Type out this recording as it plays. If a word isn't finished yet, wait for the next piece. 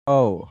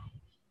Oh,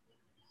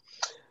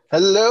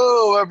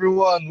 Hello,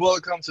 everyone.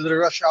 Welcome to the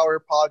Rush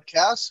Hour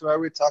podcast, where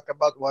we talk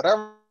about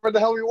whatever the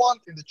hell we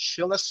want in the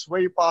chillest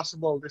way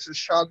possible. This is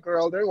Sean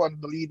Geralder, one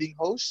of the leading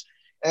hosts,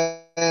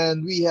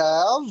 and we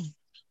have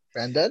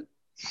Brandon.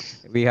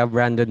 we have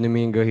Brandon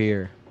Domingo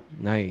here.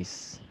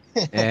 Nice.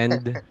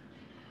 And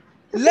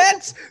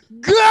Let's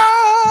go!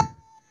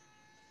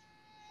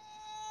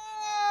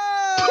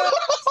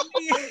 It's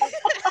me.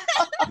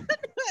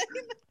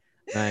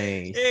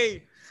 nice.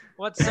 Hey,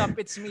 what's up?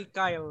 It's me,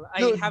 Kyle. I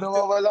Dude, have to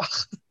nawawala.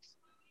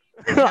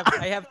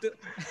 I have to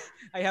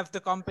I have to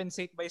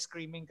compensate by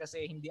screaming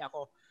kasi hindi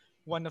ako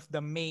one of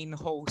the main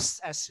hosts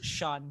as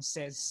Sean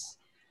says.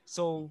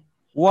 So,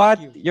 fuck What?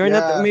 you. You're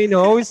not the Yeah, main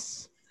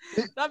host?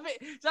 Sabi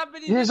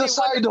ni he's dun a one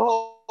side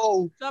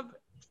hoe. sabi,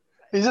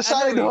 He's a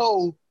side ano eh,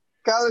 hoe.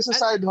 Kyle is a an-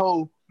 side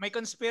hoe. may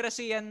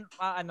conspiracy yan,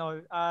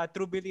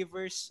 true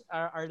believers,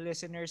 our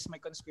listeners, may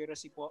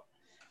conspiracy po.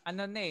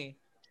 Ano na eh,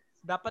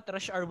 dapat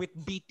rush hour with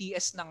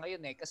BTS na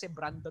ngayon eh kasi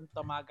Brandon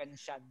Tomagan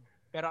siya.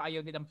 Pero ayaw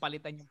nilang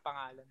palitan yung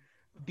pangalan.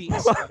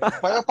 BS pa rin.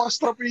 May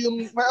apostrophe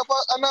yung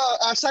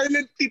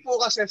silent T po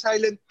kasi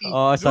silent T.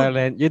 Oh, Dude,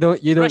 silent. You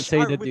don't rush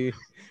say hour that with you.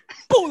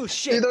 You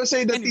bullshit. don't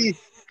say the Anyway, T.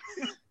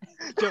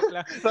 joke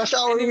lang. Rush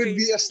hour with Anyway,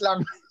 BS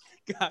lang.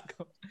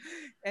 gago.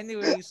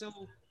 Anyway, so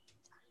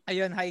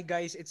ayun, hi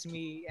guys, it's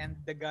me and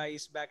the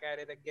guys back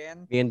at it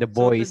again. Me and the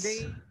So boys.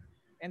 today,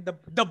 and the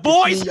It's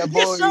boys, me, ya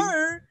yes boy.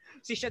 sir.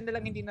 Si Sean na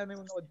lang hindi namin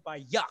manood pa.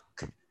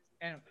 Yuck.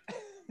 And,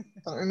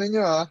 Ang ina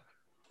nyo ha.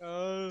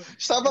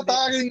 Stop hindi.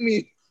 attacking me.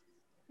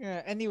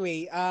 Yeah,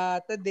 anyway,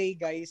 today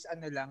guys,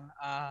 ano lang,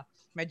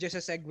 medyo sa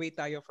segue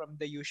tayo from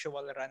the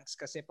usual rants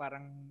kasi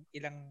parang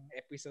ilang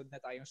episode na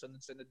tayong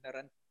sunod-sunod na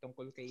rant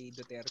tungkol kay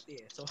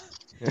Duterte eh. So,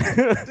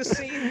 to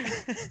say,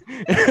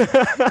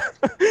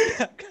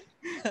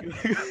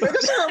 May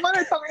kasi naman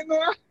ay tangin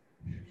na.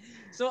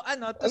 so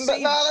ano, to Ang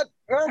save,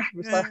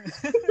 basta.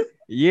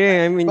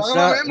 yeah, I mean Baka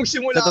sa mamaya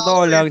magsimula sa totoo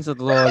ako eh. lang, sa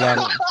totoo lang.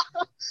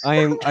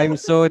 I'm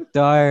so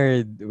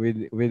tired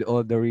with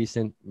all the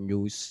recent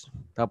news.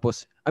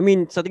 Tapos, I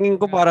mean, sa tingin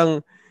ko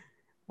parang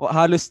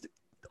halos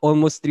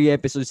almost 3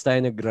 episodes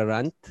tayo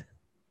nagrarant.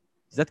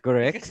 Is that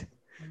correct?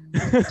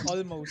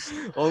 almost.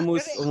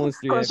 almost 3 episodes.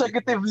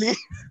 Consecutively.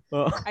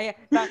 Oh. Ay,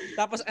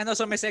 tapos ano,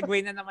 so may segue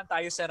na naman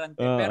tayo sa rant.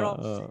 Pero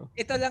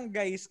ito lang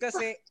guys,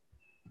 kasi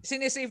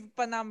sinesave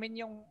pa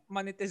namin yung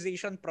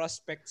monetization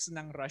prospects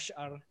ng Rush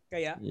Hour.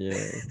 Kaya, yeah.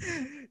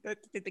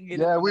 titigilan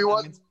Yeah, muna we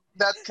want namin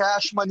that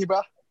cash money ba?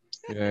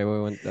 Yeah, we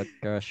want that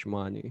cash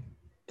money.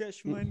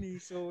 cash money.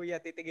 So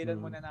yeah, titigilan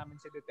muna namin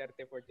si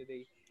Duterte for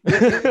today.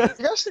 You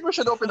guys think we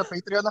should open a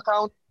Patreon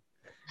account?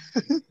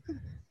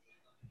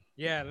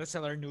 Yeah, let's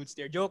sell our nudes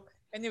there. Joke.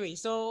 Anyway,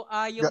 so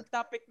yung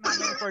topic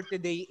namin for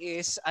today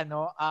is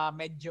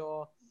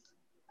medyo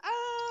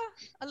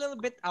a little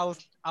bit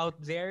out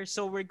there.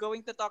 So we're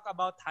going to talk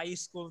about high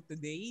school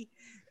today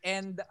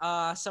and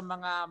sa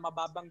mga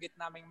mababanggit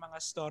naming mga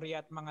story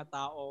at mga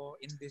tao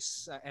in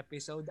this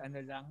episode,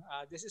 ano lang,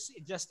 this is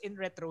just in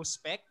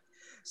retrospect.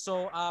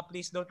 So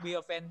please don't be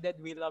offended.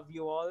 We love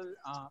you all.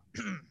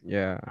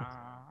 Yeah.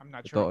 I'm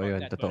not sure Totoo about yun,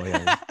 that. totoo But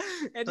yan.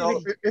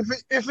 anyway, So,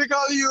 if we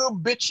call you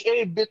bitch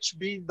A, bitch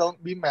B, don't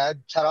be mad.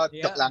 Charot,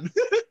 Yeah. joke lang.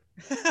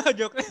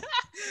 joke.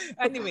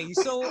 Anyway,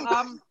 so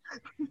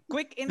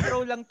quick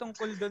intro lang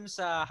tungkol dun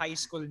sa high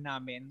school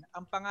namin.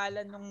 Ang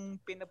pangalan nung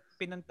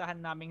pinuntahan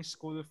naming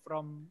school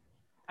from,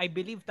 I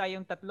believe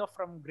tayong tatlo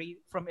from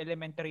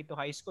elementary to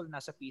high school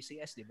nasa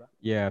PCS, di ba?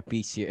 Yeah,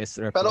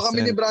 PCS Pero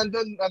kami ni represent.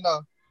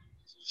 Brandon,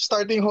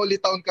 starting Holy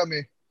Town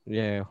kami.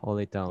 Yeah,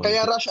 Holy Town.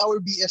 Kaya rush hour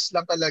BS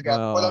lang talaga.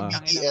 Walang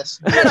BTS.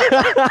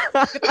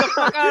 Get the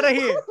fuck out of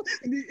here!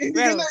 Hindi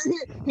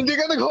hindi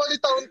ka nag-Holy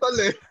Town tol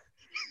eh.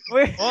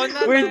 Wait, Oh,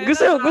 wait,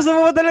 gusto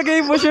mo ba talaga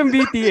i-push yung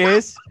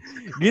BTS?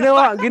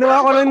 Ginawa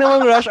ko lang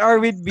namang Rush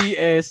Hour with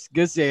BS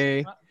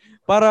kasi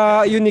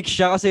para unique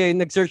siya kasi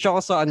nag-search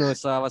ako sa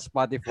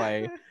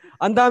Spotify.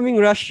 Ang daming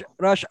Rush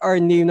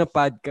Hour name na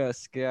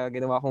podcast kaya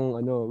ginawa kong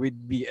with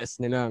BS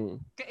na lang.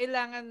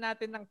 Kailangan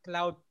natin ng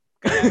cloud.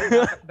 Kaya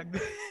dapat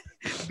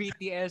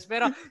BTS.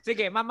 Pero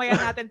sige, mamaya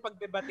natin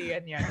pagdebatihan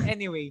yan.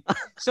 Anyway,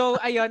 so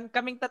ayun,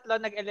 kaming tatlo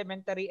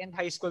nag-elementary and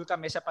high school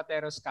kami sa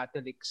Pateros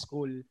Catholic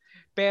School.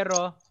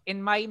 Pero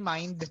in my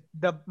mind,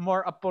 the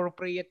more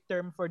appropriate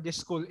term for this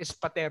school is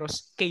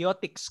Pateros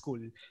Chaotic School.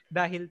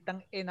 Dahil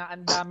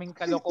ang daming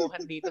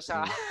kalokohan dito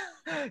sa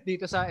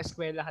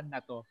eskwelahan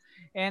na to.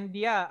 And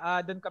yeah,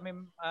 doon kami,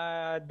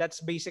 that's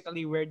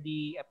basically where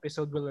the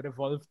episode will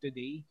revolve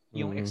today.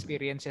 Yung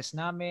experiences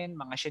namin,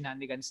 mga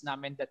shenanigans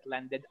namin that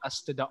landed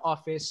us to the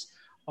office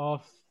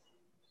of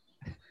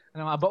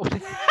ano nga ba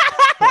ulit?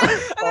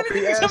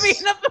 OPS.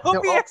 Sabihin na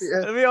Yung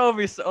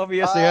OPS.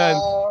 Obvious yan.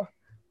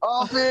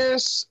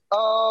 Office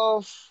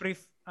of...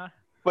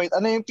 Wait,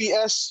 ano yung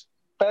PS?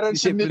 Parent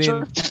Discipline.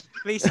 signature?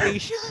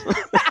 PlayStation.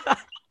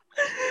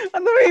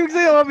 Ano ba yung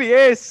sa'yo,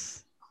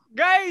 OBS?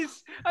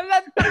 Guys, ang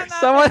lanta na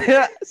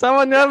natin.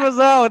 Someone help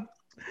us out.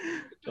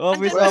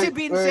 Office Andyan of... si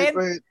Vincent.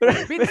 Wait.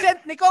 Vincent,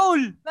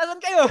 Nicole, nasan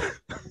kayo?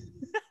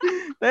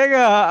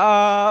 Teka,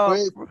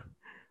 Wait.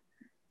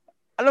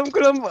 Alam ko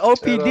lang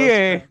OPD Pero,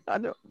 eh.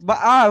 Ano?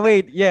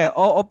 Wait. Yeah.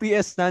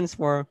 OPS stands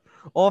for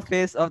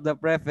Office of the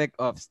Prefect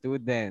of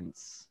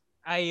Students.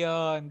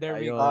 Ayun, there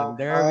we Ayun. go.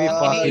 There we Ang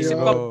fucking iniisip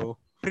yun. ko, go.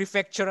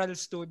 prefectural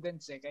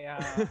students eh. Kaya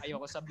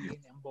ayoko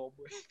sabihin ang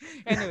bobo eh.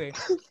 Anyway.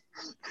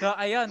 So,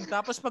 ayun.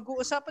 Tapos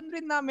pag-uusapan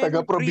rin namin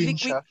really quick.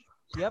 taga-probinsya.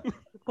 Yep.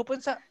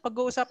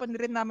 Pag-uusapan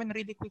rin namin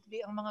really quickly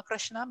ang mga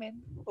crush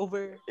namin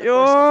over the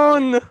course of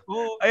Yun!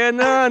 Oh,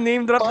 Ayan na.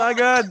 Name drop na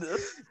agad.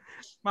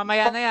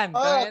 mamaya na yan.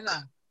 Fuck. Mamaya na.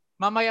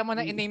 Mamaya mo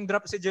na i-name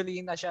drop si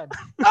Jolina siya.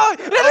 Ay!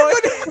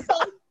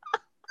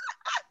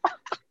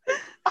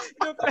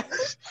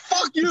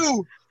 Fuck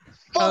you!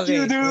 Fuck Okay.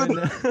 you, dude!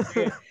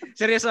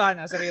 Seryoso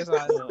na.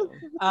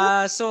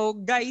 So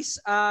guys,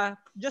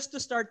 just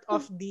to start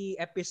off the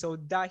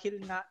episode,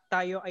 dahil nga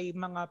tayo ay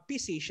mga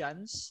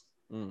physicians,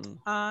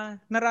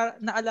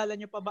 naalala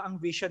nyo pa ba ang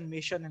vision,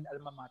 mission, and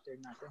alma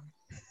mater natin?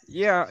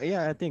 Yeah,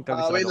 I think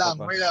kabisado Wait ko lang,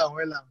 pa. wait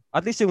lang.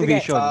 At least yung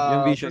Sige. vision.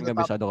 Yung vision, From the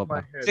kabisado ko top of pa.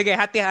 my head. Sige,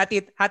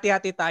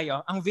 hati-hati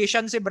tayo. Ang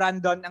vision si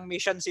Brandon, ang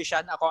mission si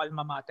Sean, ako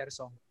alma mater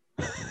song.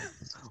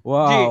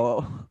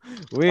 Wow.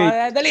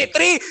 Wait. Dali,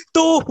 3,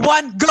 2,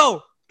 1, go!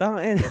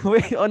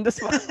 Wait, on the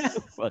spot.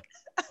 Fuck.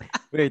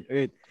 Wait.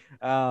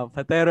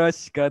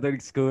 Pateros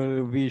Catholic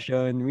School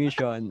Vision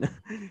Mission.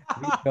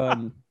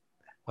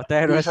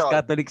 Pateros Vision.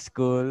 Catholic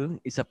School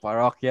is a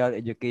parochial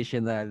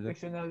educational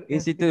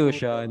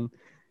institution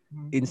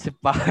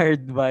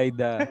inspired by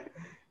the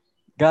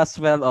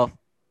gospel of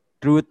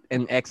truth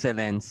and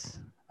excellence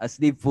as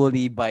lived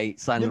fully by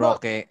San Di ba,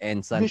 Roque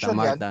and Santa vision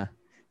yan? Marta.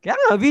 Kaya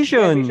nga,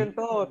 vision. Vision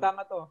to,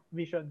 tama to.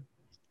 Vision.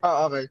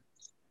 Okay.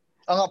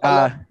 Nga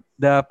pala.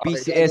 The Okay,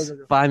 PCS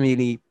go.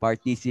 family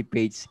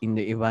participates in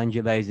the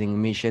evangelizing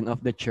mission of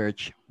the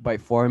church by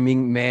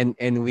forming men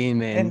and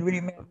women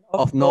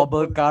of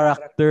noble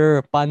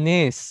character.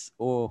 Panis.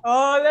 Oh,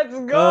 let's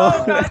go!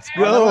 let's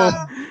go.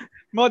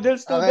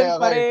 Model student Okay.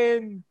 pa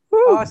rin.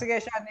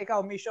 Sige, Sean, ikaw,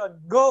 mission.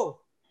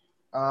 Go!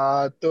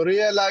 To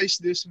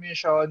realize this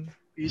mission,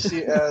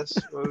 PCS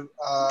will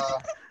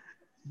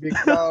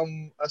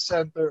become a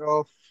center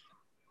of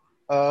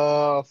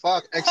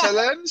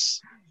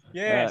excellence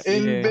Yes. Sige.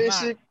 in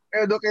basic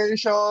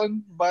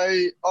education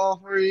by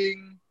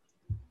offering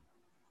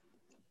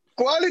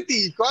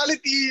quality,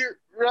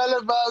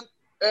 relevant,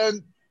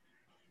 and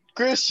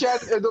Christian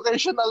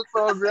educational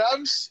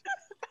programs.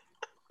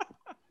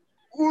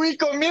 We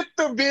commit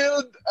to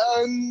build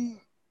an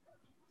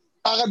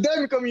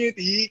academic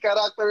community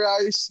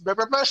characterized by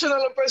professional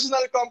and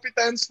personal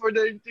competence for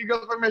the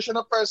integral formation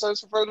of persons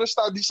for further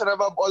studies and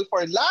above all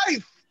for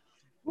life.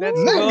 Let's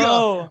Nigga. go!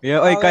 Yeah,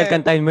 oy, Okay.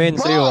 kantahin mo yun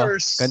sa'yo.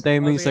 Bars.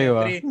 Kantahin mo yun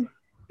sa'yo.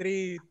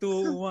 3,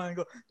 2, 1,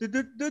 go.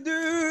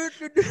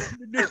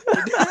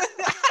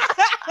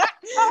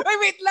 Ay,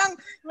 wait lang.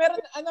 Meron,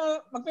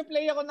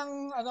 magpe-play ako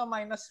ng,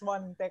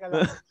 -1. Teka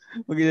lang.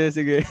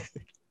 Sige.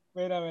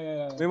 Wait lang.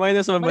 May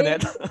minus 1 ba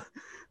net?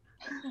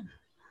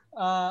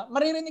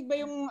 Maririnig ba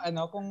yung,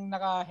 kung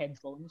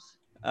naka-headphones?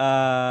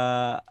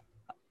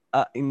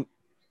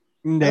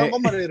 Hindi. Alam ko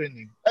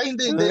maririnig. Ay,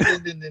 hindi.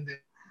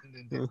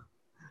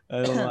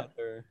 Ano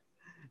matter?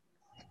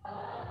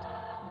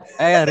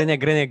 Ayan,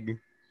 rinig.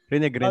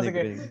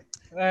 Sige.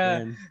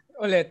 Ayan.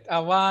 Ulit,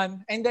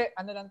 1. Hindi,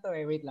 lang to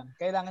wait lang.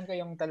 Kailangan ko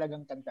yung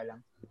talagang kanta lang.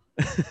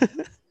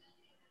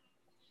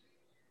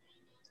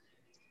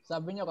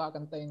 Sabi niyo,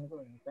 kakantayin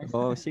ko.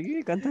 Oh, sige,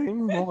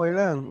 kantahin mo. Okay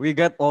lang. We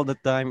got all the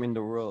time in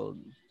the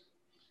world.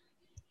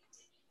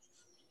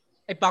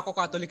 Ay, Paco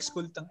Catholic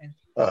School tangin.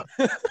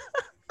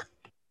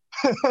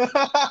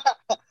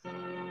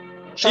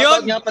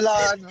 Shoutout nga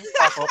pala,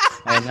 Paco.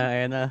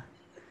 Ayan na.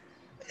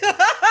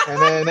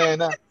 Ayan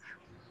na.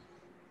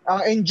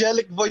 Ang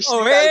angelic voice ni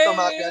Kyle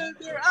Tomakian.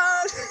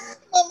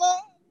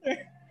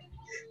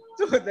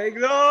 To thy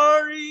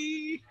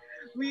glory,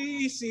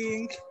 we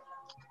sing.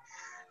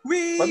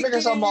 We Ba't may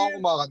kasama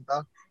akong kumakanta?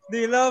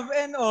 the love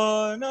and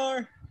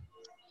honor,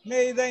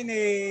 may thy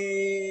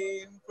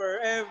name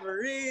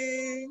forever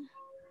ring.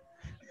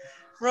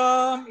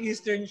 From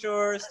eastern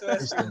shores to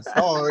western seas,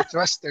 It's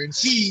Western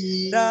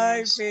Sea.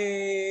 thy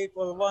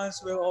faithful ones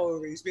will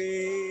always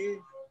be.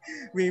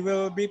 We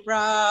will be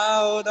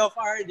proud of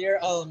our dear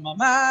alma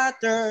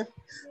mater,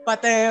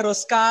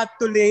 Pateros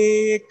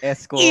Catholic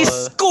School.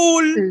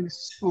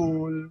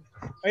 School.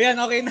 Ayan,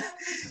 okay na.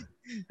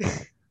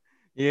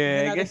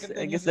 Yeah,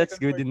 I guess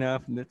that's good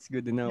enough.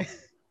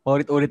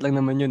 Ulit-ulit lang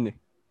naman yun eh.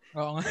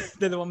 Oo nga,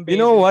 2 beses. You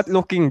know what?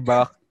 Looking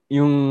back,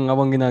 yung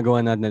awang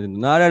ginagawa natin,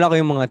 naalala ko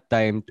yung mga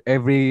time,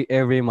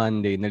 every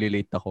Monday,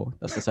 nalilate ako.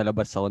 Tapos nasa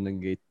labas ako ng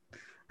gate.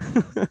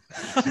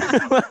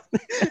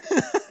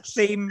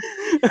 Same.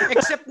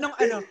 Except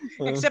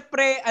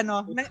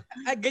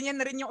ganyan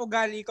na rin yung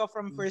ugali ko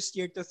from first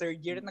year to third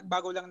year.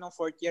 Nagbago lang nung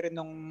fourth year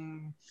nung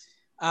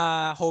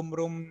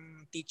homeroom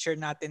teacher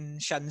natin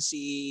siya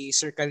si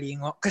Sir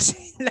Kalingo.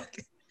 Kasi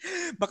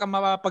baka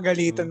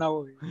mapapagalitan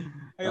ako.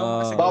 Ayun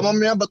kasi. Baka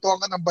mamaya batuan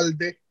ka ng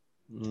balde.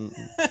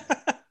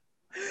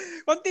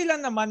 Konti lang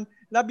naman.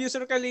 Love you,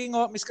 Sir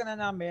Kalingo. Miss ka na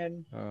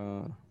namin.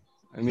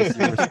 I miss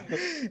your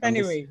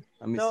Anyway.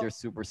 I miss your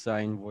super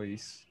sign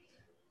voice.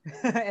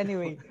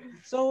 Anyway,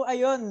 so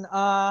ayun,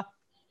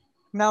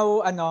 now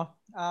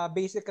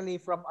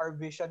basically from our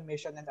vision,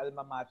 mission, and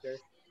alma mater,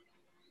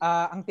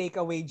 ang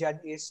takeaway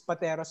dyan is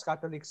Pateros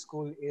Catholic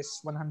School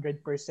is 100%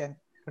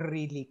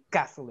 really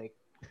Catholic,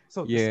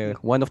 so to Yeah,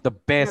 speak. one of the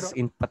best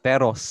in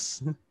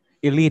Pateros.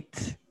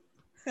 Elite.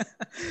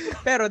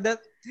 Pero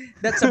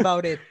that's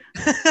about it.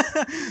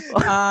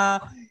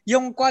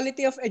 Yung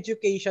quality of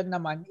education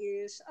naman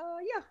is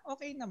yeah,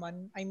 okay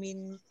naman. I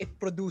mean, it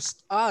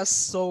produced us.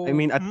 So I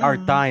mean, at our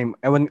time,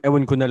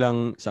 ewan ko na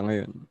lang sa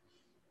ngayon.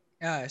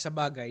 sa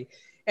bagay.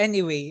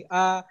 Anyway,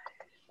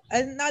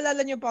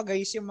 naalala nyo pa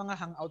guys yung mga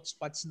hangout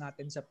spots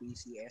natin sa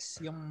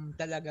PCS, yung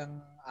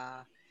talagang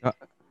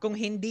kung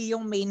hindi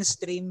yung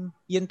mainstream,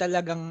 yun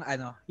talagang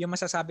yung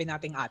masasabi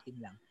nating atin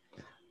lang.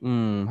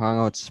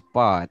 Hangout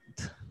spot.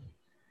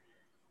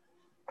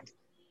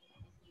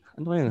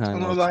 Ano yung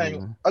hangout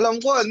spot?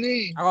 Alam ko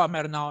eh. Ako,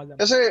 meron ako alam.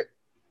 Kasi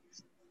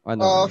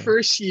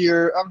first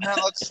year, ang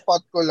hangout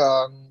spot ko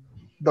lang,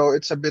 though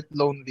it's a bit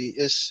lonely,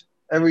 is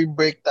every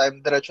break time,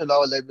 diretso lang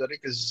ako library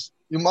because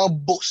yung mga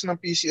books ng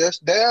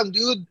PCS, damn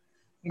dude,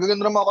 ang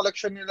gaganda ng mga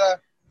collection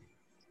nila.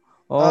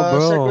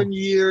 Bro. Second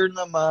year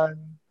naman,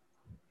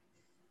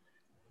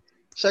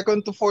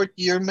 second to fourth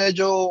year,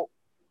 medyo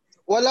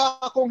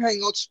wala akong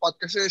hangout spot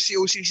kasi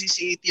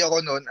COCC ako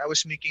noon. I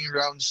was making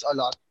rounds a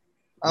lot.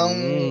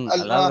 Ang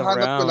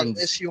hanap ko lang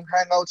is yung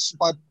hangout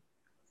spot.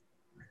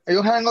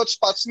 Yung hangout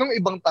spots ng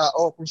ibang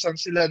tao kung saan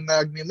sila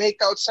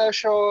nag-makeout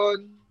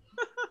session,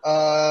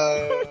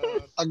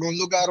 tagong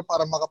lugar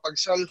para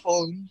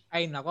makapag-cellphone.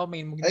 Ay nako,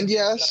 may and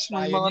yes,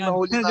 may mga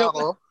nahuli na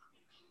ako.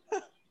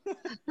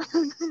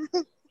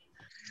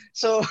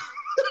 So,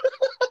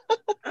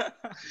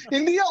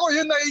 hindi ako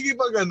yun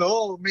nakikipag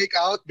make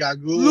out,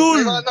 gago.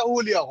 May mga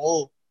nahuli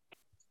ako.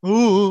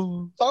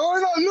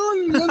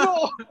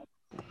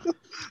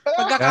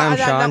 Saka na, Damn,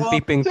 Sean,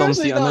 peeping Tom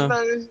si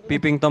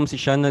Peeping Tom si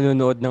Sean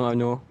nanonood ng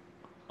Oo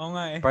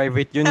nga eh.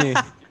 Private yun eh.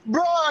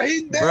 Bro,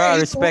 hindi. Bro,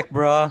 respect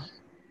bro.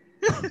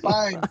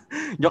 Fine.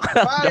 Joke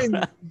lang. Fine.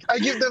 I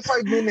give them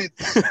 5 minutes.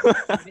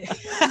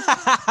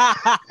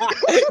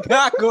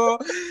 Gago.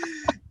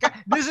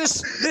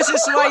 This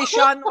is why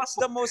Sean was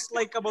the most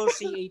likable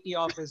CAT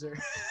officer.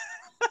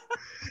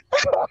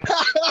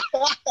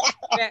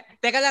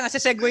 Teka lang,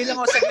 segue lang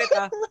ako saglit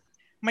ha.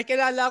 May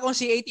kilala akong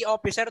CAT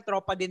officer,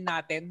 tropa din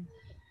natin.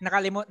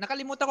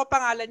 Nakalimutan ko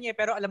pangalan niya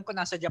pero alam ko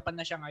nasa Japan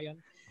na siya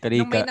ngayon. Karika.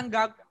 Nung may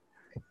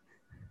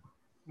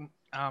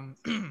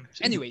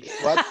anyway.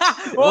 What?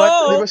 What?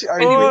 Di ba si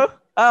RD?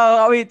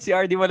 Wait, si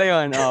RD wala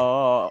yun.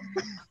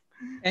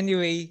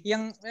 Anyway,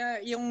 yung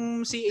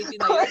CAT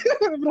na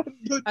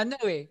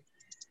yun,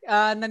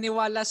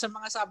 naniwala sa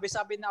mga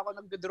sabi-sabi na ako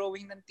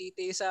nagdo-drawing ng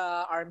titi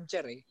sa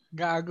armchair eh.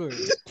 Gago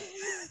eh.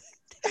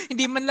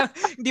 hindi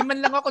man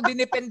lang ako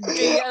dinepend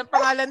kay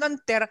pangalan nun,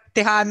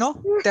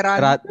 Terano?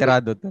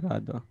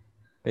 Terado.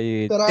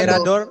 Kay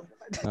Terador?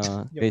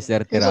 Kay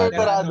Sir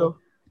Terado.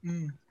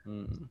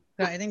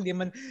 I think di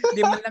man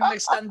lang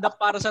nag-stand up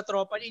para sa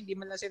tropa niya, hindi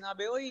man lang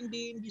sinabi, "Oy,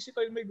 hindi si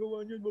kayo may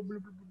gawa niyo."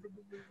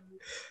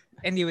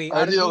 Anyway,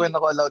 RD, okay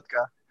na allowed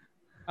ka.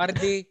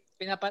 RD,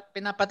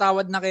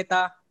 pinapatawad na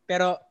kita,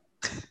 pero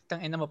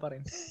tangina mo pa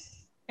rin.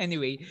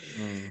 Anyway,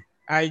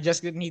 I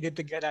just needed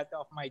to get that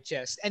off my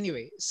chest.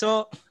 Anyway,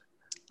 so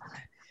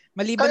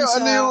maliban kayo,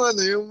 sa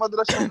yung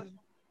madalas yung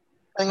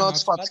hangout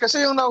spots.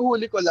 Kasi yung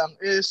nahuli ko lang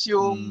is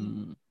yung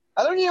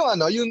alam niyo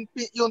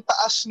yung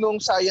taas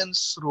nung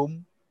science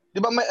room. 'Di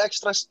ba may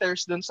extra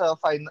stairs dun sa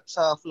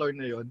floor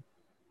na 'yon?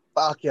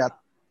 Paakyat.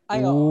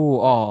 Ay,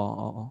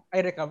 oo. I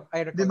recall.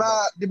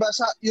 'Di ba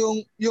sa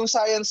yung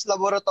science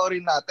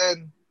laboratory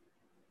natin?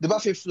 'Di ba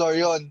 5th floor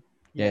 'yon?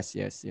 Yes.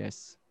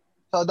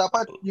 So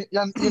dapat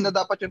yun na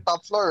dapat yung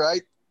top floor,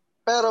 right?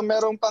 Pero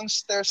merong pang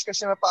stairs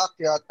kasi na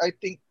paakyat. I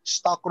think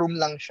stock room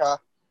lang siya.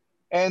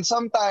 And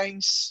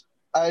sometimes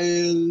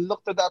I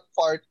look to that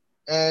part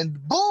and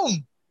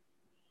boom!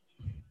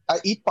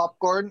 I eat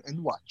popcorn and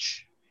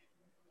watch.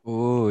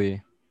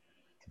 Uy.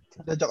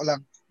 Joke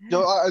lang.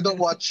 I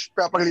don't watch.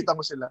 Papagalitan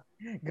ko sila.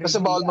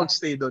 Kasi bawal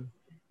magstay doon.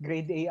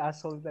 Grade A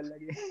asshole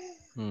talaga.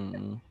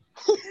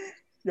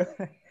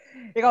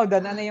 Ikaw,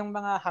 Dan, ano yung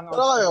mga hangout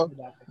spot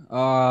dati?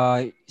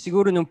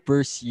 Siguro nung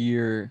first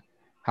year,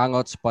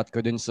 hangout spot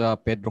ko dun sa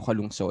Pedro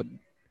Calungsod.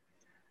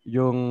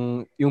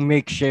 Yung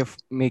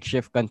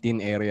makeshift canteen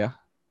area.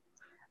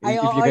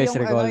 If you guys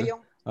recall.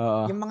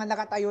 Yung mga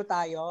nakatayo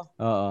tayo.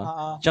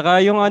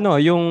 Tsaka yung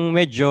yung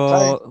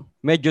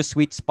medyo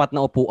sweet spot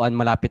na upuan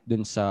malapit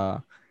dun sa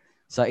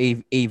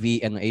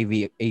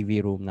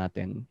AV room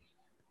natin.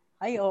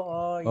 Ay,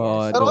 oo.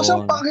 Yes. Pero kasi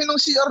ang panghin ng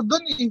CR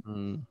dun eh.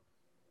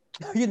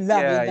 Yun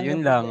lang.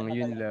 Yun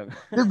lang.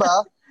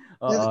 Diba?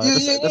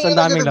 Tapos ang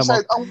daming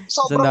lamok.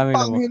 Sobrang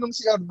panghin ng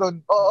CR dun.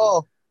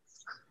 Oo.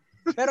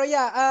 Pero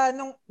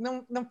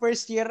nung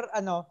first year,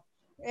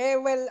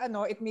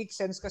 it makes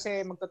sense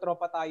kasi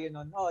magtotropa tayo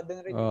nun.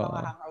 Doon rin yung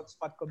mga hangout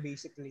spot ko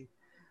basically.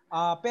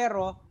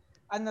 Pero,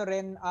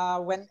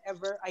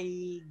 whenever I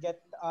get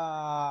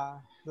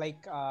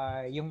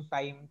yung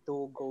time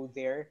to go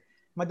there,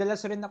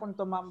 madalas rin akong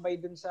tumambay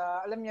dun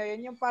sa, alam niyo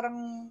yun,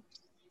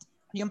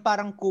 yung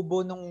parang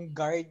kubo nung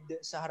guard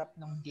sa harap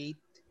ng gate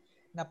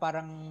na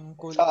parang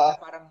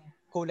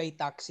kulay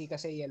taxi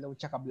kasi yellow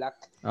tsaka black.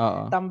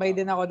 Oo. Tambay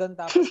din ako doon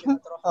tapos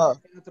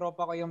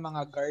tinutropa ko yung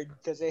mga guard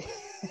kasi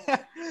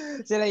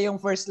sila yung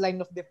first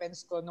line of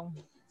defense ko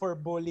for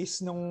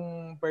bullies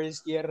nung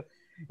first year.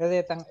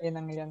 Kasi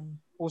inang yan,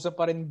 uso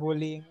pa rin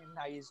bullying in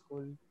high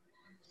school.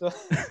 So,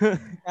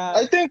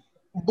 I think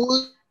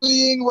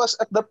bullying was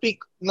at the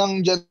peak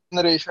ng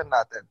generation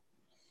natin.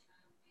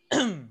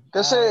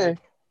 Kasi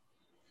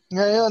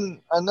ngayon,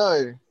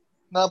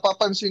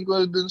 napapansin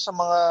ko dun sa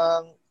mga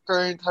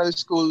current high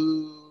school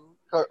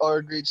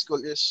or grade school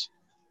is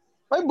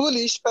may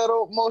bullies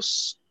pero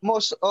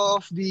most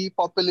of the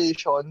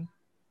population,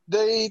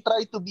 they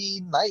try to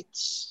be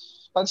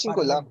knights. Pansin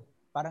ko lang.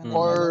 Parang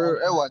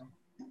or ewan.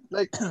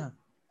 Like,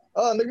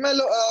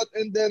 nag-mellow out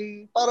and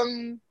then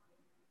parang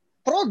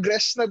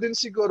progress na din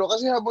siguro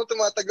kasi habang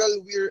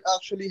tumatagal, we're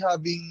actually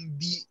having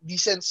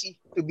decency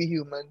to be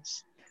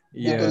humans.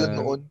 Yeah. Tulad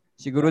noon.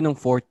 Siguro nung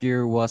fourth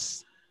year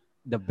was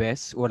the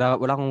best.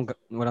 Walang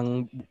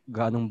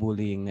ganong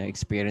bullying na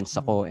experience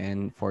ako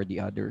and for the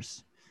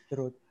others.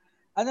 True.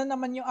 Ano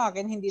naman yung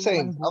akin, hindi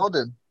Same. naman Ako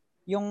din.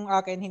 Yung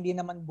akin hindi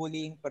naman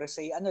bullying per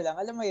se. Ano lang,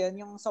 alam mo yun,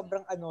 yung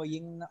sobrang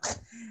annoying na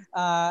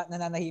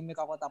nananahimik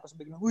ako tapos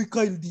biglang, "Uy,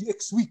 Kyle,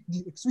 DX weak,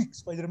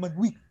 Spider-Man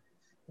weak."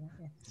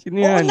 Sino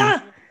yan? Oo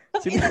na!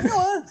 Sino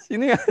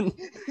yan?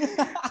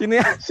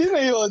 Sino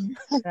yun?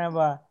 Ano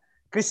ba?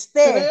 Kriste.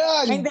 Sino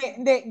yan?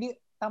 Hindi.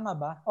 Tama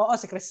ba? Oo,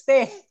 si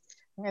Kriste.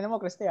 Ano mo,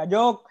 Kriste?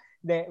 Joke.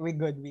 Hindi, we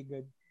good.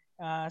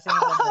 Sino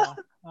ka ba?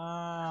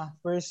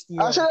 First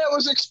year. Actually, I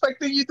was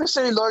expecting you to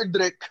say Lord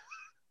Rick.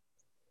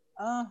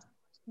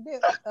 Hindi.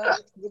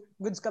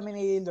 Goods kami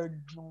ni Lord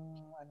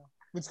nung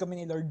Goods kami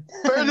ni Lord.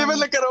 Pero di ba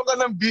nagkaroon ka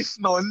ng beef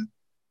noon?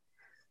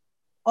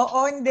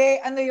 Oo, hindi.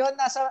 Ano yun?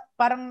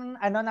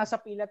 Nasa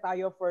pila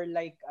tayo for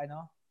like,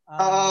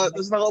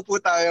 Tapos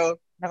nakaupo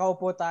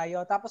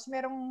tayo. Tapos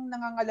merong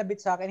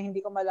nangangalabit sa akin,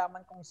 hindi ko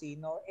malaman kung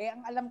sino.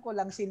 Ang alam ko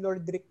lang si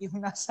Lord Rick yung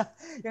nasa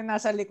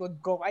likod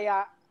ko.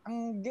 Kaya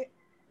ang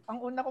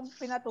una kong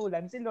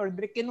pinatulan si Lord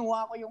Rick,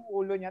 kinuha ko yung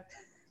ulo niya,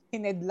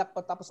 hinedlock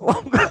ko tapos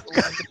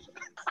pinatulan.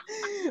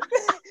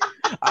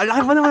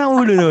 Laki pa naman ang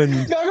ulo nun.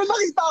 Gago,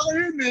 nakita ko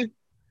yun eh.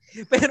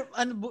 Pero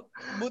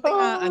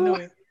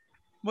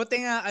buti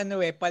nga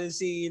pal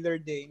si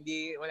Lord eh.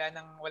 Hindi wala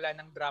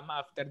nang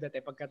drama after that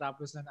eh.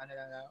 Pagkatapos ng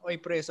oy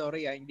pre,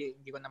 sorry hindi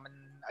ko naman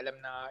alam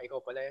na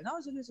ikaw pala yan.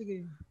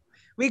 Sige.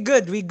 We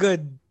good.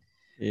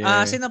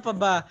 Yeah. Sino pa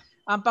ba?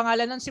 Ang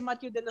pangalan nun si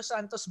Matthew De Los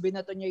Santos,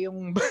 binato niya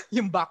yung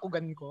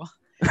Bakugan ko.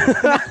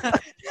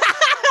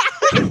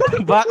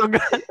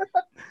 Bakugan?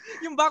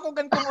 Yung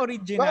Bakugan kong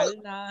original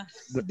na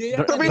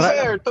To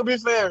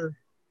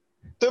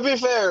be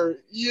fair,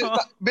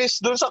 based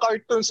doon sa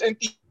cartoons and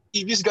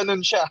TVs, ganun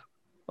siya.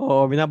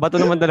 Oo,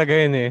 binabato naman talaga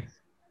yun eh.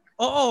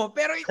 Oo,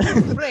 pero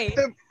pre,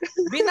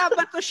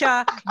 binabato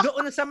siya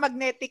doon sa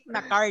magnetic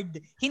na card,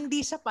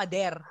 hindi sa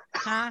pader.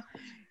 Ha?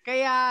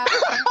 Kaya,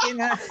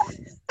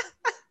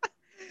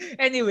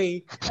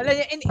 anyway, alam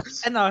niyo,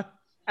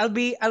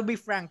 I'll be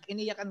frank,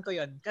 iniyakan ko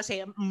yon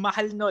kasi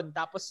mahal nun.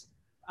 Tapos,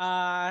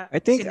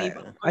 I think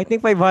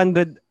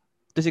 500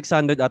 to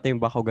 600 ata yung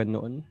Bakugan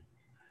noon.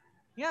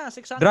 Yeah,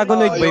 600.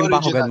 Dragonoid ba yung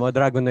Bakugan mo?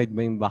 Dragonoid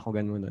ba yung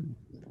Bakugan mo noon?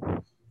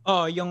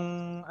 Yung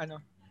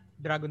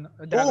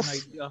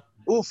Dragonoid.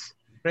 Oof.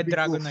 Red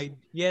Dragonoid.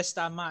 Yes,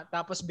 tama.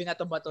 Tapos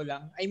binato-bato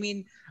lang. I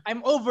mean,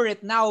 I'm over it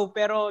now,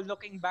 pero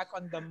looking back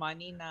on the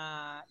money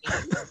na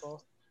inipon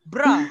ko,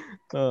 bruh,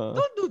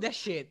 don't do that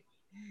shit.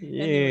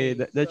 Yeah, Anyway,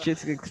 that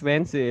shit's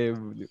expensive.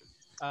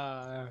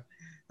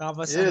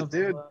 Tapos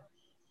dude.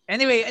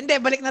 Anyway,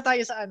 balik na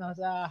tayo sa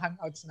sa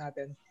hangouts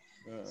natin.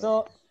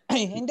 So,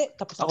 hindi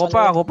tapos Ako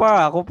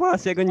pa,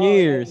 second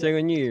year.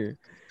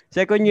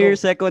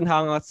 Second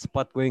hangout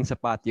spot ko yung sa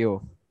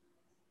patio.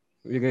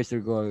 You guys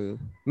recall.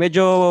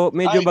 Medyo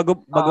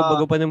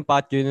bago pa ng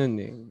patio nun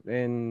eh.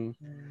 And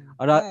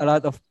a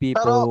lot of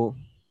people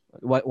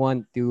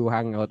want to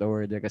hang out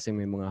over there kasi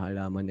may mga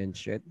halaman and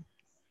shit.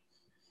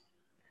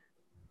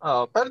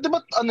 Pero di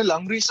ba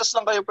recess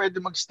lang kayo pwede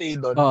magstay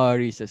doon?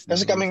 Recess.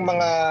 Kasi kaming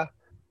mga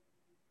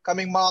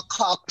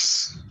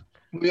cops,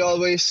 we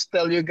always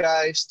tell you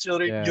guys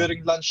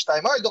during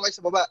lunchtime, doon kayo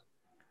sa baba.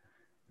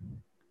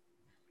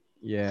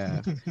 Yeah.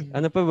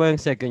 Ano pa ba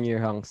yung second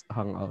year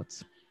hangout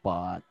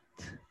spot?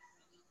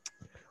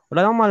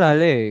 Wala nang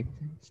malala eh.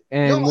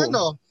 And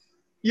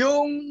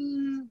yung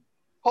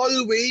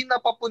hallway na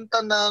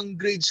papunta ng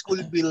grade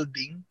school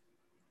building.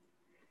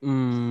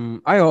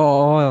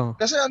 Oo.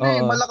 Kasi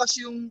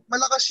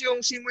malakas yung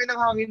simoy ng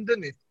hangin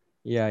dun eh.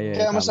 Yeah.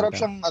 Kaya masarap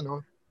siyang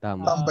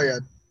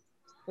tambayan.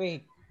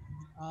 Wait.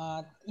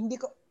 Hindi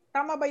ko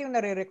tama ba yung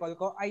nare-recall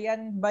ko?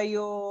 Ayan ba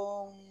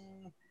yung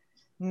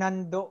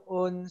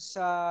nandoon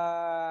sa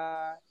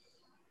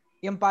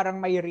yung parang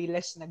may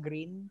riles na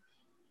green?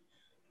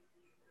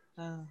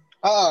 Na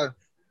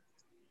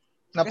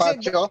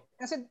patio?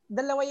 Kasi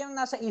dalawa yung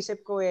nasa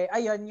isip ko eh.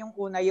 Ayun, yung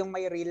una, yung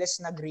may riles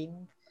na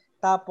green.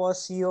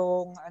 Tapos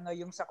yung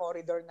yung sa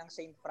corridor ng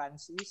St.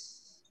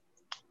 Francis.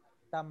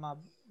 Tama,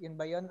 yun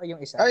ba yun? O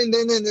yung isa? Ay,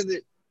 hindi.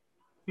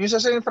 Yung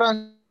sa St.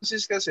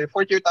 Francis kasi,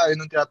 fourth year tayo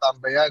nung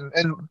tinatambayan.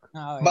 And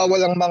Okay.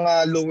 bawal ang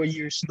mga lower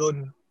years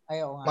doon.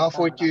 Ay, oo nga. Mga Tama,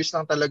 fourth tama. years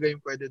lang talaga yung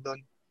pwede doon.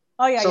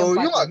 Oh, yeah, So,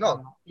 yung yung pattern, ano,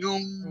 tama.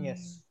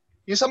 Yes.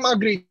 yung sa mga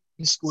grade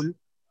school.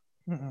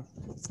 Mm-mm.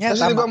 Yeah,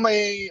 Kasi di ba tama.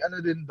 may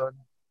ano din doon?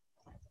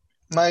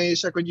 May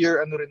second year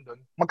ano rin doon.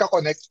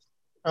 Magka-connect.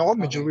 Ako,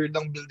 medyo Okay. weird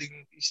ang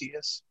building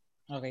PCS.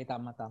 Okay,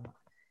 tama.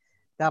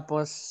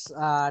 Tapos,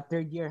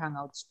 third year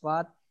hangout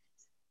spot.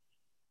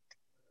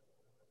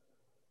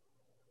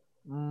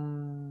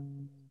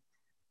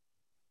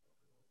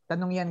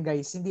 Tanong yan,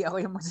 guys. Hindi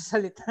ako yung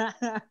magsasalita.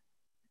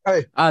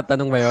 Ay,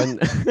 Tanong ba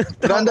yun?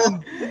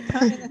 Brandon,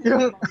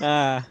 yung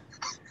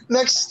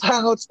next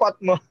hangout spot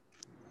mo.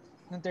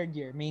 Ng third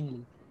year,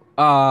 mainly.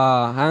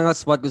 Hangout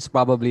spot was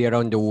probably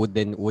around the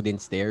wooden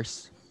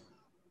stairs.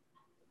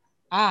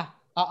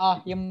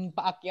 Yung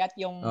paakyat,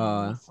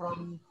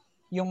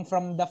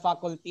 from the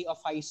faculty of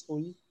high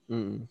school.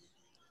 Mm.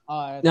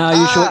 oo.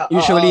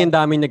 Usually yung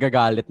daming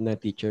nagagalit na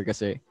teacher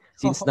kasi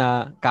since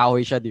na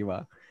kahoy siya, di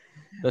ba?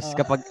 Tapos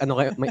kapag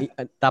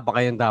tabak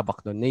kayong tabak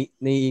doon,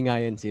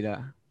 naiingayan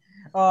sila.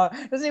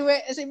 Kasi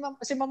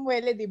si Ma'am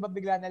Wele, di ba,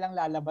 bigla na lang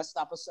lalabas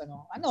tapos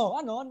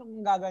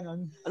anong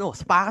gaganon?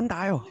 Sapakan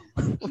tayo.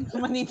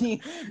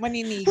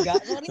 Maniniga.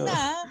 Sorry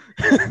na.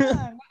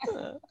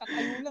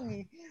 Kakayo lang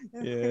eh.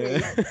 Yeah.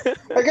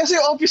 Ay, kasi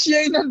office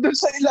niya yung nandun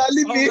sa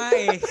ilalim Oo nga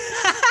eh.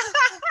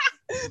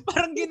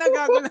 Parang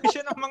ginagago lang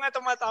siya ng mga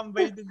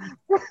tumatambay dun.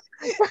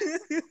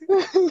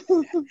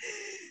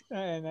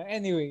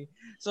 Anyway,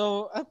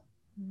 so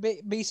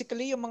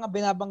basically yung mga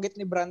binabanggit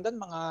ni Brandon,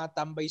 mga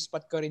tambay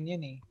spot ko rin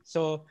yun eh.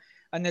 So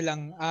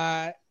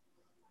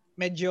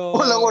medyo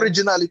walang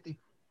originality.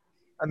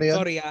 Ano yan?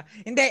 Sorry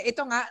Hindi,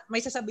 ito nga, may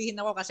sasabihin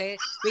ako kasi,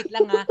 wait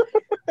lang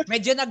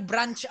medyo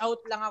nag-branch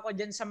out lang ako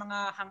dyan sa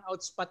mga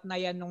hangout spot na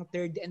yan nung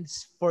third and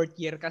fourth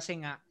year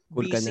kasi nga,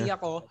 Cool busy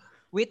ako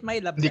with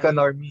my love Hindi ka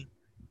normie.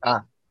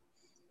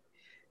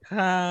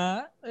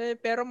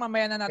 Pero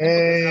mamaya na natin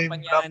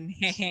pag-usapan yan.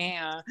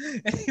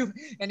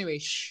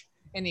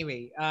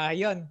 Anyway,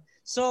 yun.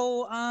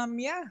 So,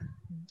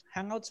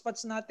 hangout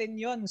spots natin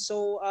yun.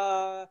 So,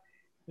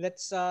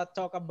 let's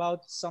talk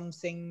about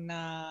something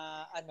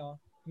na,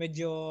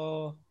 medyo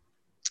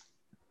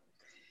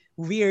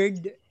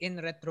weird in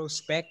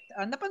retrospect.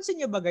 Napansin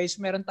nyo ba guys,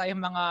 meron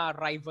tayong mga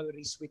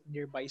rivalries with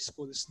nearby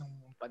schools nung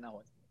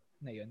panahon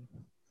na yun?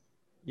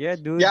 Yeah,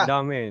 dude. Yeah.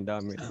 Dami.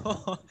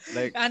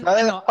 Like,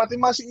 pati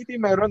mga CET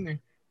meron eh.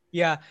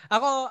 Yeah.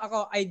 Ako,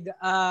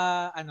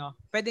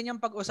 pwede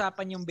niyong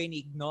pag-usapan yung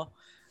Benigno.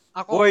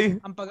 Ako, Oy.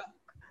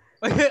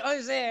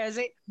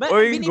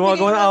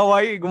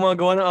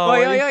 Gumagawa ng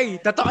away. Oy.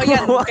 Totoo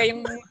yan.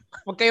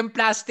 Huwag kayong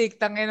plastic,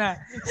 tangina.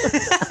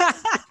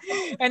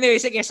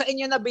 Anyway, sige, sa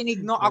inyo na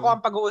Benigno, ako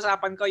ang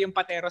pag-uusapan ko yung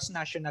Pateros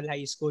National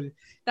High School.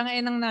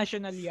 Tanginang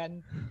national yan.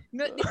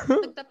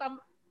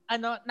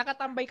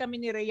 Nakatambay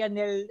kami ni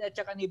Rheanel at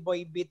saka ni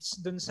Boy Beats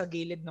dun sa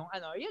gilid nung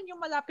yan yung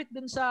malapit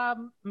dun sa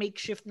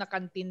makeshift na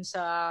canteen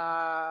sa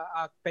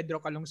Pedro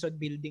Calungsod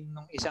building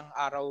nung isang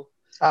araw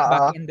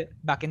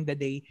back in the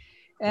day.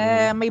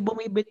 May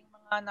bumibiling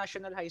mga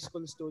national high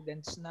school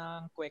students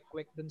ng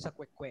kwek-kwek dun sa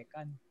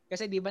kwek-kwekan.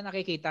 Kasi di ba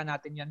nakikita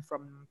natin yan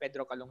from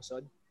Pedro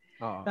Calungsod?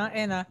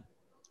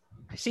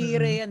 Si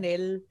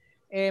Rheanel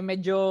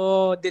medyo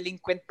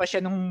delinquent pa siya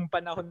nung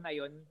panahon na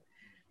yon.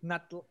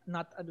 Not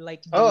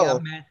like the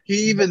man.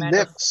 He even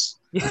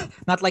lifts.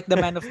 Not like the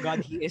man of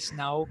God he is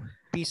now.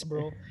 Peace,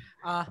 bro.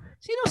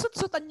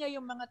 Sinusut-sutan niya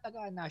yung mga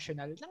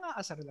taga-national.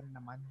 Nangaasar lang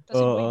naman.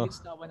 Tapos yung Boy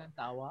tawa ng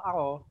tawa.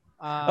 Ako,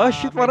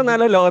 shit, parang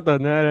naalala ko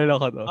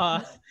to.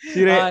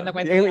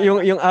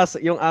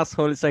 Yung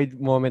asshole side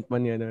moment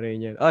man yan,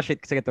 Rheanel. Shit,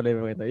 kasi tuloy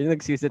mo ito. Yung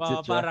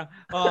nagsisit-sit siya.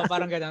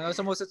 Parang gano'n.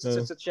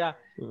 Sumusut-sut siya.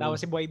 Tapos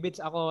si Boy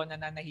Beats, ako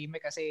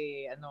nananahimik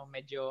kasi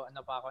medyo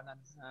pa ako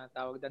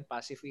tawag doon,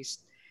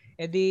 pacifist.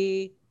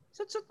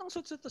 Sut-sut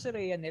to si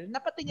Rheanel.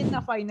 Napatingin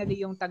na finally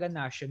yung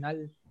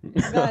taga-national.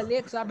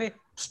 Galit, sabi,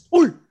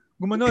 uy!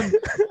 Gumanon.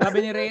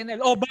 Sabi ni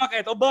Rheanel,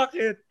 bakit?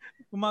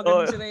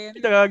 Gumagano si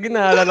Rheanel.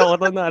 Naalala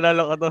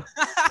ko to.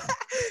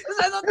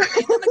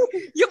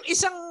 Yung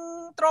isang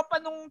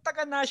tropa nung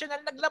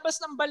taga-national naglabas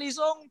ng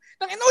balisong.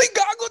 Uy,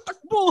 gago,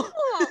 takbo!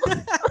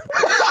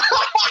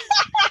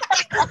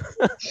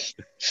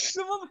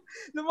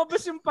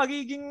 Lumabas yung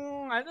pagiging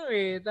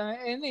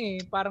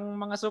parang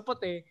mga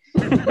supot eh.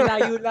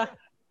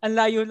 Ang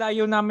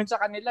layo-layo namin sa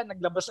kanila,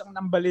 naglabas ang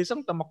ng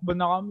balisong, tamakbo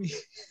na kami.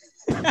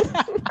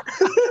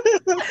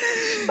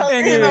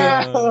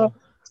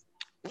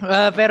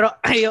 Pero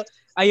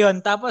ayun,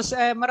 tapos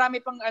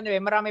marami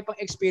pang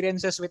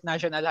experiences with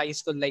National High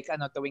School like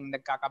tuwing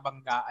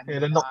nagkakabanggaan.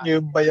 Ilanok niyo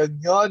yung bayag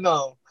niyo,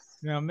 no?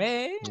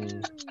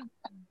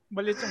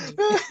 Balitong.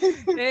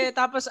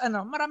 Tapos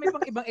marami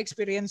pang ibang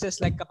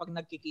experiences like kapag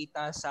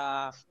nagkikita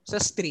sa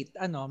street,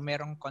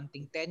 merong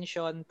konting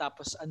tension,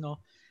 tapos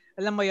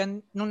alam mo yun,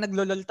 nung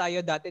naglolol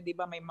tayo dati, di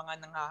ba may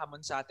mga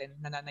nanghahamon sa atin,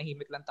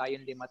 nananahimik lang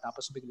tayong 5,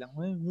 tapos biglang,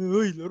 ay,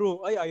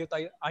 laro, ay,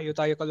 ayaw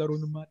tayo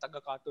kalaro ng mga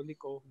taga-Catholic,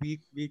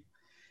 big.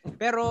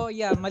 Pero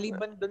yeah,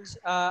 maliban dun,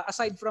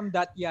 aside from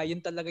that, yeah,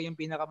 yun talaga yung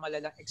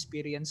pinakamalalang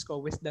experience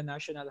ko with the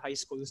national high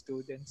school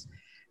students.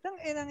 Nang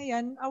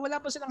yan,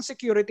 wala pa silang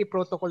security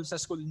protocol sa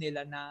school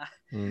nila na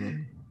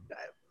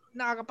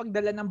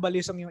nakakapagdala ng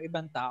balisong yung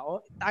ibang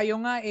tao.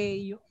 Tayo nga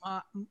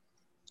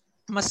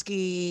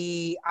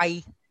maski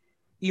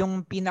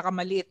yung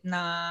pinakamaliit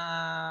na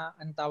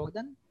ang tawag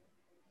doon?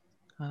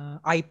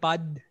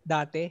 iPad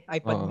dati,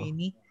 iPad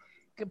mini.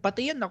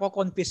 Pati yan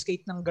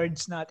nako-confiscate ng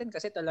guards natin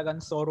kasi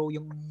talagang thorough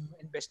yung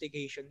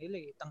investigation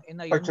nila eh.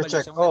 Tangina yung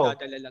balisong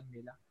nadadala lang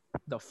nila.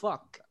 The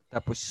fuck?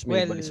 Tapos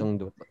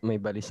may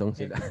balisong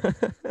sila.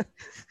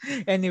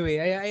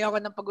 Anyway,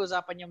 ayoko nang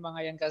pag-usapan yung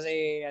mga yan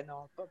kasi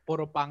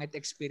puro pangit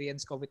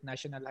experience ko with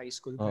National High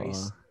School,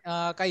 guys.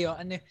 Kayo,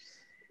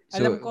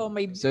 alam ko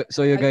may...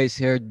 So you guys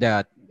heard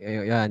that.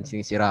 Yan,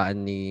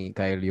 sinisiraan ni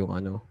Kyle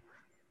yung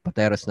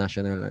Pateros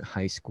National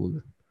High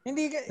School.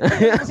 Hindi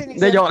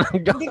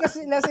ko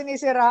sila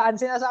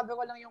sinisiraan. Sinasabi ko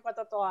lang yung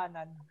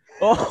katotohanan.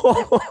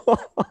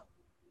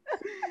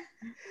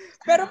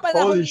 Pero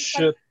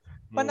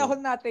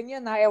panahon natin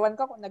yan. Ewan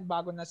ko kung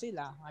nagbago na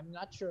sila. I'm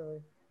not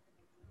sure.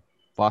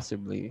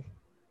 Possibly.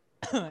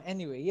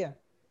 Anyway, yeah.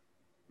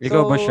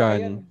 Ikaw ba,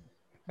 Sean?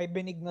 May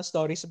binig na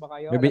stories ba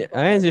kayo?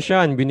 Ayan si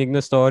Sean, binig na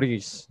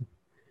stories.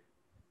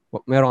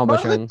 Meron ka ba,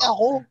 Sean? Bakit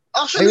ako?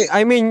 Actually,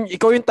 I mean,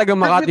 ikaw yung taga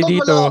Makati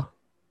dito.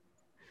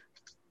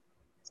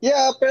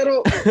 Yeah,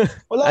 pero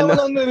wala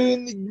naman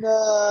narinig na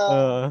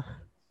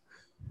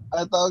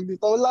tawag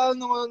dito. Wala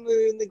naman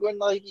narinig or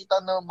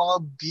nakikita ng mga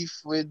beef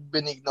with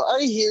Benigno.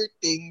 I hear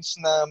things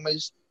na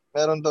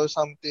meron daw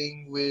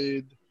something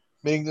with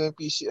Benigno and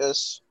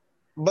PCS.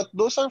 But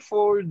those are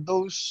for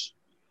those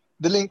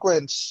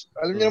delinquents.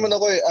 Alam niyo naman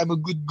ako I'm a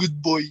good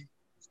boy.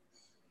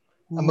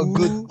 I'm a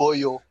good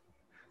boyo.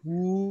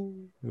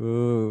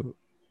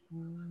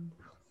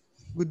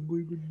 Good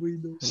boy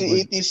daw.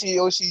 Si ATC,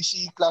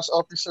 OCC, class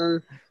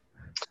officer.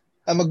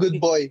 I'm a good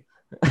boy.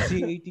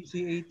 Si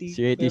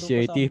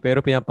AT.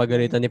 Pero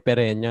pinapagalitan ni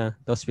Perenya.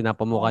 Tapos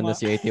pinapamukha na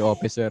si AT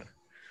officer.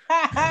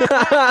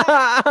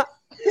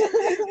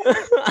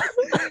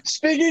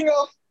 Speaking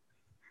of,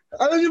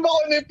 alam niyo ba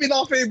kung ano yung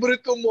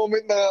pinaka-favorite kong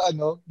moment na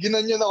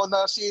ginanyan ako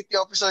na si AT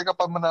officer ka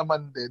pa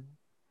naman din?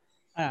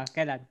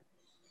 Kailan?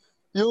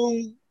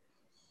 Yung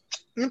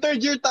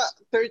third year,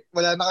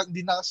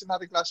 hindi na kasi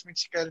natin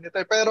classmates si Kyle nito.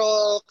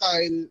 Pero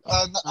Kyle,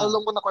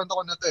 alam ko na kwento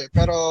ko na ito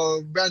Pero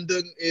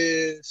Brandon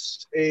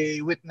is a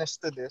witness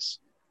to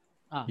this.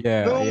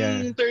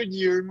 Nung third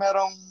year,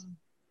 merong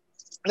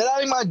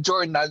mga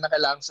journal na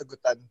kailangang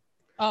sagutan.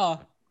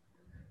 Oh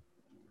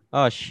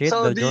shit,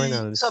 so the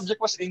journals. So the subject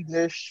was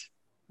English.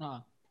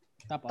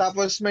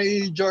 Tapos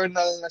may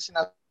journal na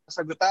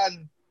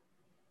sinasagutan.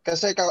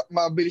 Kasi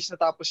mabilis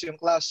natapos yung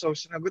class. So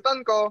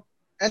sinagutan ko,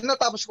 and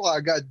natapos ko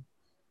agad.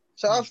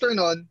 So after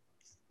nun,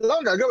 wala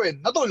akong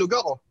gagawin. Natulog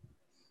ako.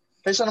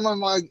 Kaysa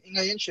naman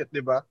mag-ingay and shit,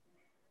 di ba?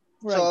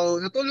 Right. So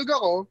natulog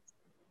ako.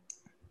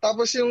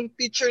 Tapos yung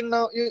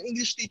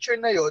English teacher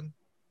na yon,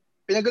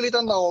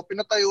 pinagalitan ako,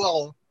 pinatayo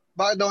ako.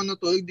 Bakit daw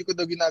natulog? Di ko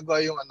daw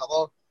ginagawa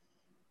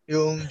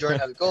yung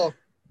journal ko.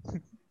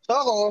 So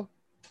ako,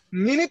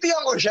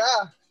 ninitiyan ko siya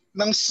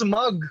ng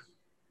smug.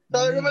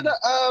 Sabi ko,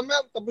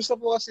 ma'am, tapos na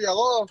po kasi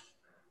ako.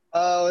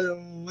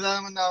 Wala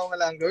naman na akong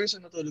alang gawin,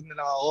 so natulog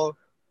na lang ako.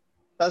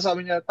 Tapos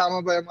sabi niya,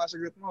 tama ba yung mga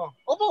sagot mo?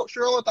 Opo,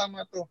 sure ako,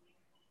 tama to.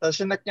 Tapos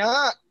sinak niya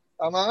nga,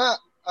 tama nga.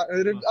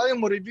 Ayaw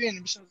mo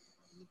reviewin, ibig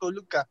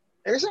natulog ka.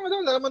 Kasi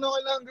madami, wala naman ako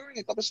kailangan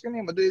gawin Tapos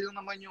kami, madali lang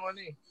naman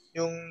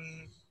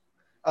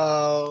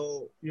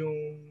yung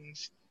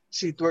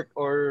sheet work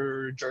or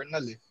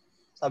journal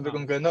Sabi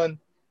kong ganun.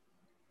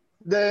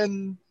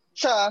 Then,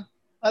 siya,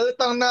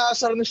 alatang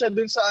naasar na siya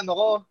dun sa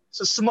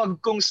sa smug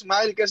kong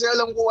smile kasi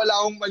alam ko wala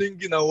akong maling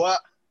ginawa.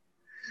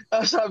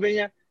 Tapos sabi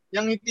niya,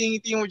 yung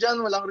ngiti-ngiti mo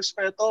dyan, walang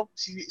respeto.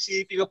 Si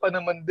iti ka pa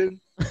naman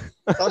din.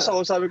 Tapos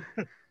ako sabi ko,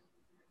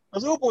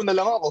 upo na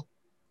lang ako.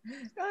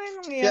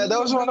 Yeah, that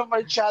was one of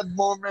my Chad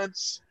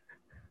moments.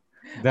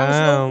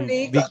 Damn,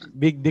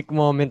 big dick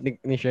moment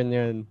ni Sean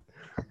yan.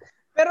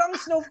 Pero ang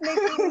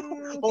snowflake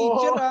yung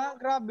teacher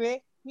grabe.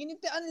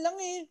 Minitian lang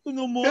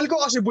Tuno mo. Feel ko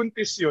kasi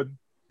buntis yun.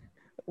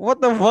 What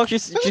the fuck?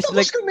 She's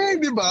like...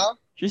 di ba?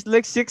 She's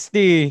like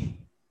 60.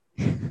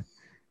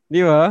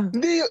 Di ba?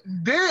 Hindi.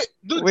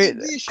 Dude, wait.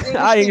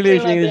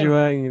 English.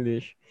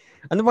 English.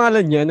 Ano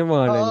pangalan niya?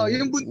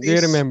 Yung buntis. Do you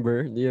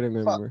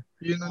remember?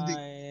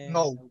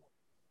 No.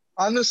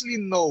 Honestly,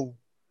 no.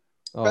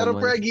 Pero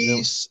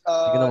Preggy's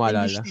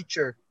English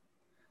teacher.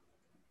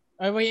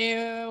 Ay,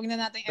 wag na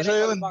natin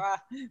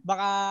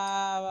baka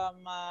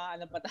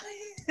ano pa tayo.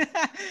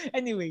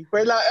 Anyway.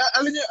 Well,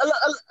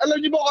 alam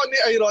niyo ba kung ano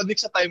yung ironic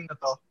sa time na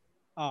to?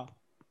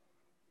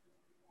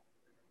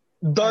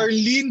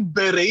 Darlene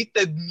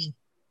berated me.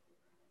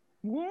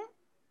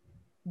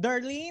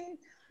 Darlene?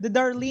 The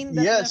Darlene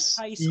that left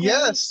high school?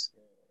 Yes.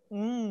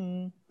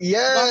 Mm.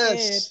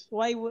 Yes. Bakit?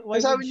 Why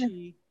would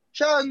she?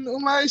 Sean,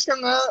 umayos ka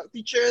nga.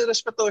 Teacher,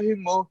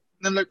 respetuhin mo.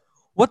 Na like,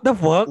 What the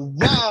fuck?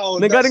 wow,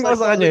 Nagaling pa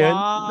sa kanya yun?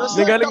 that's Wow.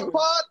 like Nagaling... the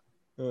pot.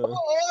 Oo.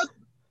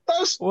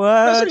 Tapos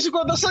What? isip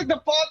ko, that's like the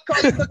pot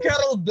calling the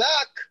kettle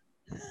black.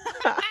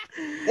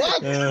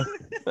 What?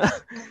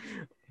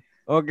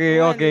 Okay,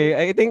 Well, okay.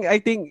 I think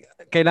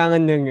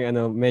kailangan ng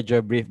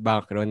medyo brief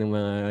background ng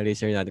mga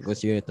listener natin kung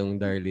sino itong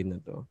Darlene na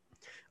to.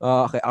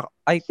 Okay,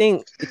 I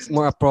think it's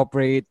more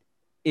appropriate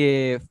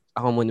if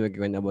ako muna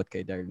mag-kwento about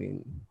kay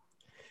Darlene.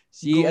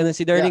 Si Go.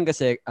 si Darlene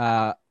kasi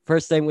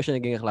first time ko siya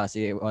naging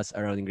klase was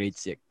around grade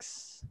 6.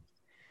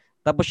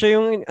 Tapos siya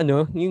yung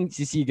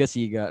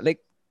sisiga-siga.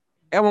 Like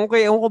ewan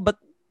ko ba't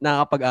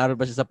nakakapag-aral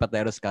pa siya sa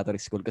Pateros Catholic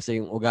School kasi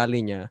yung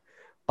ugali niya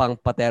pang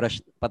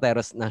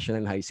Pateros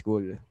National High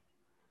School.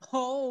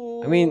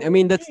 Oh. I mean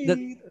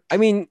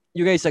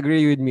you guys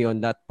agree with me on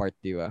that part,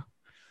 di ba?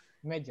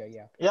 Medyo,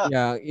 yeah.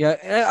 Yeah.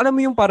 Alam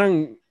mo yung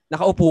parang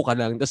nakaupo ka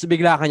lang tapos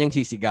bigla ka niyang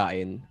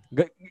sisigain.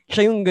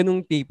 Siya yung ganung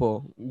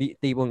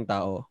tipong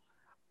tao.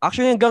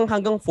 Actually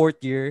hanggang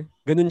fourth year,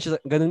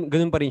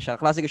 ganun pa rin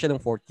siya. Klase ko siya ng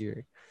fourth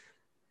year.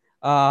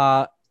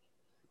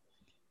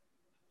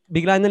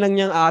 Bigla na lang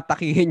niyang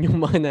aatakihin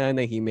yung mga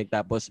nanahimik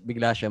tapos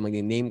bigla siya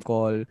mag-name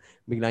call,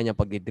 bigla niya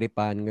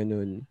pag-idripan,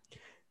 ganun.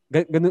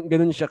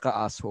 Ganun siya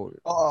ka-asshole.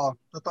 Oo,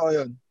 totoo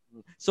yun.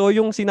 So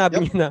yung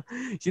sinabi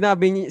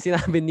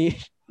ni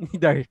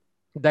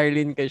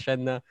Darlene kay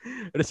Sean na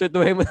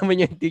respetuhin mo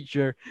naman yung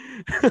teacher.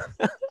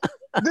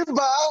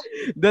 Diba?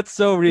 That's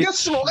so rich.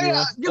 Gets mo yung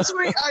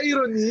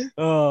irony?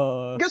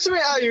 Gets mo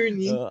yung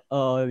irony? Yung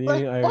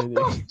irony. What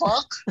the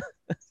fuck?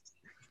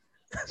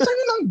 Saan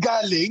yun ang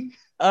galing?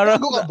 Araw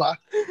Bago ka ba?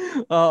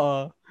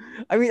 Oo.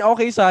 I mean,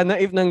 okay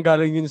sana if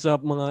nanggaling yun sa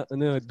mga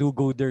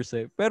do-gooders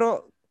eh.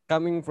 Pero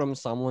coming from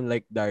someone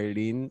like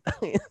Darlene,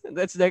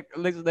 that's like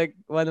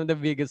one of the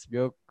biggest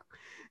joke.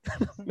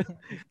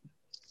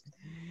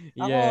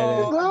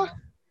 Yeah.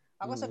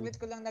 Ako saglit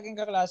ko lang naging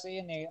kaklase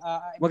yun eh.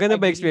 Maganda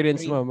ba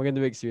experience mo?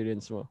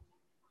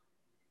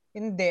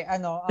 Hindi,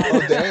 damn.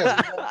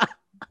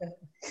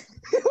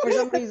 for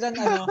some reason,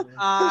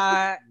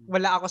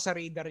 wala ako sa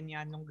radar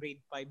niya nung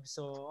grade 5.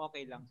 So,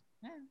 okay lang.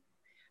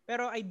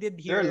 Pero I did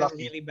hear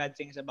really bad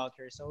things about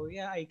her. So,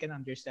 yeah, I can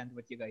understand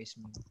what you guys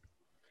mean.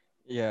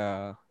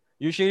 Yeah.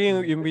 Usually,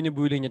 yung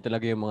binibully niya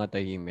talaga yung mga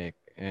tahimik.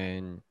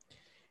 And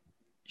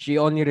she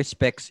only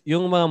respects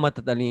yung mga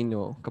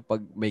matatalino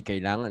kapag may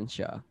kailangan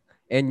siya.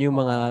 And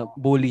yung mga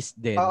bullies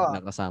din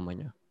na kasama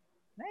niya.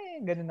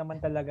 Ganun naman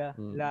talaga.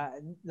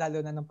 Lalo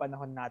na nung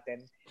panahon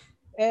natin.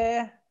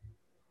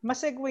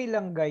 Masegue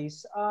lang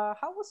guys.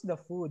 How was the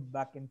food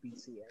back in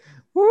PCL?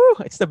 Woo!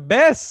 It's the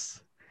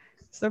best!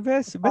 It's the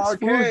best food.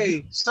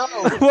 Okay, so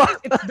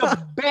it's the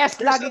best.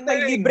 Laging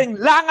may libreng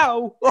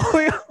langaw.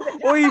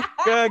 Uy,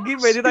 kagi,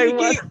 pwede tayong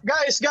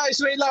guys,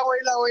 wait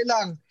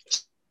lang.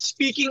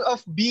 Speaking of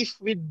beef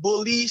with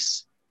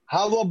bullies,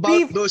 how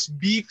about those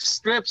beef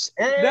strips?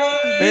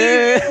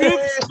 Beef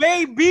strips,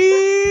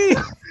 baby!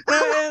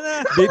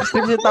 Beef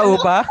strips yung tao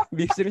pa?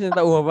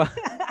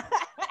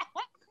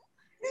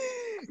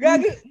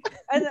 Gagi,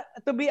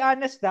 to be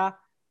honest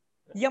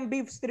yung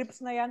beef strips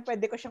na yan,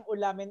 pwede ko siyang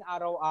ulamin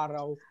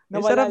araw-araw.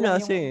 Ang sarap niya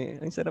kasi.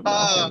 Ang sarap na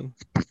kasi.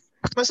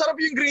 Masarap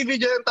yung gravy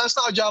dyan, tapos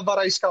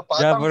naka-Java rice ka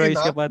pa.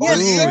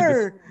 Yes,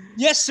 sir!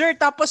 Yes, sir!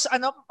 Tapos,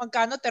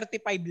 magkano? 35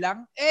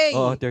 lang? Eh!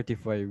 Oo,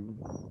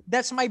 35.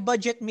 That's my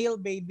budget meal,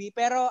 baby.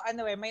 Pero,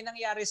 may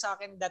nangyari sa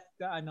akin that,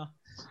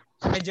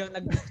 medyo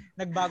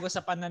nagbago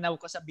sa pananaw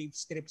ko sa beef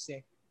strips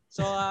eh.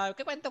 So,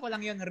 kikwento ko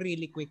lang yun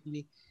really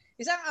quickly.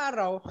 Isang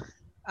araw,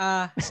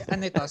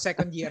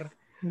 second year,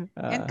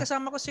 and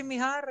kasama ko si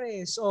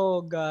Mijares.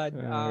 Oh God.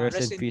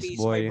 Rest in peace,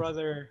 boy. My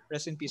brother.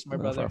 Rest in peace, my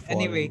brother.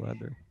 Anyway.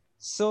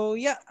 So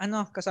yeah,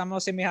 kasama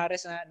ko si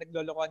Mijares na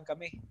naglolokohan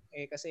kami.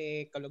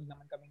 Kasi kalog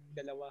naman kaming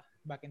dalawa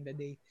back in the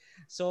day.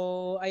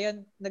 So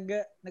ayan,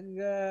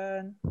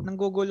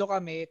 nanggugulo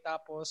kami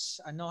tapos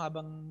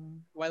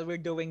while we're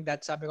doing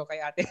that, sabi ko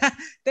kay ate,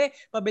 "Te,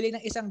 pabili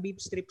ng isang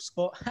beef strips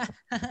po."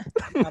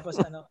 Tapos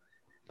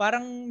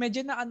parang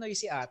medyo na-annoy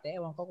si ate.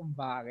 Ewan ko kung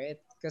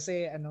bakit.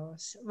 Kasi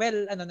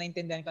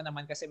naintindihan ko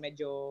naman kasi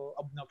medyo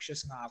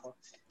obnoxious nga ako.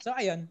 So,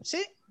 ayun.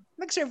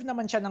 Nag-serve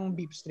naman siya ng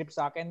beef strip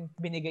sa akin.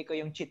 Binigay ko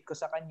yung cheat ko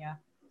sa kanya.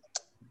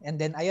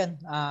 And then, ayun.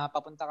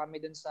 Papunta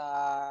kami dun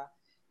sa...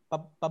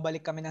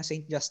 Pabalik kami ng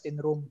St. Justin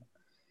room.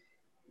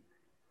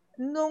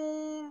 Nung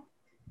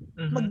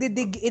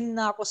magdidig in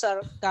na ako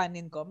sa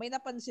kanin ko, may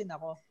napansin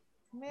ako.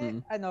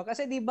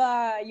 Kasi di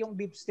ba yung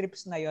beef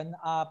strips na yon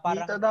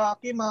parang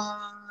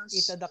Itadakimasu.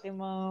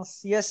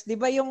 Yes, di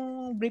ba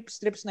yung beef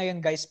strips na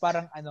yon guys,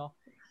 parang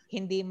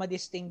hindi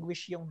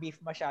ma-distinguish yung beef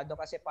masyado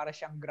kasi para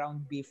siyang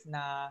ground beef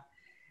na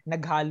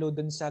naghalo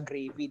dun sa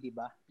gravy, di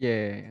ba?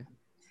 Yeah.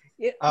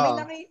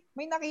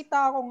 May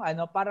nakita akong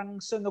parang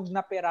sunog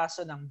na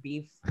peraso ng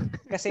beef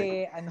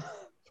kasi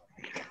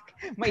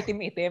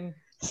maitim-itim.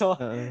 So,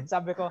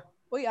 sabi ko,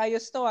 uy,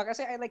 ayos to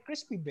kasi I like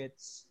crispy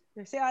bits.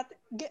 Si ate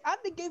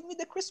gave me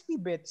the crispy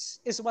bits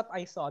is what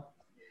I thought.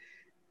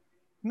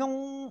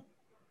 Nung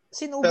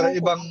sinubo Pero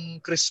ibang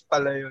crisp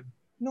pala yun.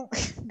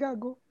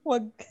 Gago,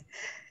 wag.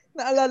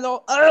 Naalala ko,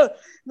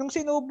 nung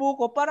sinubo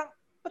ko, parang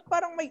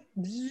may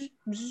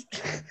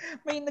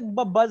may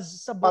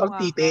nagbabuzz sa Parang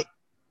titi.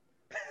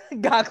 bunganga.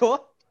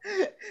 Gago?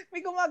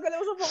 May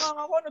gumagalaw sa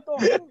bunganga ko. Ano to?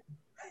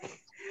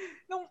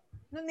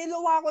 Nung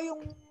niluwa ko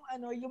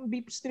yung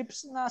beef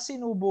strips na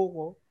sinubo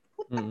ko,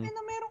 putang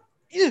ina merong,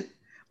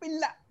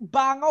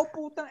 bangaw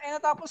putang ina.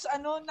 Tapos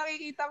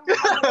nakikita ko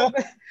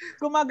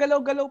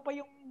gumagalaw-galaw pa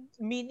yung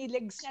mini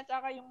legs niya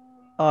tsaka yung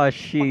Oh,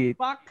 shit.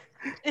 pakpak.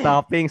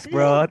 Toppings,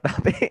 bro.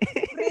 Toppings.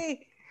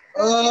 Pre,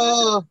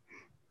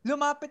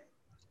 lumapit.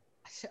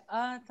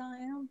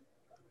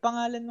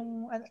 Pangalan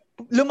nung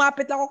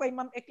lumapit ako kay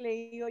Ma'am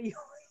Ecleo,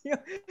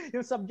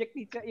 yung subject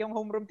teacher, yung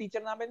homeroom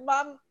teacher namin.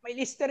 Ma'am, may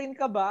Listerine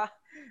ka ba?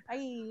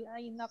 Ay,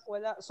 nak,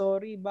 wala.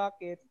 Sorry,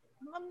 bakit?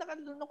 Ma'am,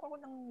 nakalunok ako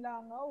ng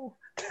langaw.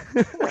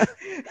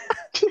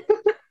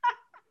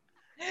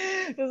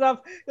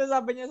 So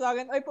sabi niya sa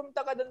akin, ay,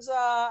 pumunta ka dun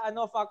sa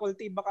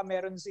faculty, baka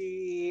meron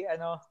si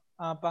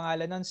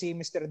pangalan nun, si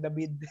Mr.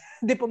 David.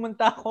 Hindi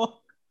pumunta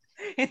ako.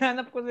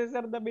 Hinanap ko si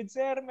Sir David.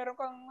 Sir, meron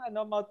kang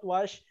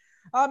mouthwash?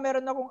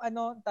 Meron akong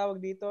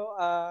tawag dito,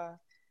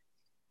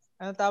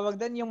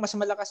 tawag doon, yung mas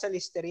malakas sa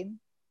Listerine.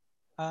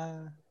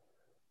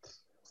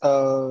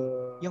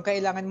 Yung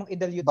kailangan mong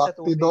idalute sa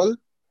tubig. Bactidol?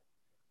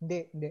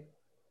 Hindi.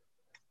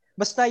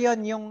 Basta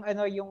yon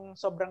yung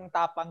sobrang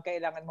tapang,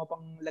 kailangan mo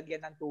pang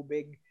lagyan ng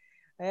tubig.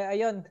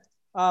 Ayun,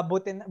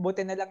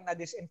 buti na lang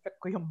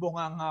na-disinfect ko yung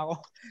bunganga ko.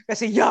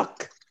 Kasi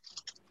yuck!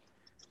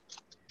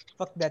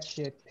 Fuck that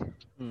shit.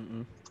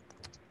 Mm-mm.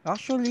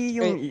 Actually,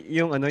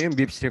 yung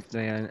beef strip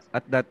na yan,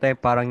 at that time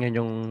parang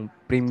yan yung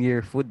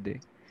premier food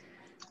eh.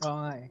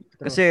 Oo nga eh.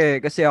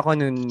 Kasi ako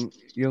nun,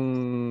 yung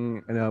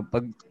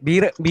pag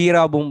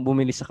bira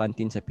bumili sa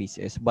canteen sa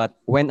PCS, but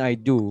when I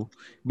do,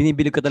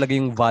 binibili ko talaga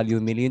yung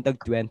value meal, yung tag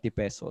 20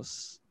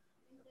 pesos.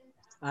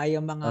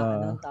 Yung mga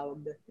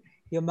tawag doon?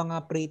 Yung mga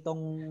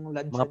pritong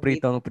luncheon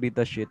mga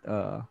prito shit.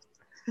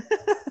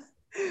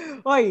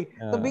 Oy,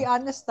 to be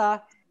honest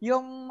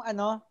yung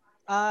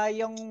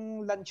yung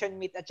luncheon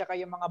meat at saka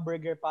yung mga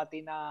burger patty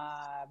na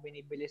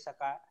binibili sa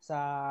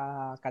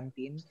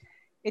canteen,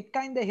 it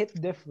kind of hit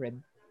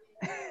different.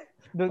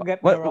 Don't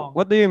get me wrong.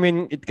 What do you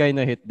mean it kind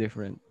of hit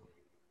different?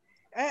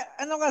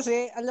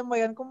 Kasi, alam mo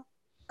yan,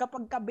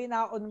 kapag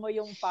kabinaon mo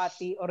yung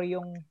patty or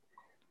yung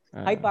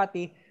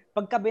patty,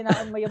 pag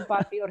kabinaon mo yung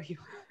patty or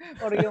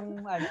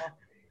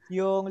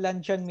yung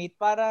luncheon meat,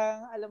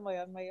 parang alam mo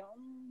yan,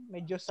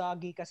 medyo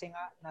soggy kasi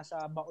nga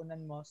nasa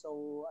baunan mo,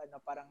 so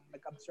parang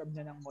nag-absorb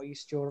na ng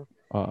moisture.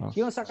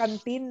 Yung sa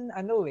canteen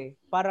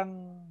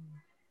parang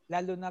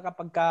lalo na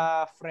kapag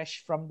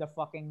fresh from the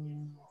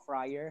fucking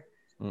fryer.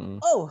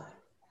 Mm-hmm. Oh,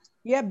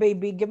 yeah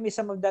baby, give me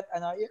some of that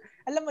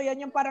alam mo yan,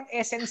 yung parang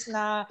essence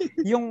na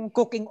yung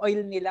cooking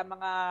oil nila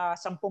mga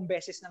 10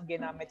 beses nang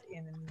ginamit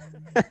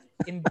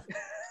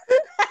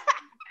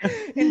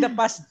in the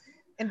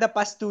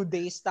past 2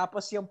 days,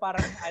 tapos yung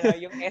parang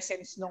yung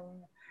essence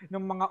nung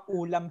mga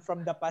ulam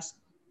from the past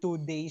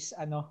 2 days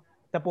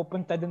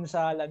napupunta dun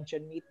sa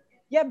luncheon meat.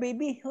 Yeah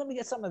baby, let me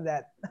get some of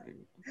that.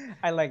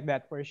 I like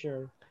that for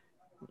sure.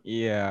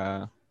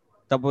 Yeah.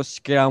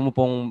 Tapos kailangan mo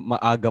pong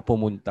maaga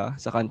pumunta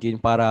sa canteen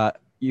para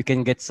you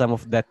can get some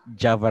of that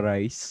Java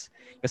rice.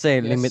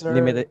 Kasi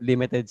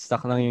limited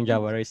stock lang yung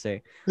Java rice eh.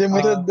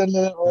 Limited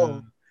na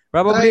lang.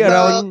 Probably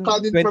around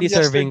 20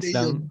 servings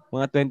lang.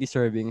 Mga 20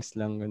 servings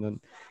lang, ganun.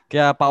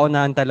 Kaya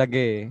paunahan talaga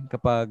eh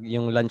kapag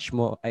yung lunch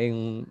mo ay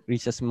yung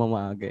recess mo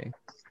maaga eh.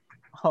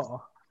 Oo.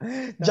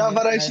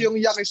 Java rice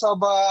yung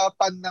yakisoba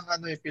pan ng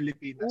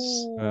Pilipinas.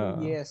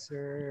 Yes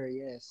sir,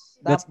 yes.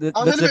 That's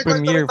the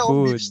premier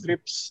food. Beef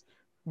strips.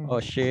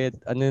 Oh shit.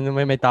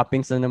 May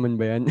toppings na naman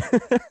ba yan?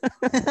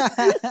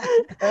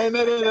 No.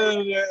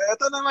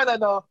 Ito naman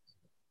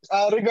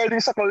regarding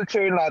sa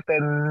culture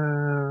natin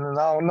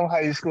nung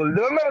high school.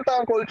 Di ba meron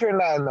tayong culture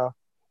na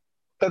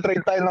tatrade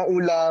tayo ng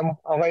ulam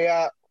o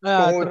kaya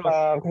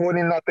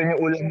kukunin natin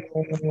yung ulam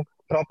ng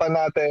tropa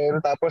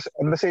natin, tapos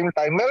at the same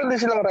time meron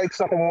din silang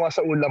rights na kumuha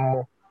sa ulam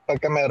mo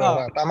pagka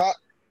meron ka. Tama?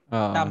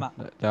 Tama.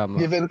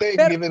 Give and take.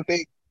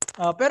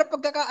 Pero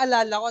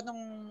pagkakaalala ko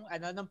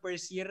nung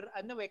first year,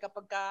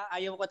 kapag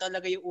ayaw ko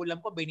talaga yung ulam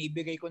ko,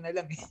 binibigay ko na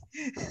lang eh.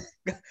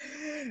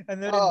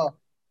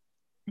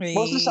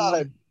 Mostly sa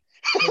akin.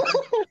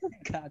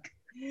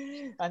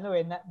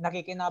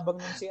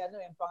 Nakikinabang nun si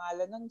yung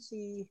pangalan nun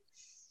si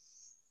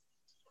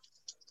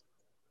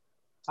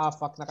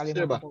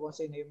nakalimutan ko kung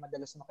sino yung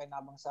madalas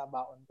makinabang sa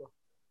baon ko.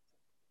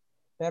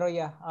 Pero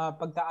yeah,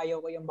 pagka ayaw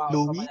ko yung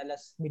baon ko,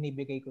 madalas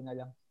binibigay ko na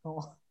lang.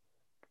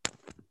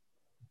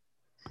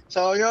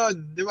 So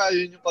yun, di ba,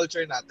 yun yung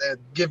culture natin.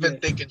 Give and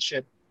take and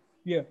shit.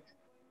 Yeah.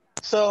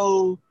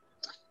 So,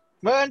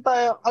 meron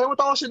tayo,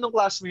 kalimutan ko sinong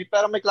classmate,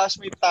 pero may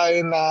classmate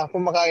tayo na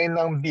kumakain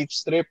ng beef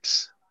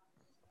strips.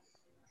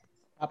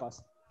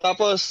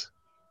 Tapos,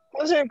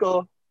 pansin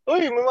ko,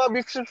 uy, may mga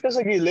beef strips ka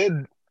sa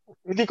gilid.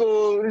 Hindi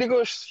ko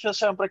siya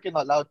siyempre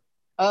kinall out.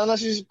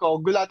 Nasisip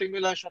ko, gulatin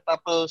ko lang siya,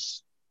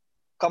 tapos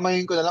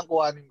kamayin ko na lang,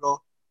 kuhanin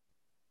ko.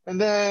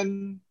 And then,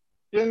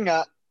 yun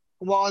nga,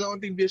 kumuha ko ng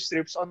unting beef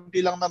strips,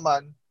 unti lang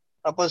naman.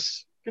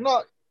 Tapos,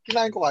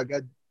 kinain ko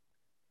agad.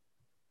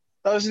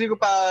 Tapos hindi ko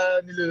pa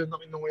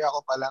nilulunok, inuwi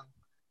ako pa lang.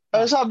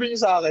 Tapos sabi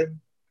niya sa akin,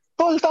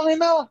 Tol, tangin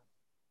na.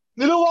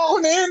 Niluwa ko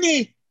na yan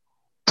eh.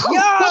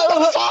 What the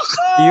fuck?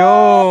 Yo!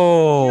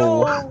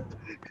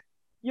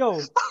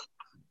 Yo!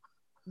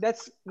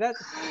 That's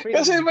pretty...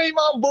 Kasi may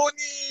mga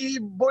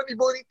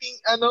bony thing,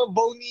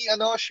 bony,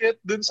 shit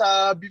dun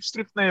sa beef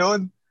strip na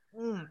yon.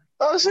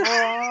 Tapos,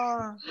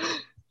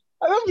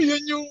 alam mo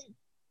yun,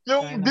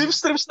 yung beef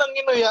strips ng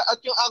Inuya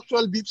at yung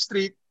actual beef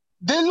strip,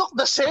 they look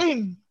the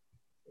same.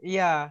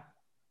 Yeah.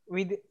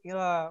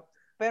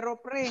 Pero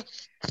pre,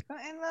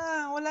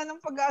 wala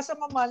nang pag-asa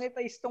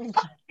ma-monetize tong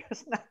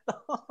podcast na to.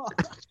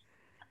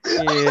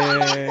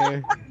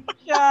 Yeah.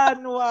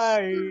 Sean,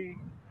 why?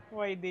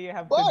 Why do you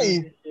have to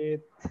do this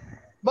shit?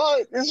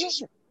 But it's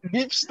just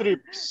beef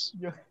strips.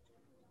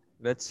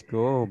 Let's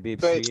go, beef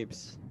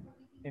strips.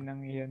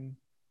 Inang yan.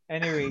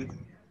 Anyway.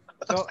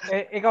 So,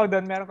 ikaw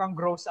doon, meron kang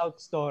gross out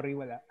story,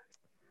 wala?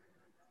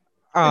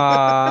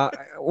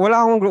 Wala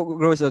akong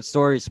gross out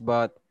stories,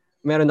 but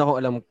meron akong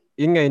alam,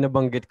 yun nga yung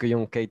nabanggit ko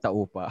yung kay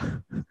Taupa.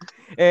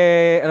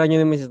 Alam niyo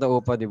naman si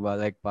Taupa, di ba?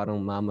 Like,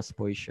 parang mama's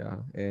boy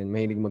siya and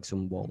mahilig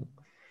magsumbong.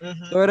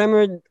 Mm-hmm. So,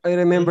 I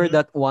remember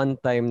that one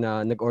time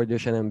na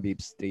nag-order siya ng beef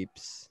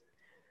strips.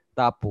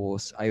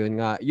 Tapos, ayun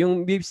nga,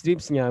 yung beef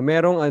strips niya,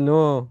 merong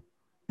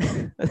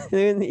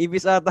yun,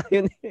 ibis ata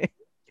yun eh.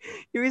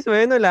 Ibis mo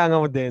yun,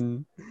 langaw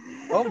din.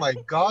 Oh my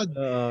God.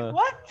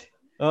 What?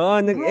 Oo,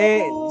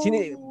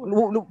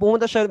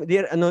 pumunta siya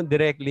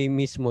directly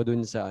mismo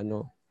dun sa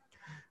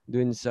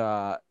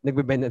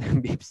nagbebenta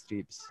ng beef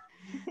strips.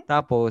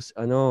 Tapos,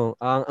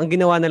 ang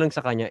ginawa na lang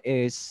sa kanya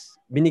is,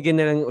 binigyan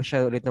na lang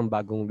siya ulit ng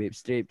bagong beef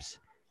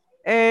strips.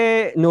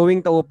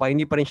 Knowing Taupa,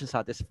 hindi pa rin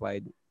siya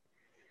satisfied.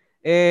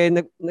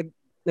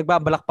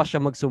 Nagbabalak pa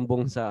siya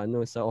magsumbong sa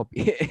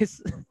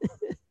OPS.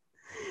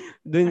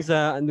 dun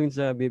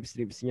sa beef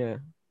strips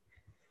niya.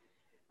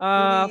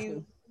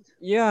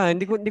 Yeah,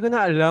 hindi ko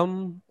na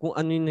alam kung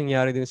ano yung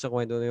nangyari dun sa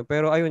kwento na yun.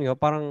 Pero ayun nga,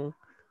 parang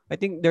I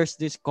think there's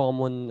this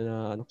common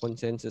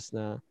consensus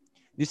na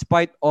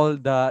despite all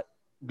the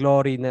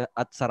glory na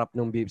at sarap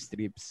ng beef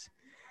strips,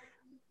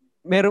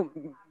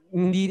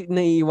 hindi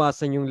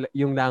naiiwasan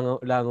yung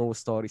langaw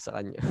story sa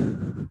kanya.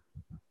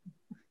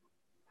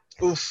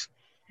 Oof.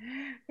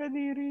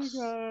 Kadiri,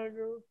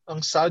 gago.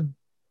 Ang sad.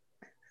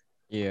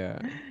 Yeah.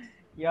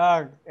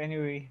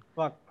 Anyway,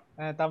 fuck.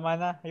 Tama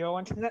na.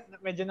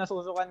 Medyo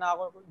nasusukan na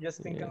ako just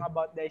thinking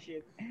about that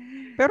shit.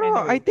 Pero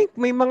anyway. I think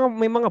may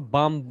mga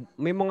bomb,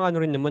 may mga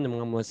rin naman ng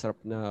mga masarap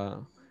na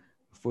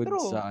food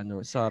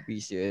sa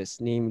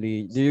PCS.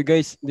 Namely, do you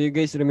guys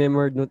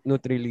remember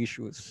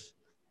Nutrilicious?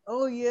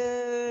 Oh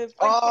yeah.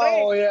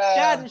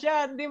 Yeah.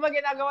 Sean, di ba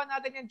ginagawa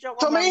natin yung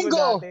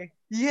Chomingo dati?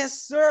 Yes,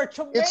 sir.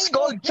 Chomingo. It's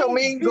called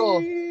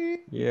Chomingo.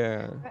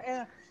 Yeah.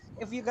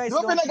 If you guys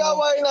don't know. Di ba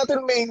pinag-awain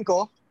natin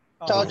Mainko?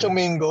 Tsaka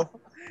Chomingo.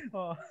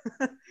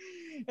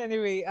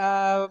 Anyway,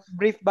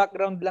 brief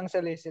background lang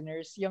sa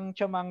listeners. Yung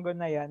Chomango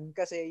na yan,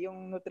 kasi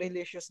yung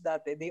Nutrilicious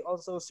dati, they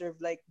also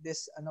serve like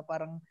this,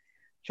 parang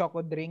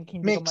choco drink.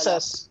 Hindi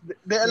mixes.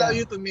 They allow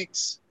you to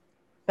mix.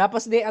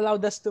 Tapos they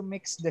allowed us to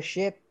mix the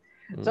shit.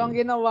 So, ang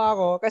ginawa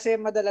ko, kasi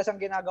madalas ang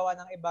ginagawa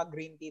ng iba,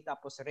 green tea,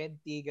 tapos red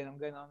tea,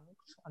 ganun-ganon.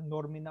 Ang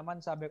normie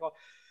naman, sabi ko,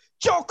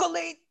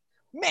 chocolate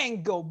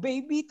mango,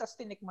 baby! Tapos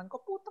tinikman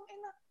ko, putang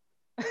ina.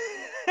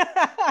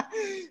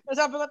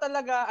 Sabi ko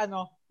talaga,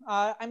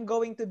 I'm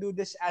going to do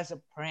this as a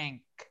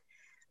prank.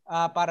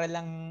 Para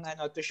lang,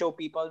 to show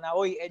people na,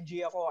 oy,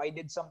 edgy ako, I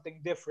did something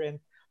different.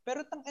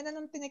 Pero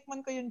nung tinikman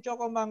ko yung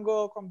choco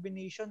mango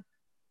combination,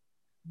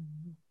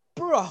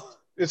 bro!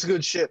 It's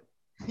good shit.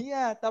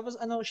 Yeah,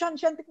 tapos Sean,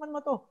 tikman mo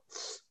to.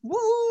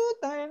 Woo!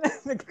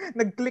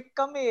 Nag-click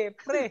kami,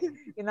 pre.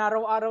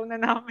 Inaraw-araw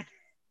na namin.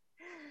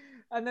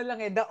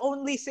 The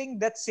only thing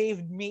that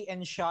saved me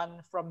and Sean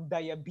from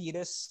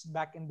diabetes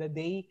back in the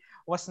day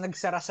was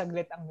nagsara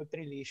saglit ang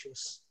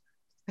Nutrilicious.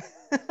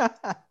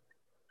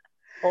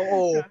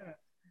 Oo.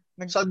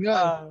 Sad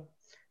nga.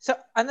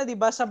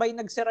 Diba, sabay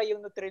nagsara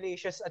yung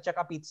Nutrilicious at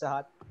saka Pizza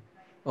Hut?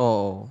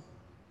 Oo.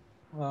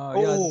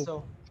 Yun.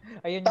 So,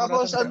 ayun yung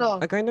tapos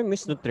I kind of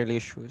miss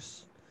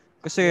Nutrilicious.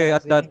 Kasi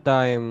at that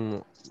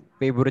time,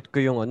 favorite ko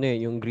yung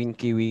yung green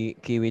kiwi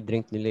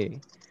drink nila eh.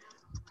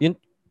 Yung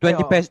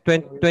 20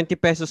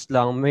 pesos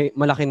lang,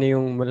 malaki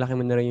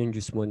mo na rin yung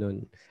juice mo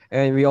nun.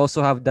 And we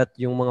also have that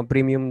yung mga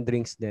premium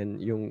drinks din,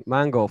 yung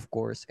mango of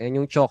course, and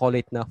yung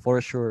chocolate na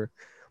for sure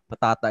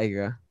patatay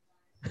ka.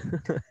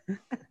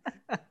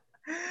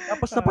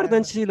 Tapos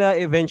napalitan sila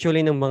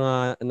eventually ng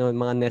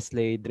mga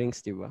Nestle drinks,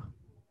 di ba?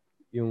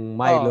 Yung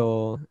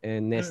Milo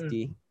and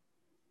Nestea.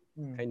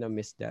 Kind of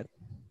miss that.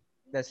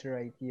 That's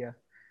right, yeah.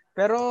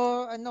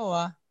 Pero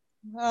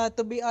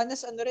to be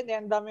honest, ang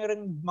dami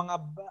rin mga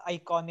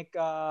iconic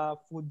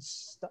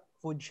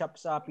food shop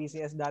sa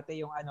PCS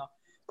dati, yung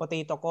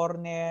Potato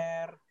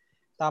Corner,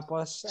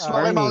 tapos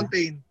Smoky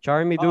Mountain.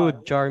 Charmy,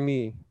 dude.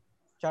 Charmy.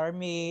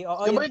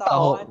 Oo, yung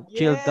taho. Yes.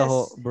 Chilled taho,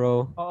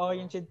 bro. Oo,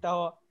 yung chilled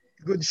taho.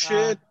 Good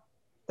shit.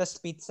 Tapos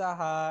Pizza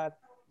Hut.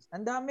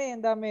 Ang dami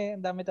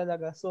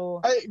talaga. So,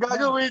 Ay,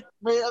 gago, wait.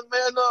 May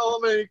ano ako,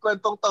 may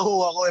kwentong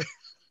taho ako eh.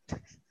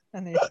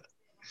 ano yun?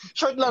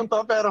 Short lang to,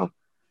 pero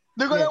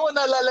hindi ko Yeah. lang kung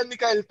naalala ni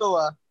Kyle to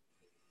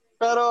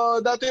Pero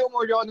dati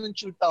umorder ako ng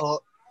chilled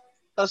taho.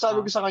 Tapos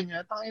sabi ko sa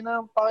kanya,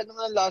 tangina, bakit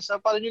naman ang lasa?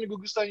 Parang yung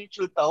nagugustuhan yung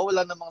chilled taho,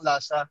 wala namang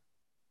lasa.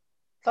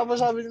 Tapos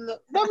sabi nila,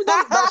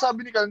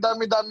 sabi ni Kyle,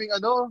 dami-daming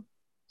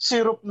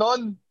syrup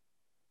nun.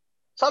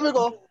 Sabi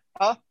ko,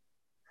 ha?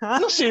 Ha?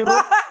 Ano syrup?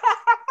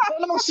 Wala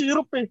namang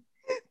syrup eh.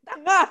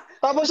 Tanga!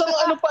 Tapos ang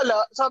ano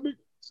pala, sabi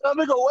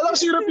ko, walang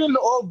syrup yung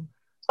loob.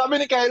 Sabi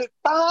ni Kyle,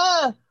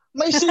 tanga!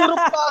 May syrup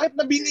bakit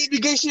na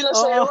binibigay sila Oo.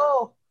 sa'yo?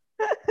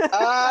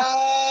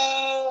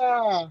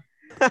 Ah!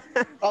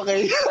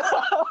 Okay.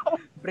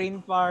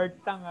 Brain fart,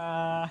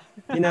 tanga.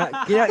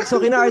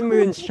 So kinain mo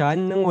yun,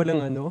 Sean, nang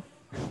walang ano?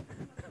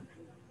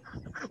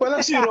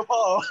 Walang syrup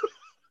oo.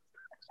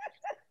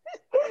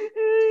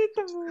 Ay,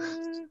 tanga.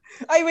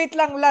 Ay, wait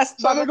lang. Last.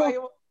 Sabi Bago ko-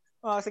 tayo.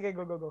 Oh, sige,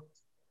 go.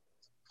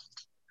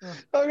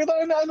 Sabi ko,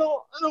 na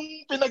anong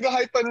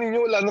pinag-hypean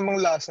ninyo? Wala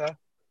namang lasa.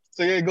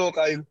 Sige, go,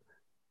 Kyle.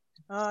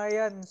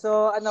 Ayan.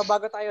 So,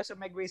 bago tayo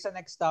sumegway sa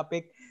next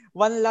topic,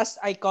 one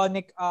last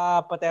iconic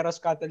Pateros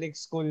Catholic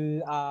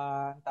School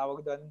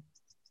tawag doon,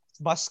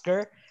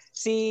 busker.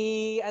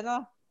 Si,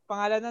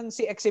 pangalan nun,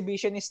 si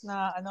exhibitionist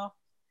na,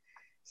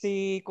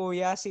 si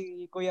Kuya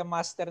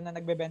Master na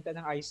nagbebenta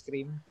ng ice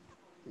cream.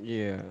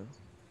 Yeah.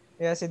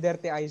 Yeah, si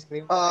Dirty Ice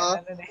Cream.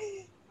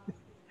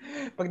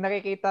 Pag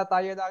nakikita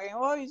tayo laging,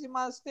 oy, si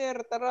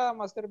Master, tara,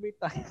 Master Beat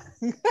tayo.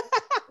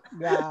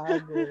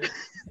 Gago.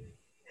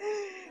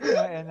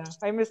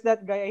 I miss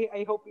that guy.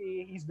 I hope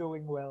he's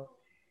doing well.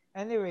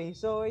 Anyway,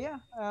 so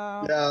yeah.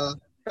 Yeah.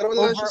 Pero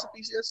wala siya sa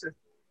PCS eh.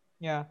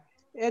 Yeah.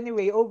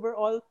 Anyway,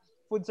 overall,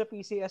 food sa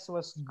PCS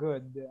was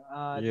good.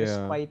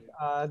 Despite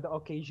the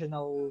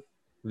occasional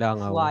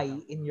Langaw. fly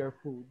in your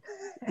food.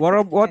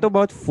 What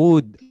about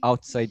food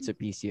outside sa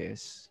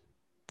PCS?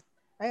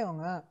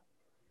 Ayun nga.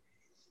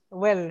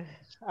 Well,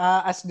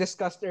 as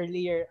discussed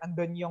earlier,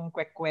 andun yung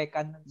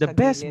kwek-kwekan The sa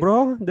best, gilid.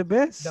 bro. The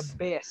best. The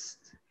best.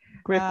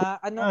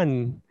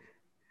 Kwek-kwekan.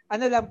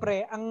 Ano lang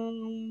pre, ang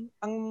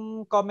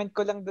comment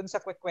ko lang dun sa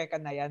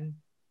kwek-kwekan na yan,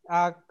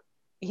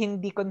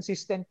 hindi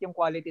consistent yung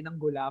quality ng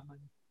gulaman.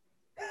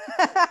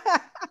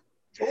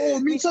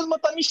 Oo, minsan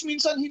matamis,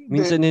 minsan hindi.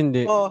 Minsan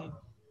hindi. Oh.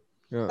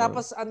 Oo.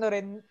 Tapos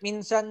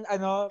minsan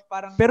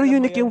parang pero alam mo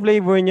unique yun, yung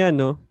flavor niya,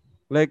 no?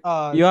 Like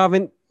you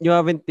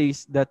haven't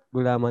tasted that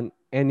gulaman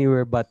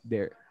anywhere but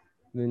there.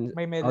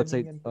 may melamin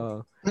outside. yan.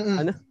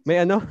 Ano? May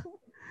ano?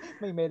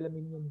 May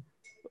melamin yun.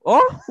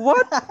 Oh,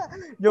 what?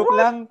 Joke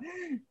lang.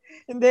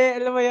 Hindi,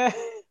 alam mo yan.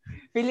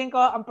 Feeling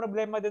ko ang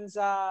problema dun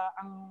sa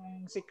ang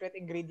secret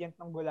ingredient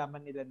ng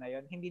gulaman nila na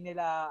yun, hindi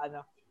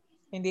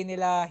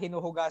nila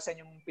hinuhugasan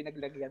yung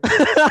pinaglagyan.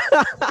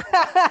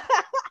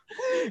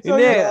 So,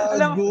 hindi.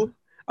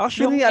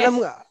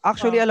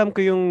 Alam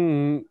ko yung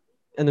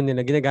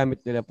nila, ginagamit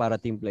nila para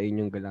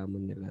timplahin yung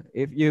gulaman nila.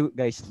 If you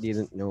guys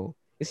didn't know,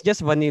 it's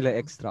just vanilla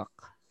extract.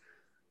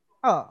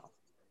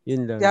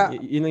 Yun lang. Yeah,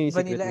 yun lang yung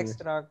vanilla secret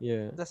extract.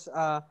 Yeah. Tapos,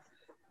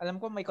 alam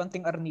ko may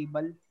konting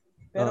arnibal.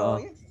 Pero,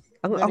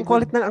 ang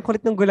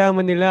kulit ng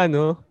gulaman nila,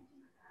 no?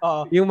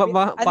 Oo. Yung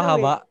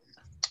pahaba.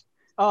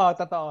 Oo,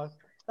 totoo.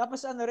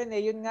 Tapos rin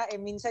yun nga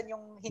minsan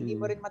yung hindi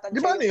mo rin matansya.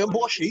 Di ba yung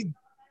buka shade?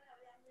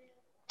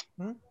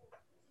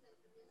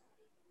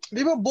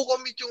 Di ba buka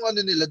meat yung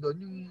nila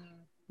doon?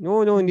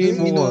 No, hindi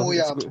buka.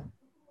 Inuyap.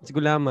 It's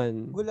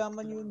gulaman.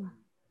 Gulaman yun.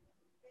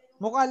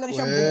 Mukha lang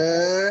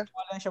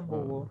siyang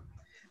buko.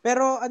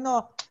 Pero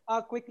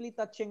quickly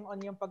touching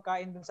on yung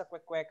pagkain dun sa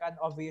kwek-kwekan,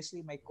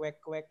 obviously may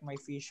kwek-kwek, may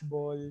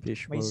fishball,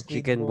 may squid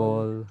chicken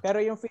ball.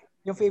 Pero yung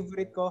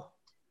favorite ko,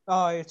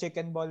 yung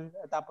chicken ball,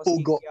 tapos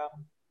kikiam.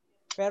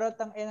 Pero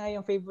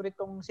yung favorite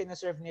kong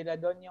sinaserve nila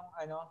doon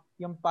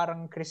yung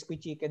parang crispy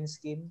chicken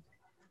skin.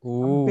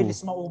 Ang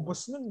bilis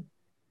maubos nun.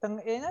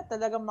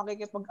 Talagang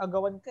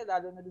makikipag-agawan ka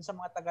lalo na dun sa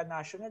mga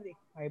taga-national eh.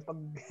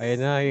 Ayun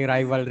na yung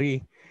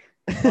rivalry.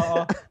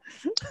 Oo.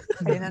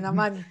 Ayun na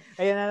naman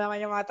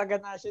yung mga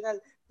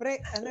taga-national.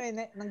 Pre,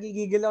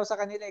 nanggigigil ako sa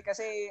kanila eh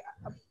kasi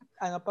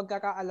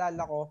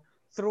pagkakaalala ko,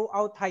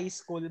 throughout high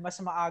school,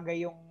 mas maaga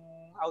yung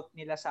out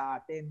nila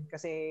sa atin.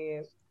 Kasi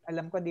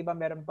alam ko, di ba,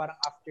 meron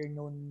parang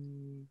afternoon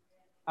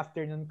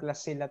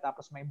class sila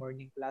tapos may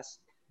morning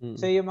class.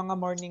 So yung mga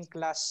morning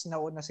class,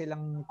 nauna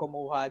silang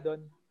kumuha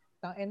doon.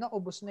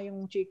 Ubos na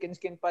yung chicken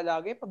skin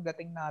palagi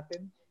pagdating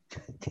natin.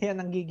 Kaya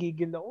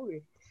nanggigigil ako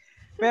eh.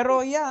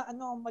 Pero yeah,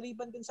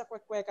 maliban din sa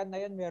kwek-kwekan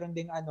na yun, meron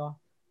ding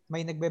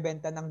may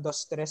nagbebenta ng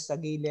dos tres sa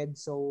gilid.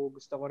 So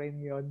gusto ko rin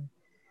yun.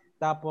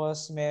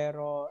 Tapos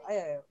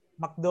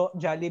McDo,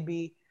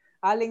 Jollibee,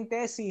 Aling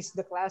Tessis,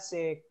 the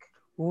classic.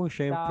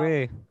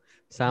 Syempre.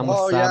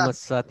 Sama-sama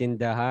sa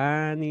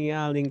tindahan ni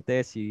Aling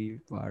Tessie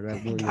para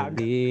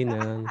bumili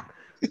ng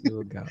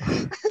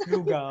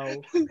lugaw.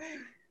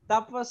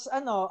 Tapos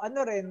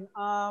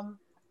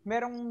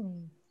merong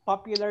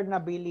popular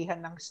na bilihan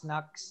ng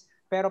snacks,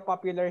 pero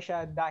popular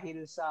siya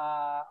dahil sa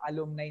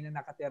alumni na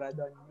nakatira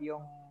doon.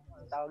 Yung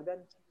tawag doon?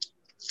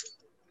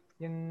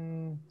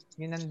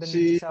 Yung nandun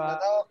Si, sa...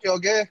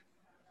 Kyoge.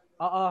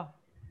 Oo.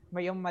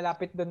 May yung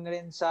malapit doon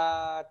rin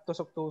sa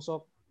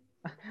tusok-tusok.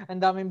 Ang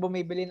daming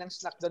bumibili ng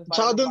snack doon para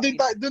Tsaka ng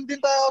doon din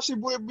tayo kasi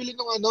bumibili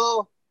ng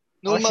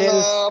nung mga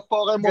shells.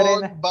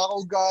 Pokemon, Garena.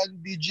 Bakugan,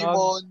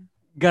 Digimon,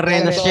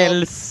 Garena Gundam,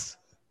 shells.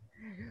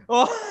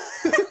 Oh.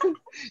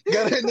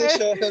 Garena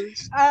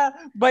shells.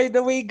 By the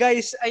way,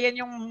 guys,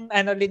 ayan yung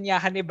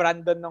linyahan ni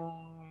Brandon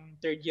nung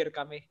third year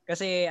kami.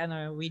 Kasi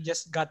we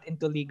just got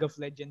into League of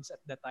Legends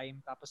at the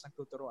time tapos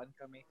nagtuturuan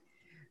kami.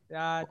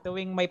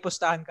 Tuwing may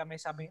pustahan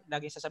kami,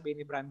 lagi sasabihin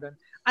ni Brandon,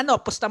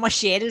 pusta mo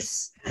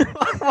shells?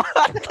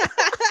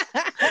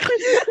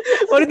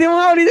 Ulitin mo.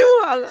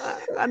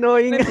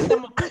 Annoying.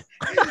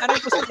 Ano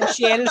yung pusta mo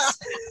shells?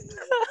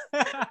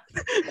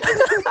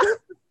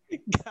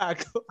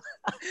 Gago.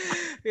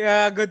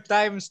 Yeah, good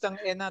times tang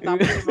ina.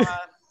 Tapos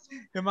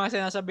yung mga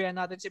sinasabihan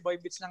natin si Boy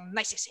Beats ng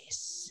nice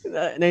SS.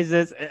 Nice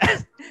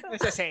SS.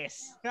 Nice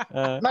SS.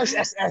 Nice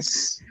SS.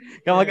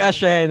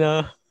 Kamag-asya,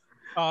 no?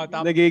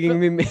 Nagiging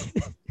meme.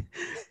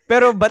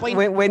 Pero but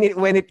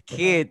when it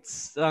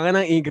hits, ang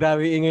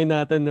grabe ingay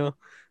natin, no?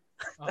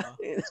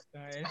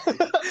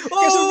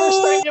 Kasi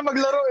first time niya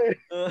maglaro eh.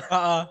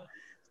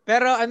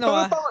 Pero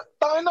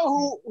tangina,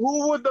 who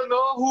would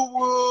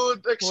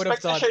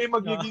expect na siya yung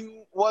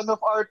magiging one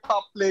of our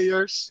top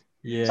players?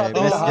 Yeah,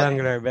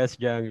 best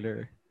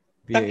jungler.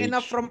 Tangina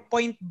from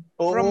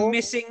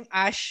missing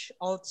Ash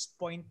alts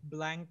point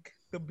blank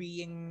to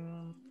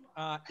being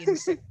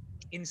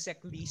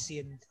insect Lee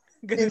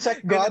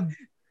Insect god.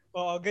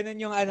 Oo, ganun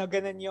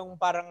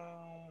yung parang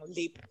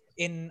leap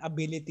in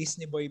abilities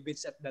ni Boy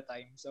Beats at the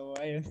time. So,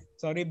 ayun.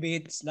 Sorry,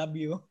 Beats. Love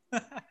you.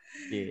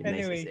 Yeah,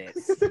 anyway.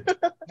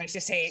 Nice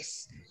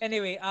SS.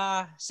 Anyway,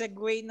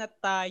 segue na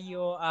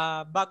tayo.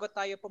 Bago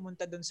tayo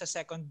pumunta dun sa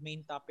second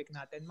main topic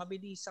natin,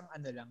 mabilisang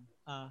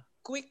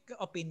quick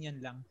opinion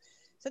lang.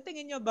 Sa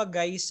tingin nyo ba,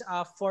 guys,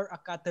 for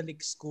a Catholic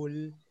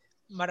school,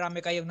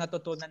 marami kayong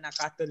natutunan na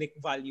Catholic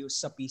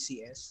values sa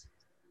PCS?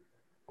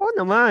 Oh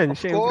naman,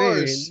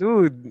 syempre.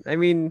 Dude, I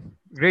mean,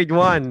 grade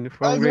 1.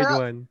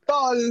 Grade 1.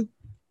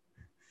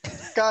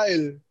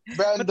 Kyle,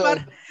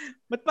 Brandon.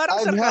 But parang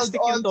I've held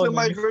sarcastic on to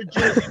my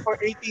virginity for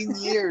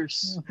 18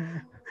 years.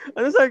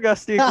 Ano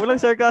sarcastic? Walang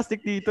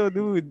sarcastic dito,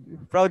 dude.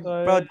 Proud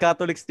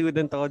Catholic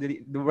student ako,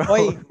 bro.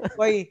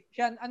 Oy,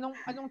 Sean,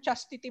 anong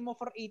chastity mo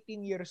for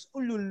 18 years?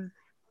 Ulul.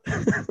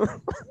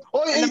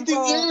 Oy,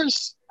 18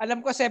 years!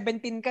 Alam ko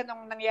 17 ka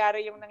nung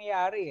nangyari yung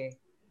nangyari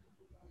eh.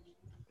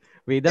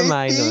 With a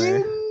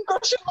minor.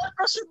 Question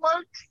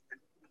mark.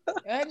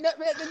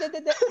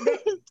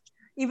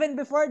 Even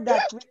before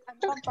that,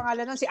 ano ang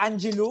pangalan nun? Si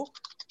Angelo?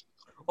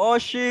 Oh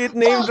shit,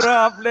 name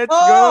drop. Let's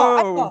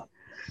go.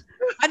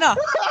 Ano?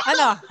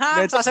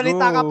 Ha?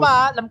 Sasalita ka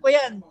pa, alam ko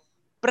yan.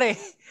 Pre.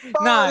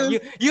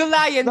 You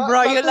lying,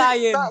 bro. You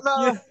lying.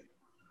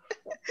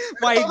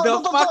 Why the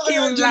fuck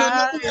you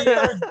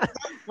lying?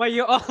 Why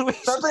you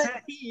always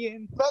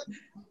lying?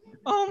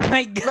 Oh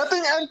my God.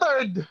 Nothing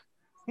entered.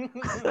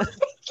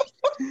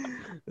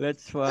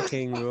 Let's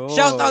fucking roll.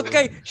 Shout out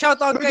kay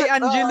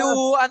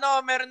Angelo.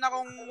 Meron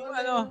akong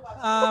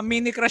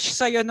mini crush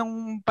sa'yo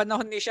nung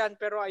panahon ni Sean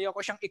pero ayoko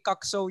siyang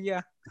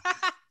ikaksoya.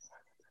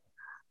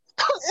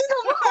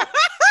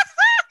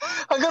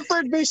 Hanggang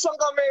third base lang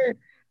kami.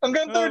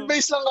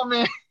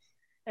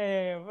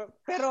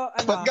 Pero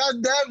But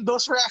goddamn,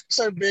 those racks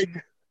are big.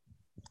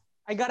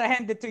 I gotta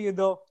hand it to you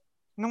though.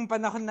 Nung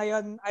panahon na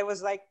yon, I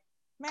was like,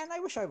 man, I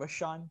wish I was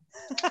Sean.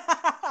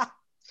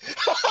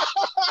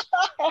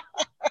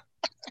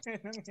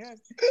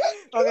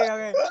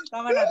 Okay.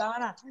 Tama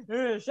na.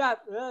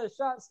 Shot.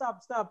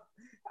 Stop.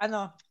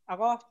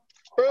 Ako?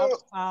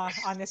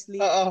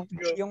 Honestly,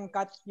 yung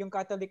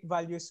Catholic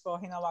values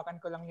ko, hinawakan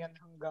ko lang yan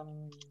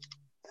hanggang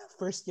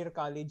first year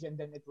college and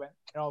then it went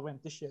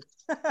to shit.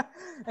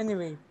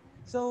 Anyway,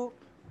 so,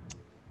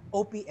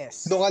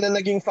 OPS. Doon ka na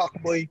naging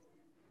fuckboy.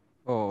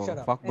 Oh,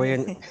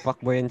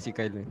 fuckboy yan si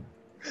Kyle.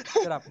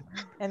 Shut up.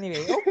 Anyway,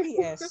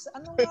 OPS.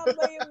 Ano nga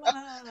ba yung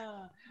mga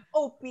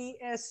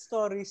OPS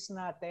stories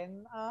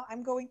natin?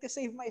 I'm going to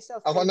save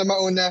myself. Ako na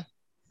mauna.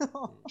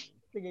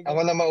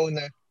 Ako na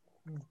mauna.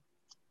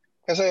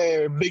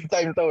 Kasi big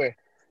time to eh.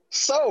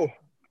 So,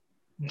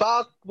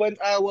 back when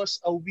I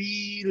was a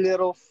wee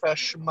little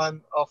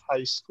freshman of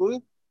high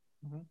school,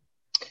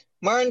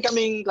 mayroon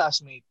kaming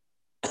classmate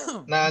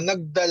na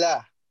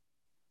nagdala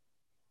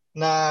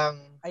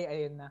ng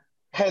ayun na.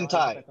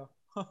 hentai.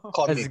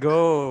 Let's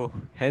go.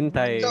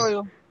 Hentai.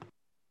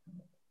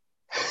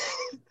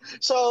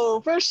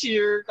 So, first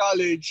year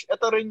college,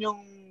 ito rin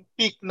yung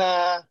peak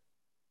na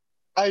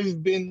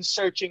I've been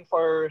searching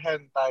for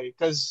hentai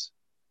because,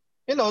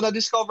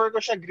 na-discover ko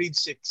siya grade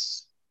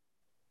 6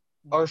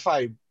 or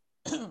 5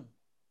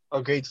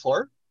 or grade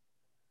 4.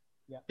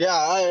 Yeah,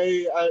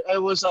 I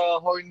was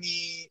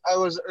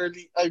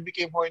I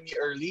became horny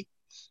early.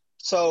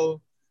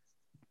 So,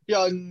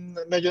 yun,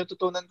 medyo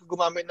natutunan ko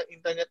gumamit ng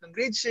internet ng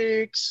grade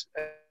 6.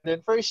 And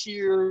then first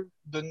year,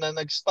 dun na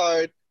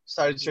started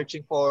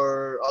searching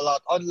for a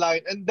lot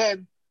online. And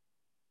then,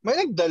 may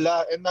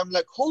nagdala. And I'm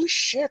like, holy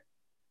shit,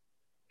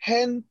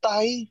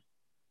 hentai.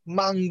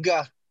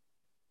 manga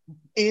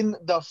in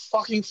the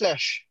fucking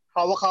flesh.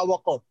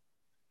 Hawak-hawak ko.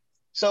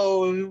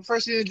 So, yung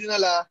first yun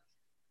dinala,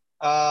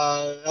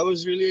 I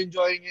was really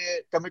enjoying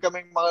it.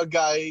 Kami-kaming mga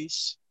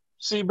guys.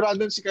 Si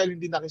Brandon, si Kyle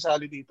hindi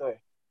nakisali dito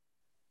eh.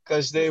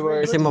 Because they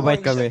were Kasi too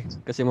mabait kami.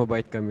 ancient. Kasi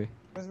mabait kami.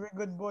 Because we're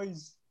good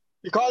boys.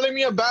 You calling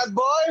me a bad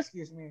boy?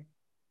 Excuse me.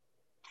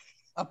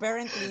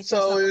 Apparently, since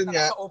So, yun napunta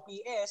nga. ka sa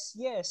OPS,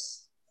 yes.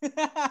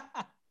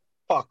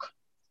 Fuck.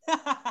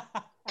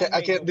 I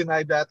can't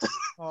deny that.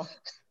 Oh.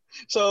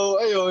 So,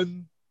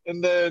 ayun.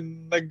 And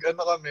then,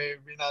 kami,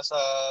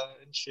 binasa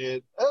and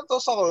shit.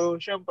 Tapos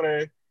ako,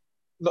 syempre,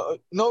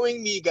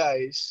 knowing me,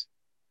 guys,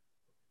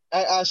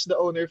 I asked the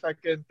owner if I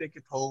can take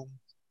it home.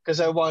 Because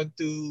I want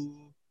to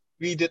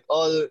read it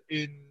all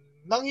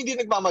nang hindi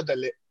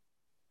nagmamadali.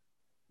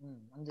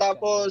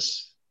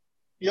 Tapos,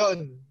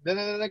 yun. Then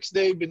the next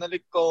day,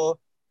 binalik ko.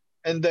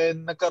 And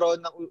then,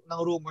 nagkaroon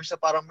ng rumors na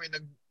parang may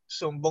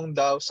nagsumbong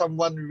daw.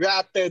 Someone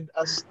ratted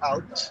us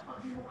out.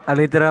 A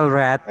literal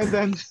rat. And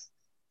then,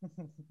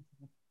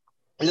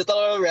 a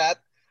literal rat.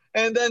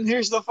 And then,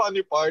 here's the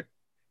funny part.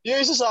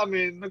 Yung isa sa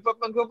amin,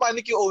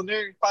 nagpapanik yung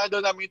owner. Paano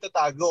daw namin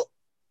itatago?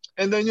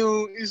 And then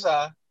yung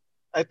isa,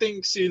 I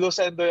think si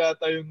Losendo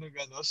yata yung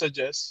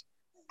suggest.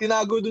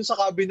 Tinago dun sa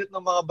cabinet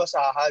ng mga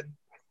basahan.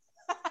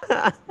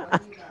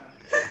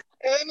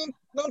 Eh,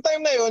 nung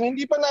time na yun,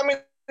 hindi pa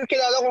namin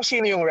kilala kung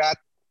sino yung rat.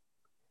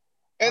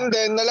 And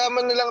then,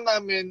 nalaman na lang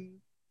namin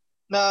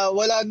na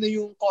wala na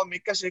yung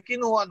comic kasi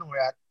kinuha ng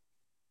rat.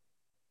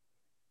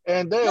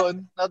 And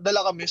ayun,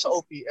 nadala kami sa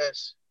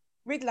OPS.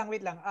 Wait lang.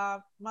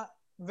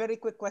 Very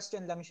quick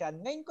question lang siya.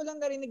 Ngayon ko lang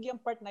narinig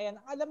yung part na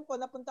yan. Alam ko,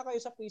 napunta kayo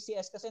sa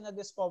PCS kasi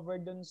na-discover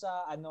dun sa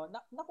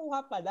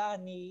nakuha pala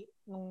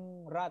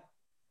nung rat.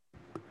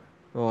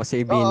 Oo,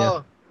 si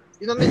Ibina. Oo.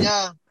 Inano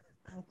niya.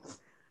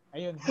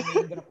 Ayun,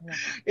 drop niya.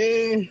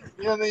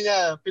 Inano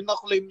niya.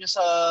 Pinaklaim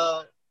niya sa...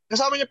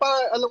 Kasama niya pa,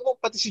 alam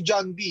ko, pati si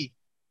John B.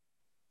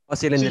 O,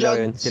 silang dalawa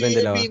yun. Silang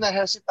dalawa. Si Ibina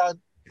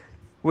hesitant.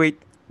 Wait,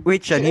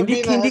 Sean. Si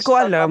Hindi Ibina ko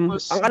hesitant, alam.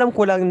 tapos... Ang alam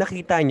ko lang,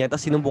 nakita niya,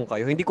 tapos sinumbong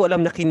kayo. Hindi ko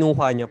alam na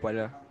kinuha niya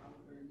pala.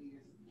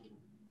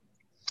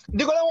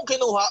 Hindi ko alam kung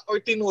kinuha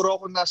or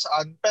tinuro kung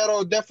nasaan,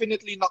 pero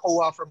definitely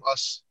nakuha from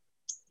us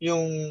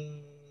yung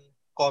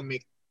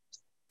comic.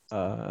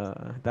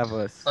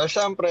 Tapos?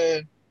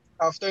 Siyempre,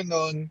 after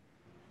nun,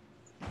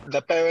 the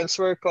parents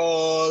were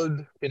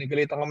called,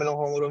 pinagalitan kami ng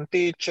homeroom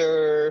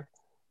teacher.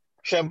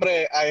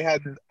 Siyempre, I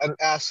had an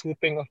ass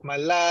whooping of my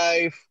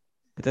life.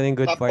 Ito na yung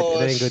good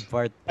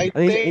part. I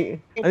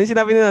Ano yung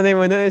sinabi ng nanay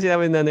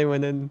mo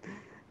nun?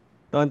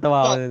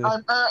 Tawa ko nun.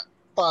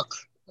 Fuck.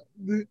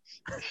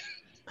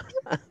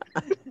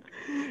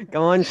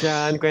 Come on,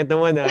 Sean. Kwento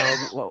mo na.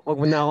 Wag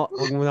mo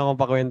na akong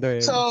pakwento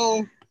eh.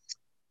 So,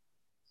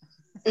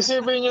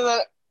 isipin nyo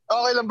na,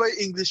 okay lang ba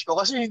yung English ko?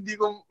 Kasi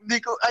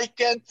I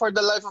can't for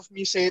the life of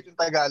me say it in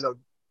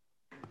Tagalog.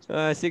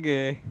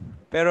 Sige.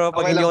 Pero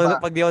pag Okay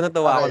di ako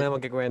natuwa, ako Okay. na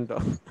magkikwento.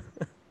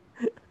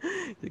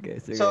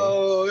 sige.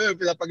 So, yun,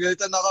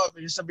 pinapagalitan ako,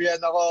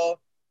 pinasabihan ako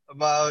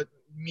about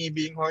me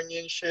being horny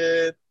and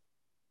shit.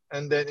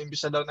 And then,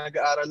 imbis na daw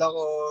nag-aaral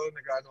ako,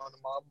 nag-ano ako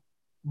ng mga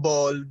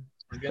bald,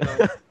 gano'n.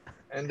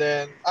 And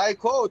then, I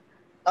quote,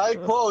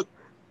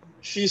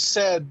 she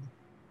said,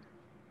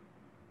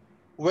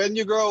 when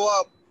you grow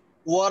up,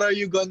 what are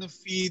you gonna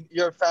feed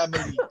your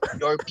family?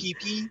 Your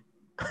pee-pee?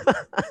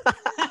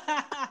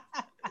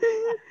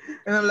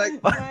 And I'm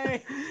like,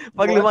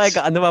 Pag lumaki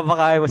ka, ano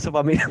mapakain mo sa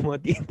pamilya mo,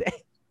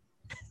 tite?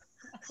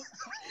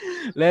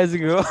 Let's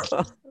go.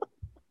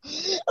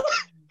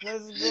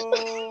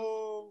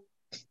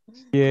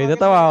 Yeah,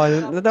 natawa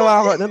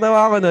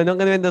ako noon nung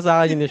kinuwento sa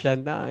akin yun ni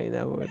Sean. Ay,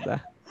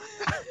 nabuta.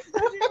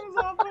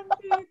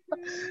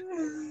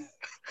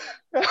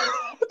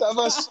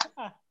 tapos,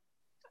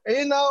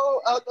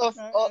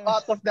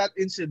 out of that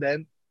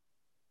incident,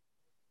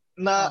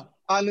 na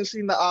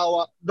honestly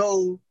naawa,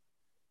 though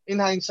in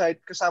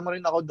hindsight, kasama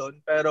rin ako doon,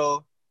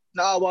 pero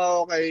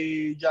naawa ako kay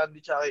John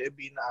D. tsaka kay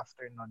Ebina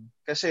after nun.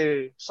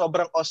 Kasi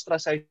sobrang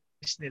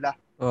ostracized nila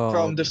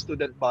from the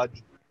student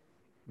body.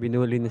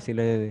 Binuli na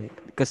sila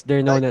because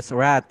they're known as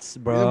rats,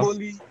 bro.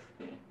 Binubuli.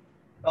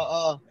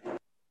 Oo.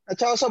 At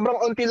saka sobrang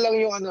unti lang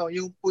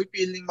yung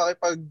pupiling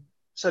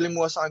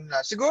makipagsalimuha sa kanila.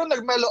 Siguro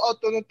nag-mellow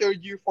out to ng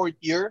third year, fourth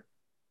year.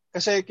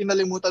 Kasi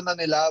kinalimutan na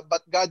nila.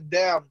 But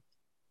goddamn,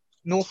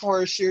 no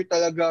first year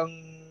talagang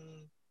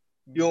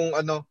yung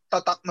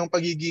tatak ng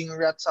pagiging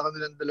rat sa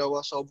kanilang dalawa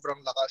sobrang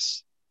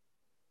lakas.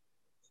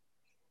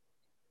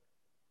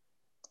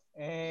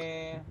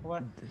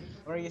 What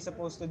are you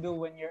supposed to do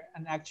when you're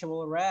an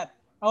actual rat?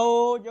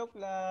 Oh, joke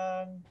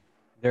lang.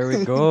 There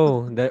we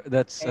go.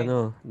 That's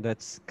Yeah.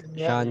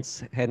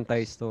 Sean's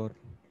hentai story.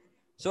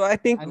 So I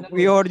think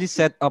we already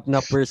set up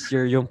na first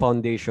year yung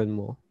foundation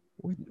mo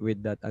with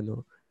that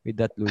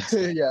Ludes.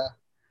 Yeah.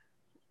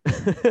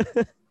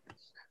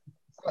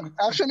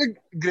 Actually,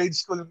 grade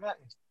school nga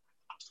eh.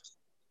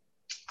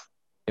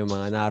 Yung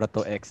mga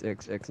Naruto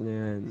XXX na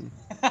yan.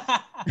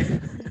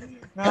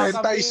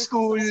 Hentai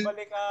school.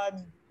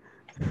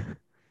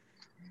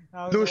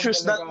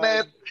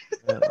 Lucius.net.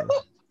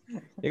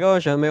 Ikaw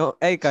siya,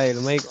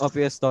 Kyle, may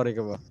OPS story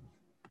ka ba?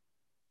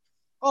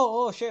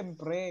 Oo,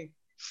 syempre.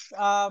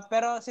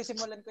 Pero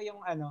sisimulan ko yung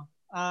ano.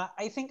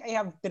 I think I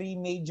have 3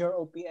 major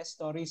OPS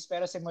stories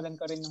pero simulan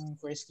ko rin nung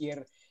first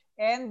year.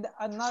 And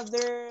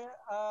another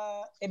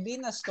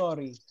Ebina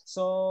story.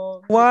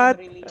 So, you can What?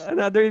 really,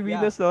 Another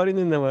Vina yeah. story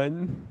na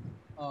naman?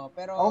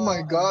 Pero, Oh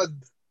my ano, God.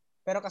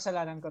 pero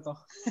kasalanan ko to.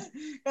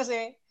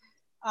 Kasi,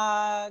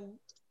 uh,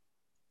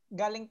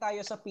 galing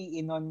tayo sa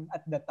PE noon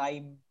at the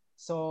time.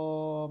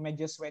 So,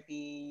 medyo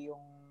sweaty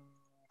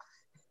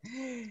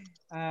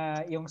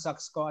yung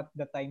socks ko at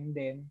the time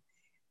din.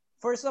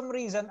 For some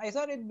reason, I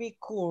thought it'd be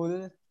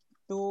cool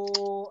to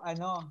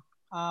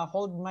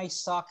hold my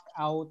sock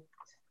out.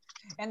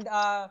 And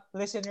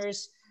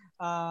listeners,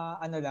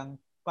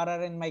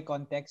 para rin my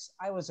context,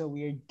 I was a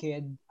weird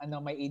kid.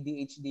 May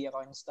ADHD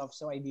ako and stuff,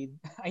 so I did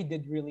I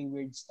did really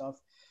weird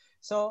stuff.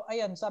 So,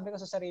 ayun, sabi ko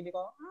sa sarili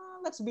ko,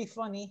 let's be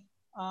funny.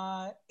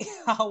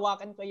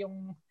 Hahawakan ko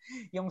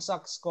yung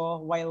socks ko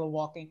while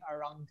walking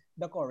around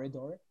the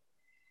corridor.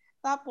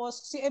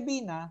 Tapos, si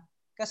Ebina,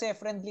 kasi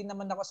friendly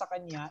naman ako sa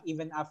kanya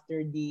even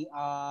after the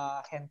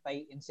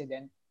hentai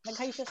incident.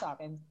 Nag-hi siya sa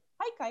akin.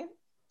 Hi, Kyle.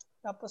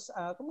 Tapos,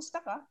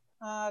 kumusta ka?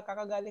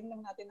 Kakagaling lang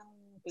natin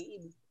ng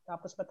PE.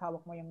 Tapos, ba't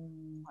hawak mo yung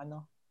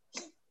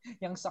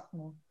sock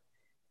mo?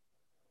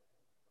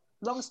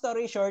 Long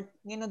story short,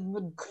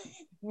 nginudngud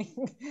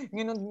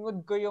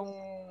ko yung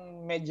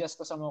medyas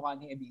ko sa mukha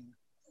ni Ebina.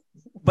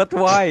 But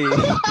why?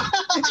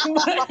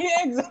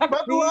 Exactly.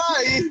 But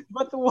why?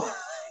 But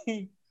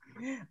why?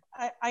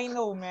 I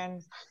know,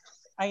 man.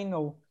 I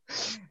know.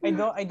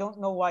 I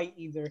don't know why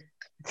either.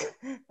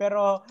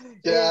 Pero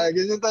Yeah,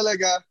 ganyan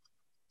talaga.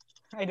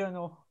 I don't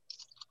know.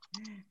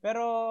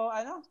 Pero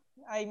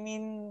I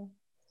mean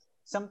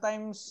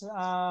sometimes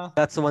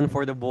That's one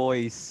for the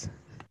boys.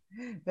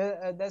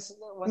 that's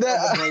one for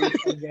the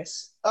boys, I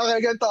guess.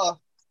 Okay,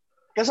 ganito.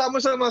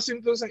 Kasama sa mga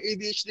symptoms ng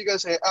ADHD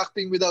kasi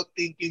acting without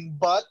thinking.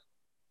 But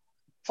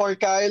for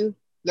Kyle,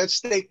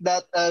 let's take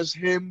that as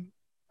him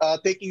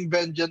taking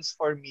vengeance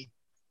for me.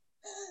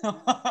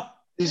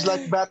 He's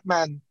like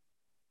Batman.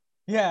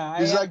 Yeah,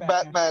 I He's am like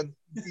Batman.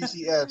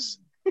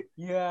 PCS.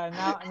 Yeah,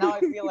 now I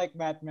feel like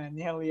Batman.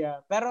 Hell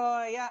yeah. Pero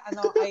yeah,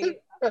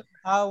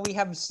 we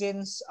have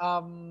since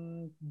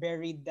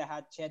buried the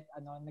hatchet.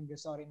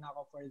 Nag-sorry na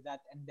ako for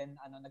that, and then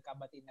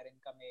nagkabati na rin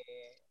kami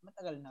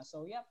matagal na.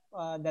 So yeah,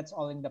 that's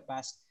all in the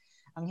past.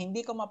 Ang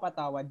hindi ko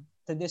mapatawad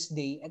to this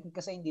day, at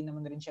kasi hindi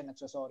naman rin siya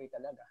nagsosorry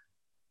talaga,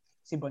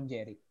 si Bon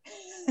Jerry.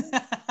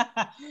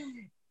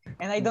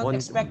 And I don't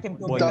expect him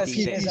to The because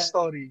PT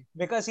story.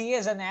 he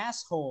is an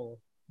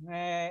asshole.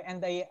 And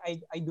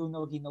I do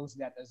know he knows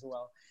that as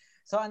well.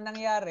 So, ang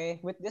nangyari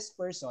with this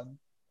person,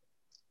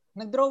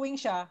 nag-drawing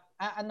siya,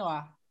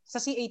 sa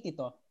C80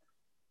 to.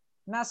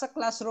 Nasa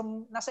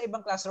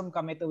ibang classroom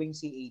kami tuwing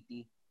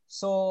C80.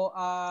 So,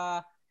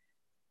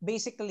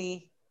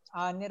 basically,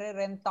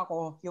 nire-renta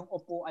ko yung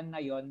upuan na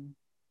yon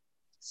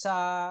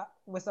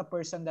with a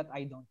person that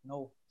I don't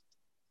know.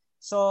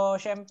 So,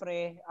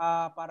 syempre,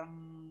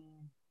 parang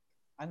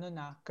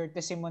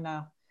courtesy mo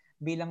na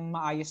bilang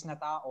maayos na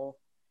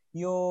tao,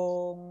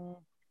 yung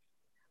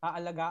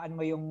aalagaan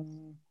mo yung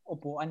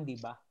upuan, di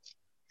ba?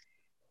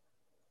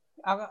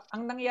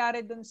 Ang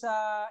nangyari dun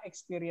sa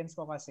experience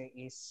ko kasi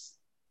is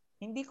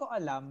hindi ko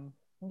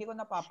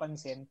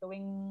napapansin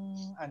tuwing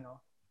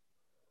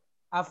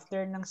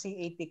after ng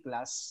C80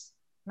 class,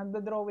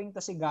 nagdo-drawing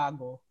to si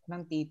Gago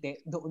ng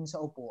tite doon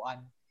sa upuan.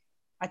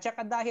 At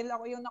saka dahil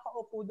ako yung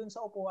nakaupo dun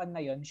sa upuan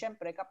na yon,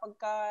 syempre kapag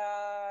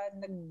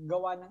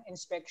naggawa ng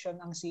inspection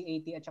ang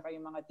C80 at saka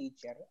yung mga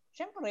teacher,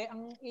 syempre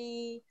ang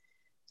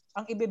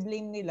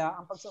ibe-blame nila,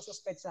 ang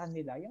pagsususpetsahan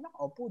nila, yung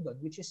nakaupo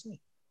doon, which is me.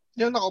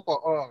 Yun ako po.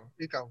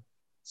 Ikaw.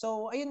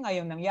 So, ayun nga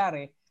yung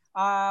nangyari.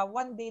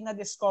 One day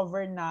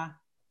na-discover na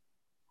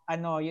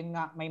yun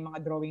nga, may mga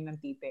drawing ng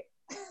tite.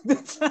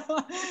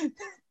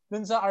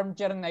 dun sa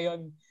armchair na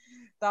yon.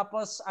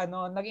 Tapos,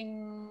 naging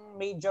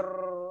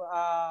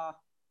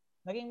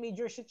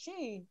major shit siya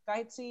eh.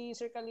 Kahit si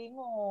Sir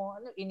Kalingo,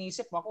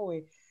 inisip ako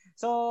eh.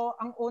 So,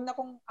 ang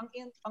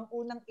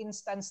unang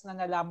instance na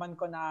nalaman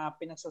ko na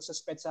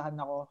pinagsususpetsahan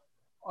ako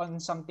on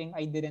something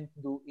I didn't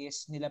do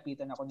is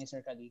nilapitan ako ni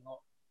Sir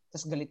Kalingo.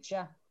 Tapos galit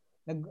siya.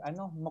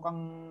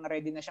 Mukhang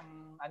ready na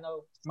siyang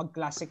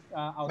mag-classic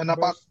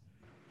outburst.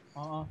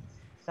 Oo.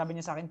 Sabi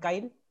niya sa akin,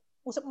 Kyle,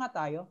 usap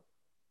nga tayo.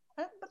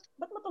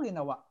 Ba't mo to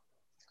ginawa?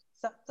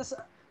 Tapos,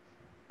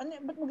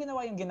 ba't mo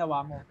ginawa yung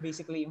ginawa mo?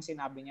 Basically, yung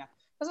sinabi niya.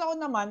 Tapos ako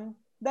naman,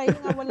 dahil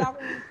nga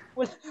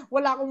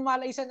wala akong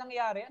malay sa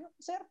nangyari,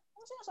 sir,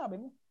 ano sinasabi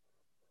mo?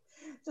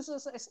 So,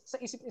 sa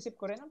isip-isip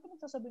ko rin, ang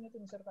pinagsasabi nito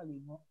ni Sir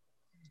Kalingo?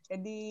 Eh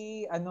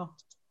di,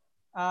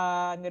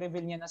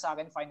 nireveal niya na sa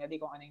akin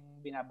finally kung ano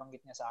yung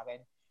binabanggit niya sa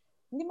akin.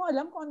 Hindi mo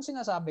alam kung ano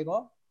sinasabi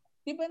ko?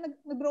 Di ba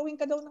nag-drawing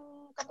ka daw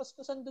ng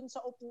kapastusan dun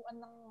sa upuan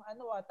ng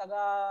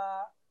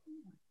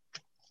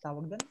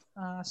tawag doon?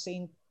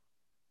 Saint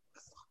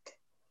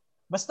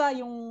Basta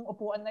yung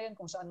upuan na yun,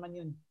 kung saan man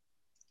yun.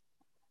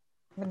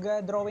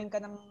 Nag-drawing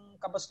ka ng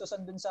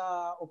kabastusan dun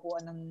sa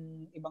upuan ng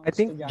ibang I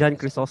think estudyante. John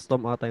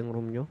Chrysostom ata yung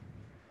room nyo.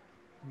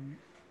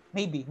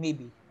 Maybe.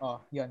 Oh,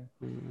 yun.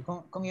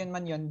 Kung yun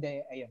man yun,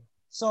 ayun.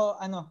 So,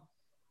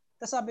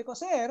 tapos sabi ko,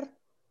 sir,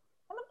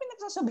 anong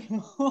pinagsasabi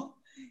mo?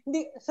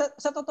 Hindi,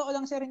 sa totoo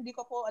lang, sir, hindi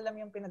ko po alam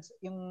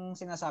yung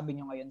sinasabi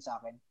niyo ngayon sa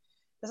akin.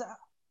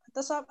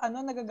 Tapos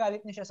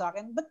nagagalit niya siya sa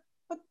akin, ba't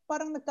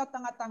parang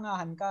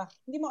nagtatanga-tangahan ka?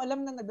 Hindi mo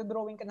alam na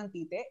nagdodrawing ka ng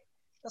titi?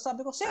 Tapos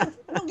sabi ko, sir,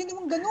 anong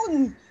ginawang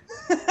ganun?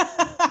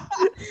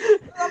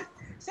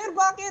 Sir,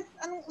 bakit?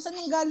 Saan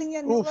yung galing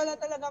yan? Wala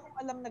talaga akong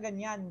alam na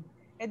ganyan.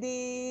 Eh di,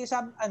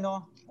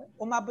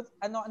 umabot,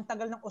 ang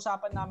tagal ng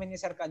usapan namin ni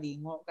Sir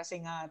Kalingo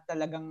kasi nga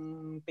talagang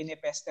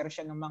pinepester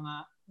siya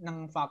ng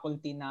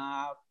faculty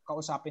na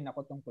kausapin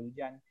ako tungkol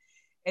dyan.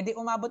 Eh di,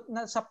 umabot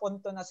na sa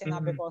punto na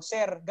sinabi ko,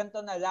 sir,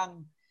 ganito na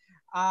lang.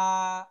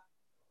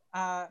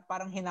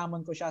 Parang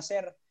hinamon ko siya,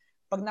 sir,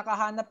 pag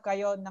nakahanap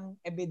kayo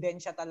ng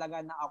ebidensya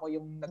talaga na ako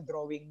yung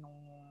nag-drawing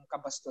nung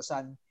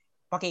kabastusan,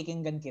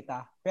 pakikinggan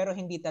kita. Pero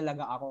hindi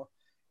talaga ako.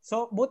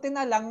 So, buti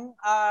na lang,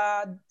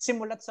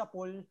 simulat sa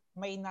pool,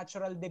 may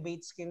natural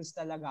debate skills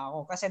talaga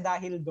ako. Kasi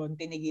dahil doon,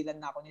 tinigilan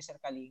na ako ni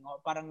Sir Kalingo.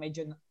 Parang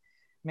medyo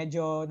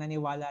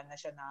naniwala na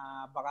siya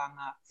na baka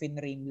nga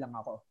finrame lang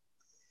ako.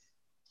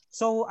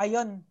 So,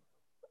 ayun.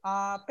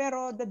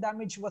 Pero the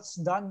damage was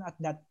done at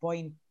that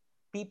point.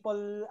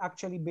 People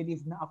actually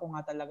believe na ako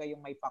nga talaga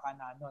yung may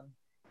pakana nun.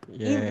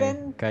 Yeah,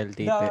 even Kyle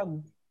Tite.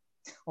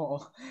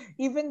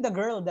 Even the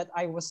girl that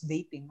I was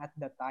dating at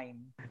the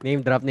time.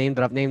 Name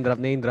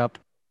drop.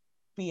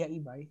 Pia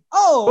Ibay.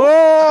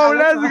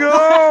 Let's go!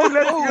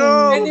 Let's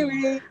go!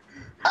 Anyway,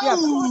 yeah,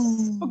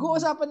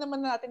 pag-uusapan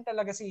naman natin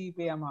talaga si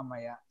Pia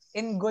mamaya.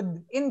 In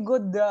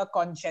good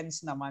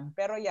conscience naman.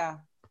 Pero yeah,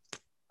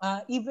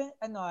 even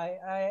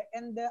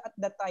and at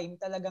that time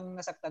talagang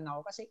nasaktan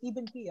ako kasi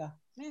even Pia,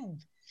 man,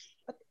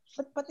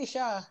 pati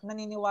siya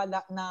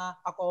naniniwala na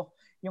ako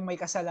yung may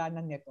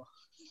kasalanan nito.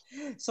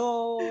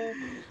 So,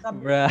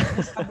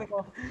 sabi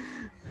ko,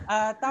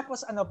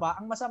 tapos ang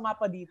masama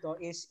pa dito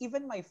is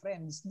even my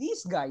friends,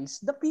 these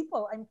guys, the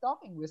people I'm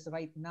talking with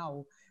right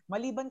now,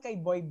 maliban kay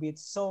Boy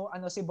Beats, so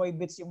si Boy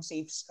Beats yung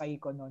safe sky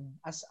ko nun,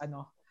 as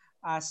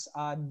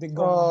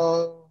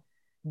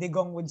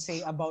Digong would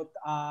say about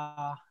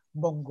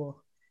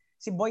Bongo.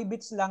 Si Boy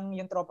Beats lang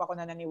yung tropa ko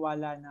na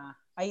naniwala na,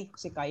 ay,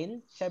 si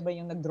Kyle, siya ba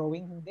yung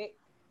nag-drawing? Hindi.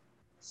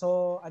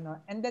 So,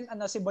 and then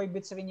si Boy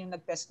Beats rin yung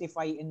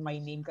nag-testify in my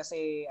name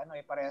kasi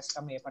parehas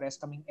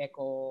kaming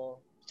eco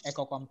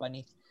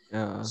company.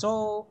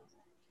 So,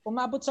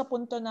 umabot sa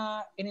punto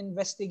na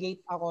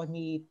in-investigate ako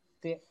ni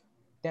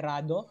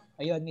Terado.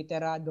 Ayun, ni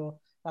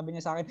Terado. Sabi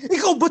niya sa akin,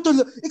 ikaw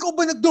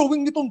ba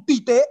nag-drawing nitong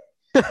tite?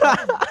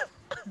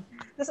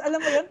 Tapos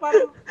alam mo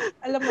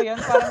yun,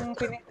 parang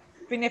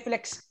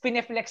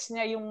pineflex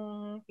niya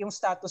yung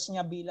status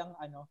niya bilang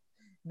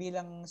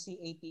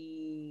CAT,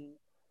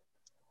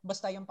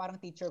 basta yung parang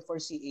teacher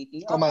for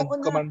CAT.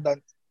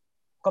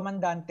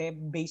 Komandante,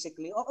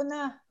 basically. Oo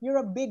na, you're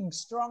a big,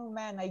 strong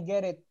man. I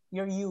get it.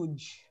 You're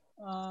huge.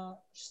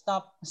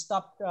 Stop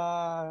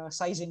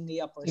sizing me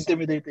up or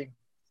intimidating.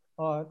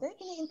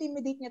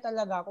 Ini-intimidate niya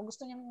talaga ako.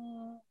 Gusto niyang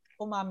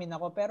umamin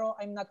ako, pero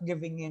I'm not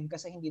giving in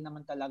kasi hindi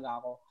naman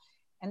talaga ako.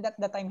 And at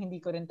the time,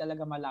 hindi ko rin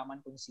talaga malaman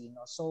kung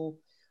sino.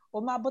 So,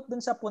 umabot dun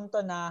sa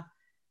punto na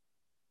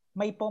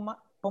may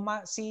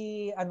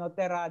si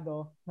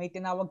Terado, may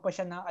tinawag pa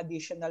siya na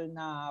additional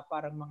na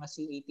parang mga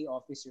CAT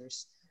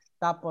officers.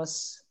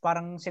 Tapos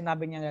parang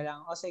sinabi niya na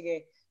lang,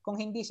 sige, kung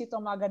hindi si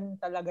Tomagan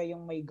talaga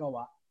yung may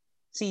gawa,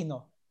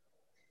 sino?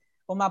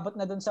 Umabot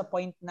na dun sa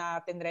point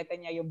na tinrete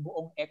niya yung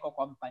buong eco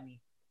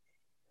company.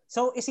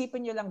 So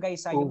isipin niyo lang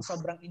guys, yung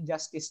sobrang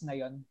injustice na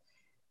yon.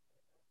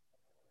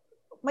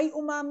 May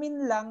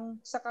umamin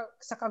lang sa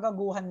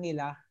kagaguhan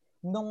nila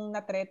nung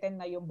na-threaten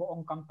na yung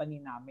buong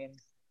company namin.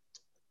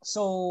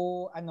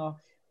 So,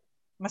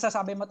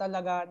 masasabi mo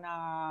talaga na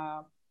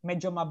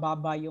medyo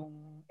mababa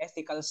yung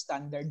ethical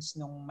standards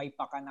nung may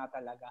pakana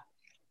talaga.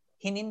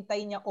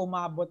 Hinintay niya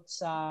umabot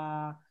sa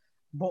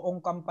buong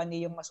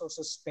company yung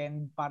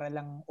masususpend para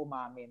lang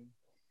umamin.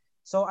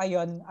 So,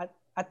 ayun,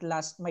 at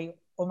last, may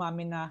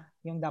umamin na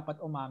yung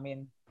dapat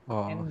umamin.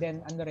 And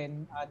then,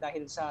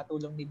 dahil sa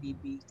tulong ni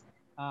BB,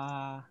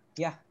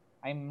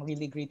 I'm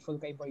really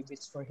grateful kay Boy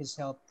Beats for his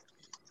help.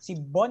 Si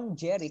Bon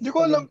Jeric. Hindi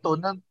ko alam to.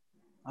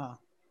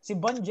 Si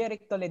Bon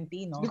Jeric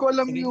Tolentino. Hindi ko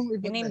alam yung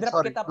event. I-name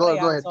drop kita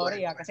pre.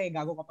 Sorry kasi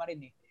gago ka pa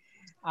rin eh.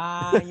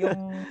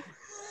 Yung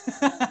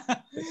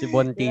si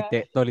Bon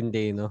Tite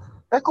Tolentino.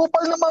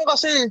 Kupal naman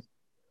kasi.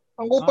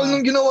 Ang kupal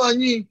ng ginawa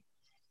niya.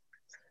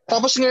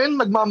 Tapos ngayon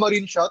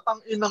nagmamarin siya. Tang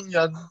inang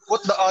yan.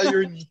 What the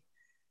irony?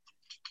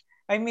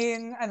 I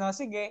mean,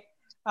 sige.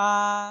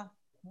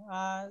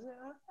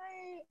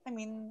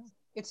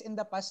 It's in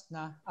the past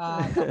na.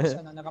 Tapos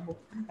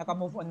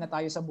naka-move on na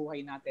tayo sa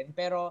buhay natin.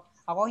 Pero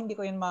ako hindi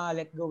ko yun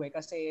ma-let go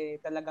kasi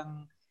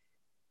talagang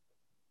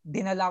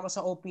dinala ko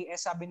sa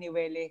OPS, sabi ni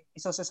Wele,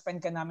 isususpend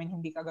ka namin,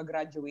 hindi ka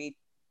gagraduate.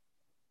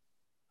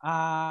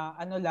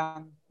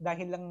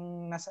 Dahil lang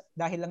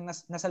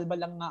nasalba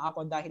lang nga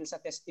ako dahil sa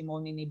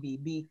testimony ni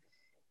BB.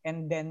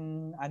 and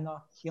then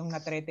yung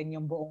na-threaten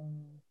yung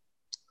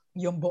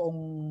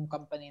buong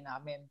company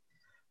namin.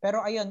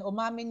 Pero ayun,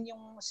 umamin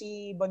yung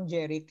si Bon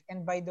Jeric,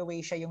 and by the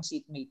way, siya yung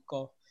seatmate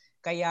ko.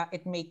 Kaya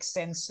it makes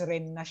sense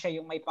rin na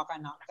siya yung may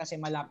pakana kasi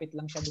malapit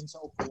lang siya dun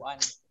sa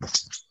upuan.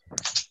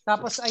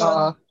 Tapos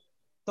ayun,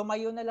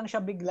 tumayo na lang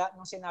siya bigla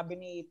nung sinabi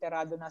ni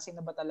Terado na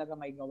sino ba talaga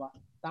may gawa.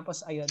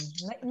 Tapos ayun,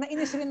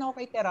 nainis rin ako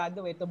kay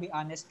Terado to be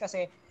honest,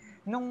 kasi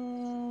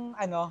nung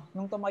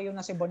tumayo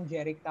na si Bon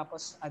Jeric,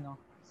 tapos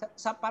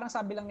parang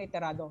sabi lang ni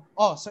Terado,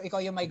 so ikaw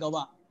yung may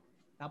gawa.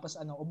 Tapos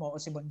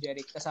umuo si Bon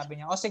Jeric. Tapos sabi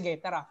niya, sige,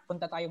 tara,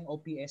 punta tayong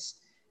OPS.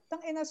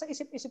 Tangina, sa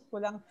isip-isip ko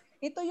lang,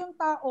 ito yung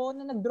tao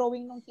na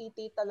nag-drawing ng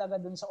titi talaga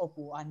dun sa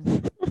upuan.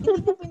 Hindi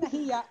niya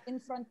pinahiya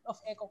in front of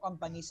Eco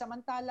Company.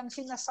 Samantalang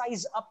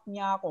sinasize up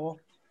niya ako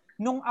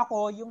nung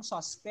ako yung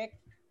suspect.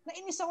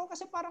 Nainis ako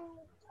kasi parang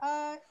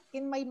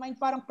in my mind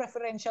parang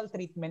preferential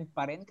treatment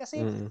pa rin. Kasi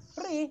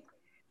pre,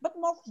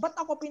 ba't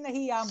ako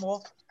pinahiya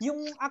mo?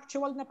 Yung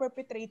actual na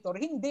perpetrator,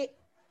 hindi.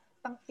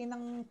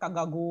 Tangkinang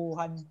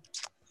kagaguhan.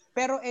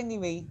 Pero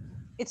anyway,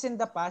 it's in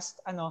the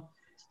past.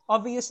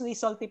 Obviously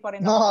salty pa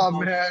rin ako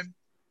about. Man.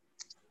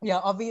 Yeah,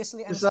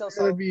 obviously I'm still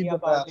salty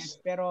about it.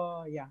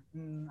 Pero yeah,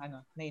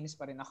 nainis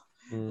pa rin ako.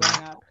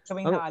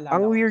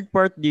 Ang weird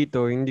part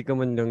dito, hindi ka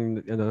man lang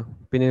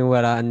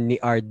pininiwalaan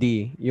ni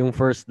RD yung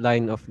first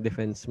line of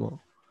defense mo.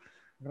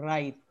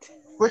 Right.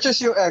 Which is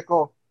yung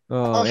Echo.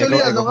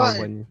 Actually, Echo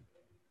Company.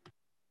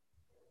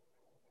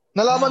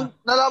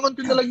 Nalaman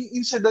ko na lang yung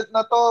incident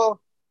na to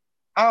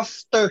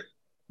after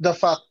the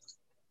fact.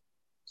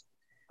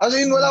 As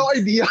in, wala akong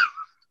idea.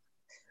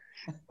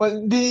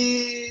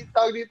 Hindi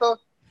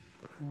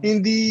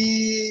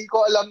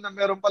ko alam na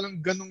meron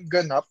palang ganung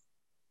ganap.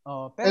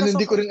 Pero and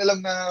hindi ko rin alam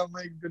na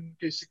may ganun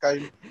kay si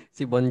Kyle.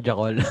 Si Bon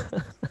Jacol.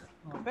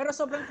 Pero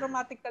sobrang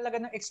traumatic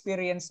talaga ng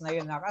experience na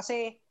yun.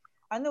 Kasi,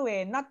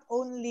 not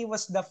only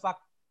was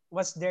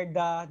there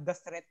the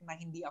threat na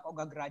hindi ako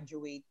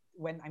gagraduate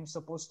when I'm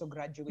supposed to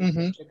graduate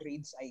with the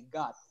grades I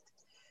got.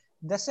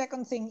 The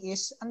second thing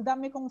is, ang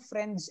dami kong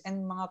friends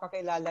and mga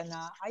kakilala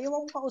na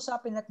ayaw akong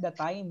kausapin at the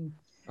time.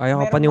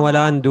 Ayaw ka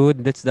paniwalaan,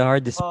 dude. That's the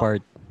hardest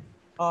part.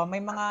 May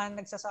mga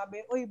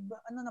nagsasabi, oy,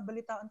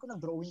 nabalitaan ko,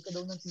 nag-drawing ka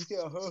daw ng titi.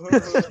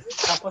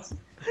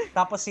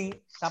 tapos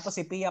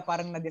si Pia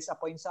parang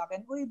na-disappoint sa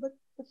akin, oy, ba't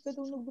ka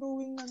daw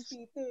nag-drawing ng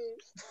titi?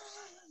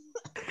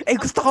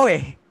 Gusto ko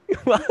eh.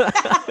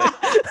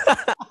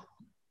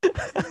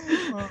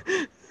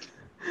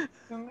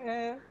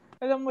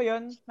 Alam mo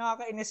yun,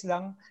 nakakainis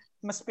lang.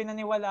 Mas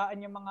pinaniwalaan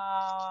yung mga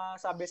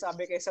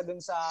sabi-sabi kaysa dun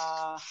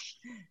sa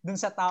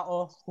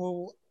tao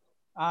who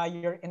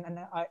you're in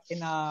an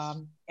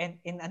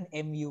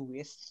MU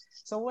with.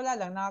 So wala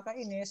lang,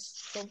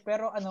 nakakainis. So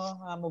pero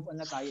move on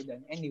na tayo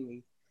dun.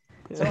 Anyway.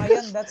 So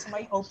ayun, that's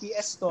my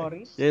OPS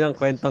story. Yan ang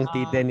kwentong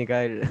tite ni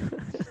Kyle.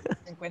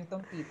 Yung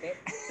kwentong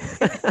tite.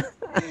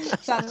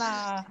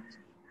 Sana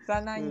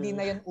hindi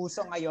na yun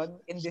uso ngayon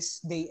in this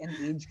day and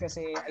age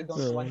kasi I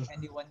don't want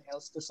anyone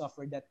else to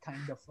suffer that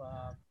kind of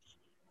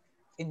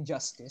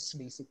injustice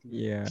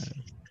basically. Yeah.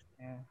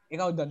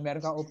 Ikaw doon, meron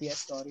kang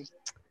OPS story?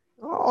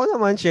 Oo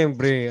naman,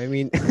 syempre. I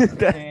mean,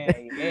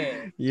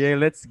 yeah,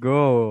 let's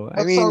go.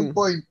 At some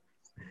point.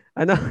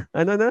 Ano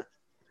na?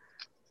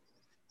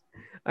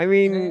 I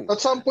mean,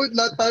 at some point,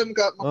 lahat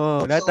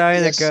tayo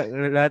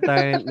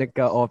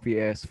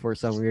nagka-OPS for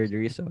some weird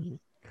reason.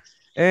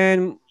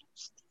 And,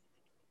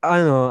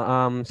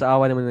 sa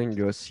awa naman ng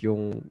Diyos,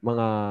 yung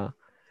mga,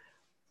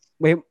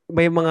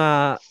 may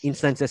mga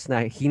instances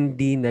na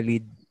hindi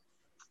na-lead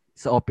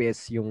sa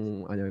OPS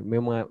yung,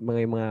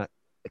 may mga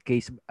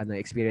case,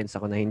 experience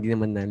ako na hindi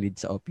naman na-lead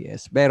sa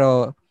OPS.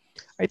 Pero,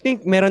 I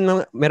think meron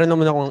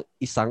naman akong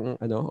isang,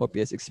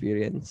 OPS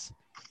experience.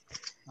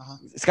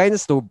 It's kind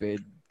of stupid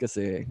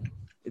kasi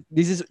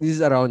this is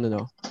around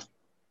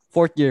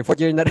fourth year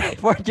na rin.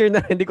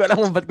 Hindi ko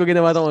alam kung ba't ko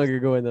ginawa itong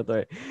magagawa na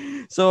to eh.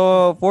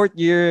 So fourth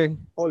year,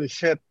 holy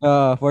shit.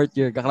 Fourth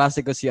year,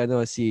 kaklase ko si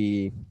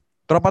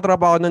tropa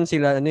ko nun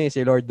sila si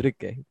Lord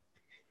Rick eh.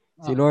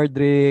 Si Lord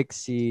Rick,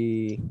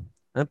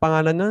 anong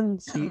pangalan nun?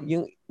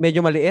 Yung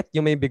medyo maliit,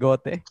 yung may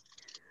bigote.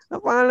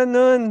 Anong pangalan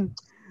nun?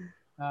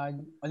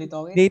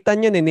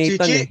 Nathan yun eh,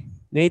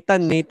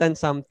 Nathan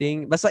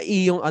something. Basta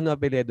yung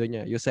apelyido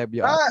niya,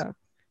 Eusebio ata.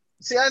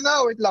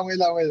 Wait lang.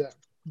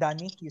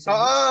 Danny,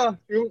 Eusebio.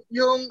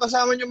 Yung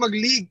kasama niyo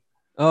mag-league.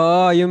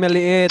 Oo, yung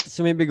maliit,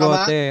 may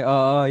bigote.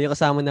 Oo, yung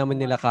kasama naman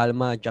nila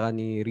Kalma at saka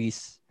ni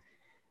Reese.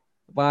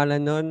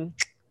 Pangalan nun.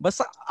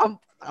 Basta,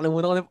 alam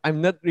mo na,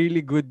 I'm not really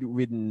good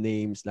with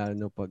names, lalo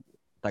na pag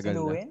tagal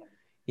na.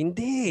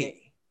 Hindi.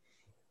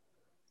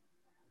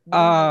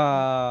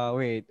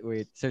 Wait.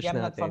 Search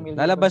natin.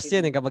 Lalabas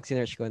yan kapag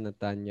sinearch ko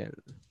Nathaniel.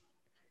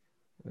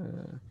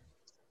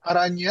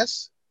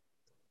 Aranyes?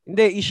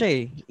 Hindi,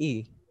 siya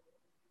eh.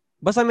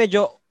 Basta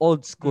medyo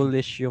old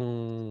schoolish yung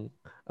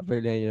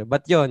apelyido niya.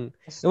 But yun,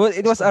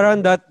 it was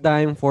around that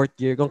time, fourth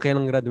year, kung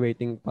kailang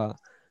graduating pa,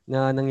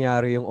 na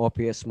nangyari yung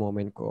OPS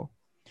moment ko.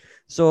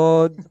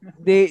 So,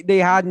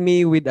 they had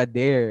me with a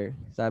dare,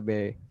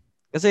 sabi.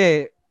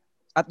 Kasi,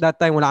 at that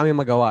time, wala kami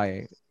magawa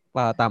eh.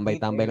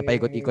 Tambay-tambay lang,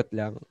 paikot-ikot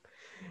lang. Ano?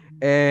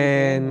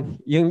 And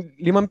yung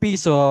 5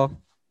 piso,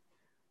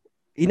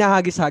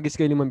 inahagis-hagis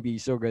ko yung 5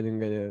 piso,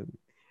 ganun.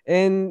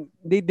 And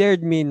they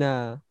dared me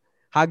na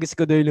hagis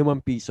ko daw yung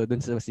 5 piso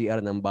dun sa CR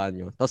ng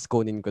banyo. Tapos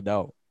kunin ko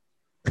daw.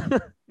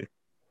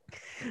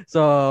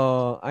 So,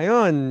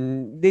 ayun,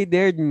 they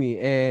dared me.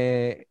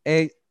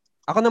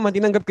 Ako naman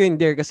tinanggap ko yung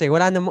dare kasi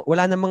wala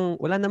namang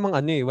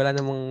ano eh,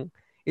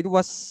 it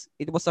was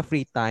a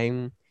free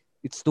time.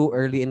 It's too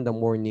early in the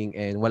morning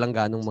and walang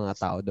ganong mga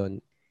tao doon.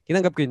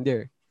 Tinanggap ko yung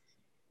dare.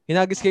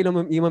 Hinagis ko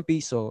yung 5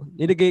 piso,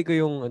 nilagay ko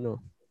yung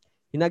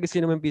hinagis ko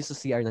yung 5 piso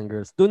CR ng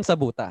girls doon sa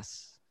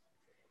butas.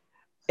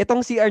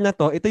 Itong CR na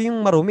to, ito yung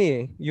marumi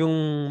eh, yung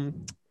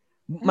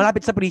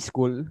malapit sa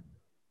preschool.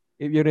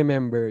 If you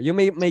remember, yung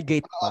may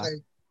gate pa.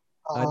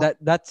 Okay.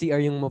 That CR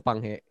yung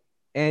mapanghe.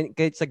 And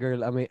kahit sa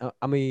girl,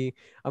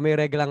 amoy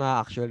regla nga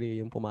actually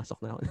yung pumasok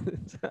na ako.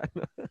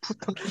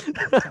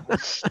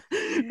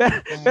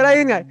 pero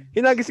ayun nga,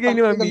 hinagis ko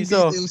yung 5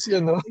 piso. Details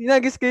yun, no?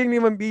 Hinagis ko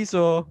yung 5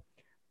 piso.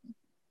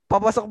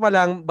 Papasok pa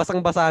lang,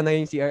 basang-basa na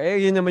yung CR.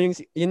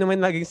 Yun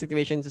naman laging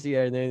situation sa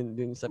CR na yun,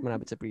 dun sa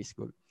malapit sa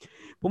preschool.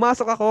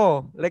 Pumasok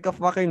ako, like a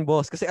fucking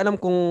boss, kasi alam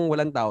kong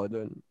walang tao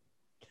dun.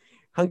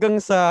 Hanggang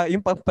sa,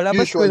 yung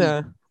palabas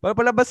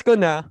ko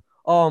na,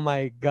 oh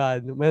my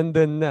God,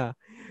 nandun na.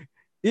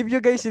 If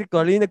you guys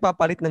recall, yung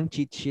nagpapalit ng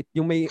cheat sheet,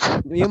 yung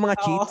mga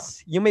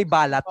cheats, yung may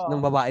balat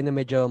ng babae na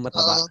medyo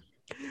mataba.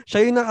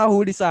 Siya yung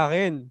nakahuli sa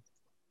akin.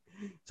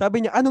 Sabi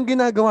niya, anong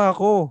ginagawa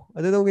ko?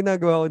 Ano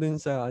ginagawa ko dun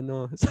sa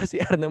sa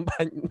CR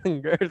ng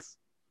girls?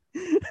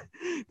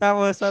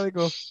 Tapos sabi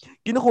ko,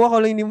 kinuha ko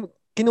lang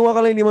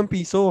yung 5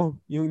 piso,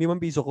 yung 5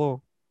 piso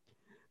ko.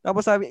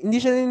 Tapos sabi, hindi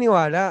siya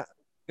naniniwala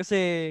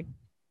kasi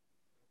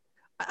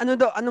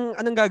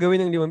anong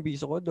gagawin ng 5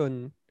 piso ko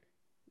doon?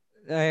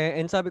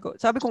 And sabi ko,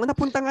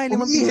 napunta nga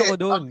yung 5 piso ko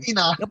doon.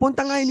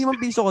 Napunta nga yung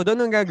 5 piso ko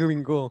doon, anong gagawin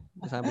ko?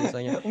 Sabi ko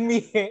sa niya.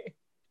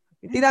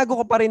 Tinago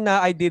ko pa rin na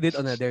I did it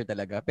on a dare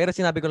talaga. Pero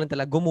sinabi ko lang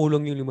talaga,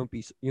 gumulong yung 5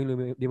 piso,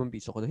 yung 5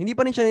 piso ko doon. Hindi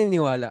pa rin siya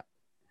naniniwala.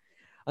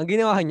 Ang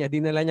ginawa niya,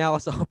 dinala niya ako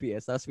sa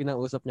OPS, tapos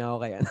pinang-usap niya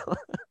ako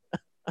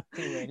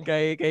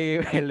kay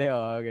Wele,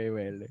 kay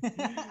Wele.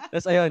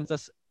 Tapos ayun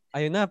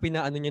na,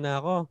 pinaano niya na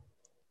ako.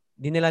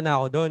 Dinala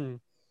na ako doon.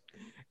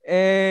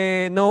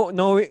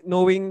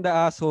 Knowing the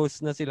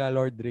assholes na sila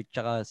Lord Rick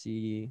tsaka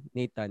si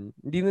Nathan,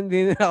 hindi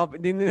nila ako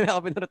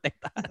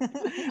pinrotektahan.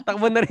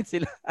 Takbo na rin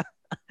sila.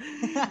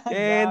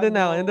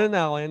 Nandun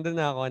na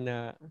ako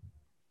na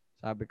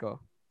sabi ko,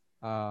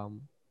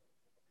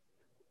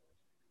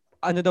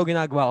 ano daw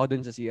ginagawa ko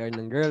dun sa CR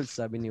ng girls,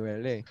 sabi ni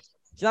Wele.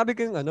 Sinabi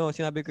ko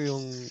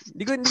yung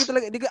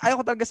ayaw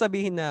ko talaga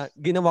sabihin na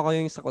ginawa ko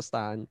yung sa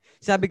kostahan.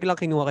 Sinabi ko lang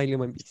kinuha ko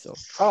yung 5 piso.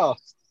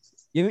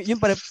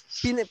 Yung pala,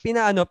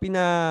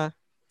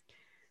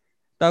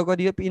 tawag ko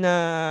dito,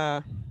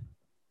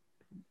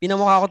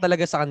 pinamukha ko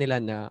talaga sa kanila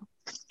na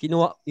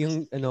kinuha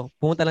yung,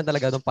 pumunta lang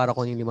talaga doon para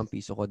kunin yung 5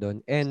 piso ko doon.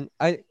 And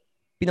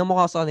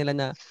pinamukha ko sa kanila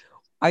na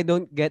I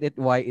don't get it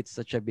why it's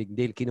such a big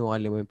deal.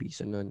 Kinuha 5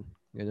 piso noon.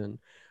 Ganun.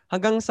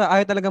 Hanggang sa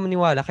ayaw talaga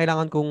maniwala,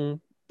 kailangan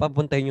kong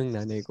papuntahin yung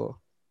nanay ko.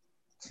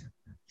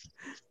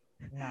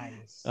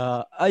 Nice.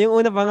 Yung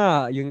una pa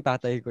nga, yung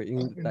tatay ko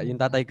yung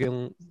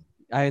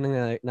ayaw ng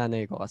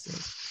nanay ko kasi.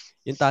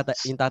 Yung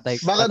tatay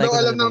ko. Baka daw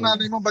alam ng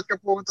nanay mo ba't ka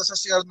pumunta sa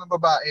CR ng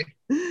babae.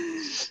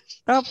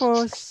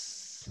 Tapos,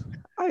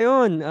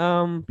 ayun,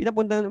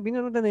 pinapunta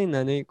na yung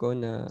nanay ko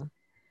na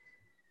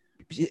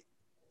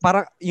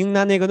parang yung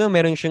nanay ko noon,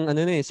 meron siyang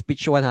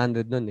speech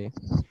 100 noon eh.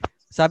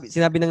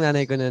 Sinabi ng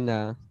nanay ko noon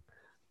na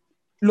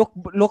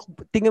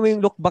tingnan mo yung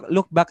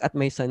look back at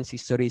my son's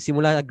history.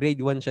 Simula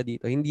grade 1 siya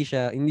dito. Hindi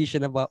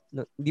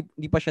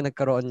pa siya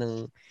nagkaroon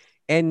ng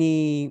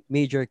any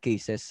major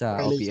cases sa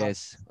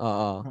OPS.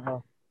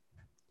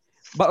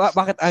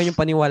 Bakit ayaw yung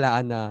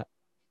paniwalaan na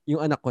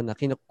yung anak ko na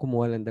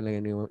kumuha lang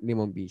talaga ng 5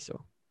 piso?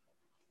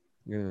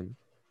 Ganun.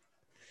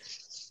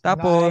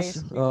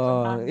 Tapos,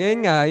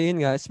 yun nga.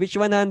 Speech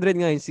 100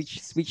 nga.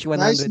 Speech 100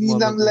 nice,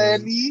 moment.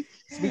 Lenny.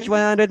 Speech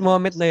 100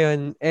 moment na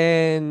yun.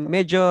 And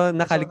medyo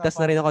nakaligtas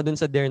na rin ako dun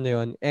sa dare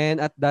na yun. And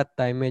at that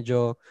time,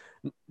 medyo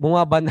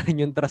bumaba na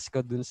rin yung trust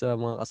ko dun sa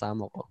mga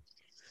kasama ko.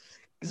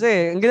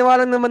 Kasi, ang ginawa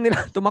lang naman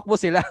nila, tumakbo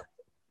sila.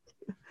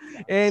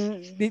 And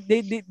they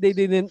didn't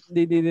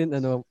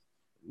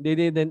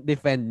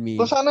defend me.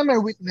 So, sana may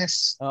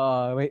witness.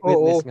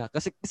 Witness nga.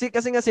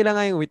 Kasi nga sila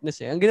nga yung witness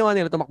eh. Ang ginawa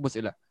nila, tumakbo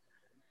sila.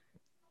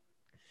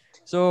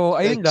 So,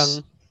 ayun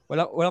lang.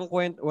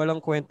 Walang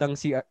kwentang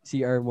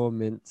CR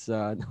moment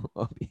sa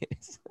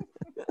OPS.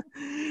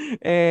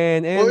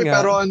 And ayun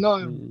nga. Pero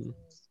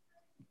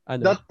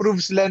that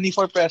proves Lenny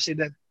for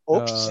president.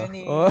 Oops.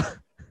 Lenny.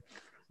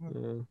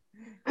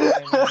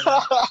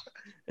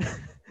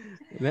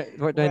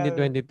 For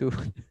 2022.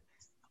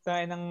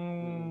 Tayo ng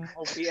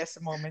OPS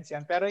moments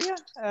yan. Pero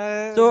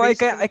yeah. So, I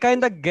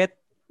kind of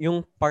get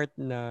yung part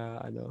na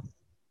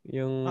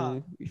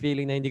yung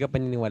feeling na hindi ka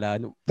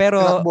paniniwalaan.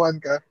 Pero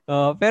tinakbuhan ka.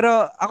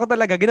 Pero ako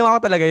talaga,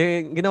 ginawa ko talaga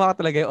yung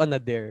on a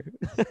dare.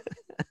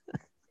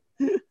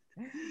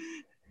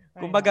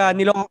 Kumbaga,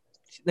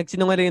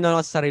 nagsinungaling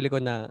ako sa sarili ko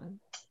na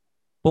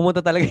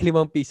pumunta talaga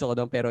yung 5 piso ko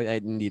doon pero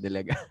hindi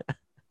talaga.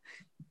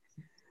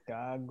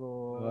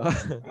 Gago.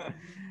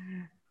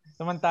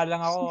 Samantalang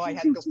ako, I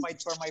had to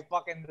fight for my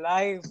fucking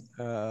life.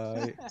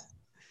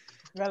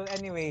 Well,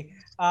 anyway,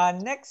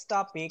 next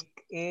topic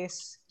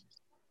is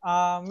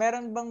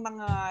meron bang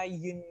mga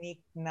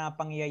unique na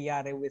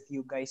pangyayari with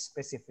you guys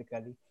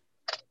specifically?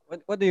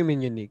 What do you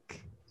mean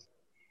unique?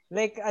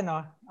 Like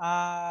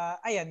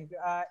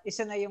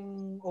isa na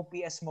yung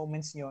OPS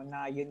moments nyo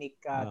na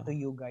unique to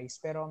you guys.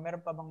 Pero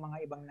meron pa bang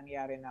mga ibang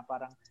nangyari na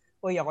parang,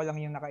 uy, ako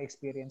lang yung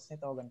naka-experience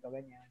nito, ganito,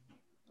 ganyan.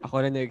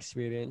 Ako lang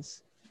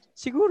na-experience?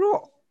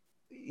 Siguro,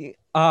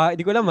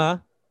 hindi ko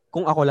alam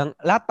kung ako lang.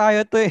 Lahat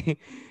tayo to eh.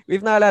 If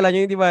naalala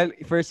nyo, di ba,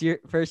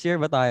 first year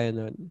ba tayo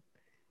nun?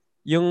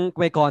 Yung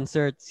may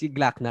concert, si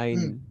Glock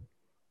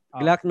 9.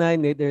 Glock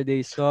 9, Later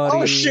Day Story.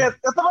 Oh shit!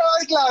 Ito ba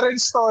kay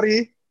Clarence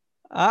story?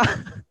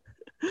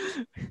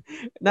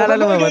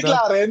 Naalala mo ba ito?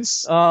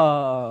 Clarence?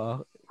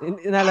 Oo.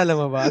 Naalala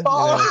mo ba?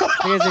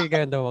 Sige,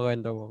 kwento mo.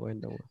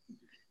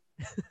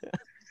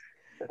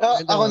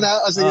 Ako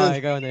na? Sige.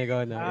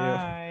 Ikaw na.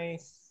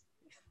 Nice.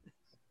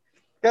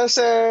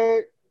 Kasi,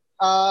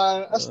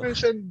 as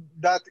mentioned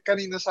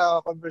kanina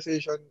sa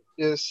conversation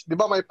is, di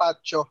ba may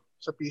patio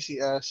sa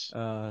PCS?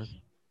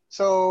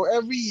 So,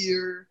 every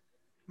year,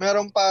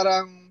 merong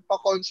parang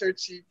pa-concert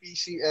si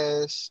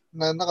PCS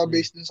na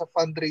naka-base dun sa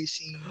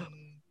fundraising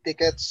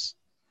tickets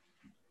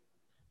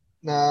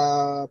na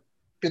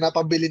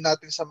pinapabili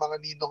natin sa mga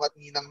ninong at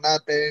ninang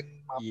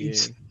natin, mga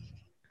PCS.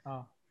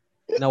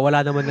 Na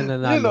wala naman na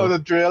nanalo. You know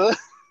the drill.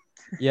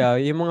 Yeah,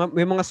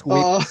 may mga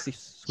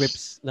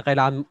sweeps na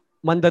kailangan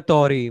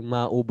mandatory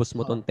maubos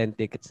mo tong 10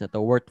 tickets na to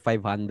worth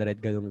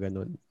 500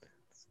 ganun.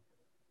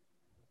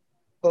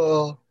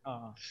 Oo.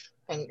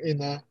 Ang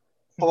ina.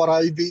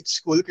 Private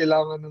school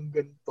kailangan ng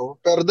ganito.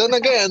 Pero then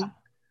again,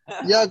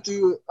 you have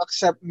to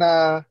accept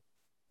na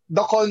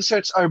the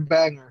concerts are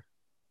banger.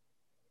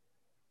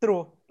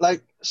 True.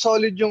 Like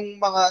solid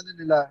yung mga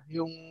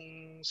yung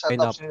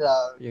setups nila,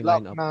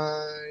 Glock 9.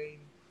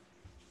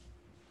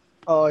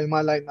 Yung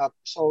mga lineup.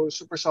 So,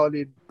 super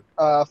solid.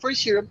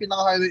 First year, ang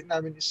pinaka-highlight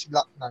namin is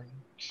Glock 9.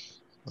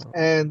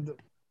 And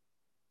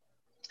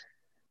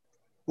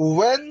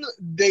when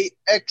they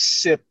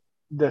exit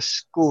the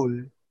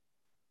school,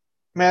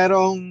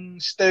 merong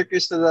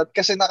staircase to that.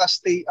 Kasi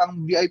nakastay,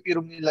 ang VIP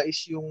room nila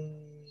is yung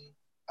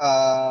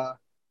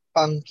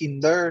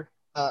pang-kinder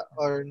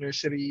or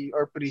nursery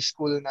or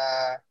preschool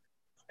na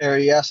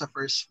area sa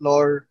first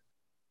floor.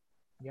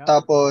 Yeah.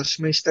 Tapos,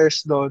 may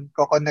stairs doon.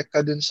 Ko-connect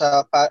ka dun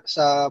sa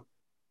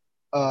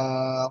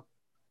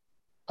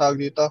tawag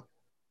dito,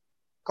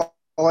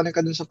 kukunin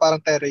ka dun sa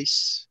parang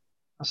terrace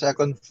sa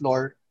second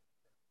floor.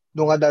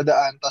 Doon ka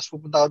dadaan. Tapos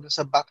pupunta ka dun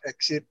sa back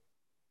exit,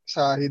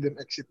 sa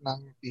hidden exit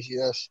ng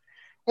PCS.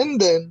 And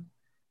then,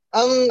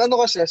 ang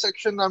kasi,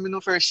 section namin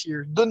ng first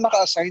year, doon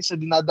naka-assign sa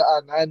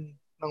dinadaanan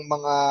ng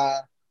mga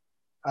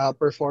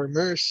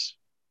performers.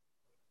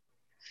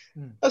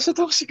 Tapos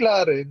ito si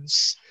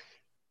Clarence,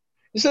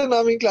 isa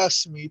naming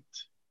classmate.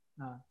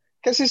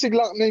 Kasi si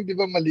Glock 9, di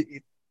ba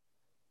maliit?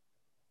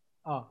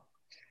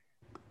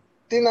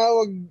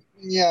 Tinawag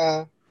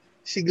niya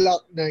si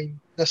Glock 9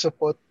 na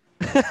supot.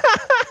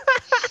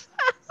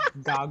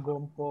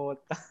 Gagong pot.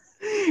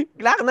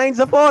 Glock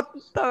 9 supot!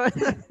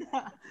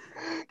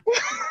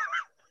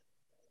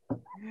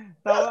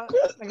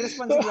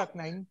 Nag-respond si Glock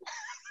 9?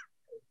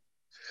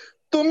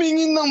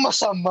 Tumingin ng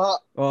masama.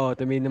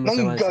 Tumingin ng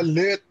masama. Ng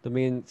galit.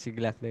 Tumingin si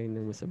Glock 9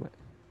 ng masama.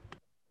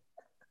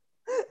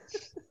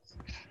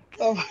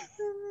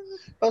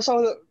 Tapos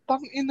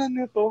tang-ina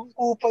nito, ang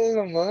kupal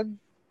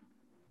naman.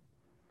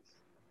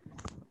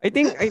 I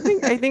think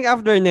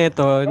after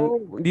neto,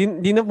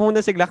 di na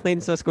pumunta si Glock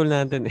 9 sa school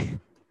natin eh.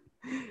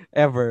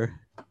 Ever.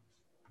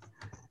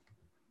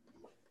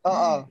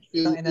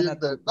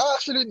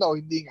 Actually, no,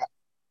 hindi nga.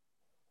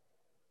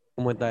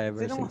 Pumunta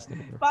ever since.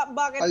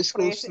 Bakit, high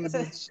school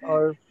students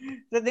are...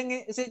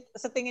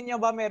 Sa tingin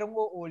niyo ba merong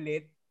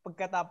uulit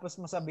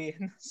pagkatapos mo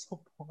sabihin na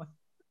support?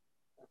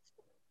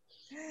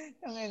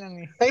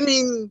 I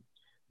mean,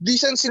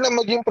 decent sila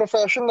maging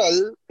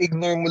professional,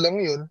 ignore mo lang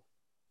yun.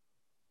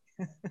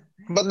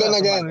 But then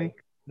again,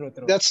 true.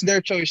 That's their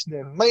choice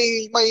din.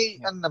 May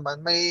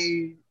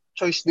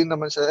choice din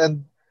naman sila.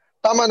 And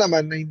tama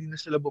naman na hindi na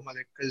sila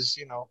bumalik because,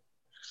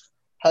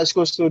 high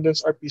school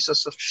students are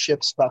pieces of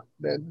shits back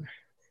then.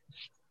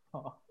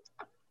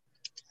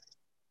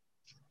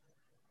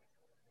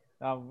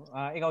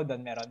 Ikaw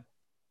doon, meron?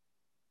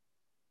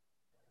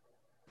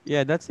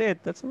 Yeah, that's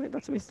it. That's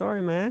my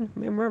story, man.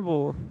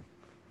 Memorable.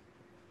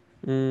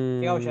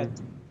 Ikaw, Shad.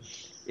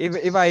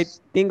 If I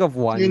think of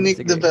one,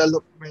 unique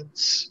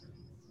developments.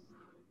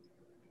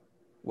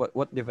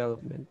 What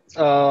development?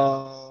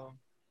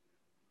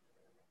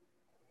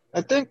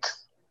 I think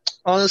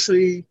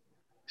honestly,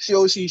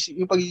 COCC,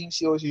 yung pagiging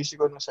COCC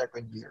ko no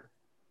second year.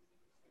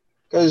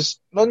 Because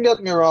don't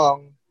get me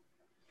wrong,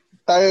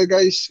 tayo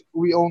guys,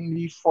 we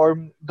only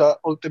form the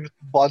ultimate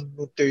bond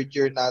no third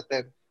year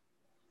natin.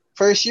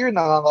 First year,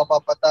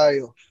 nakakapapa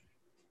tayo.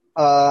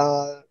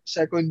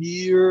 Second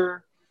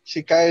year,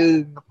 si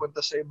Kyle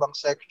napunta sa ibang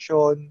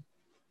section.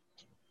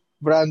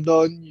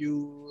 Brandon,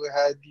 you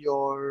had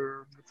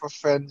your group of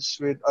friends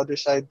with other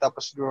side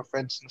tapos group of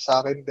friends na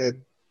sa akin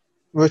din,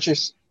 which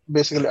is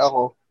basically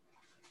ako.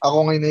 Ako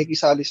ngayon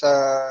nakikisali sa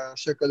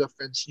circle of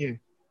friends niyo.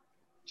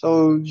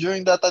 So,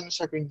 during that time,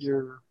 second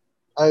year,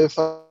 I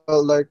felt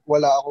like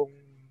wala akong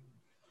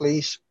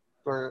place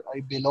where I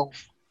belong.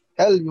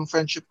 Hell, yung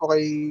friendship ko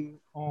kay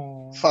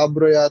Oh.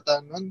 Fabro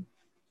yata nun,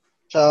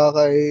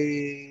 tsaka kay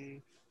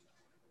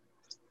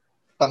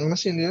Tang na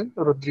sino yun?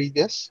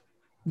 Rodriguez?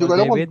 Hindi ko Paul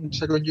alam kung David?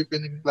 second year ko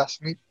yung naging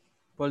classmate.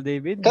 Paul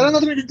David? Kailan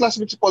natin naging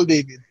classmate si Paul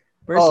David?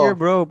 First year, Oh,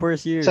 bro.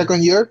 First year.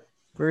 second year?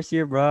 First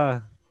year,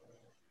 bro.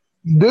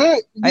 Hindi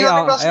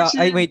natin classmate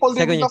si Wait. Paul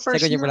Second David year. na first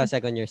Second year year. pala.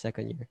 Second year.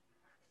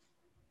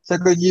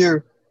 Second year.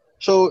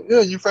 So,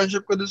 yun, yung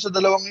friendship ko dun sa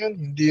dalawang yun,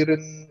 hindi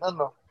rin,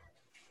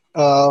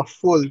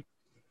 full.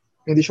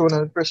 Hindi siya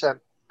 100%.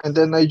 And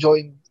then I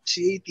joined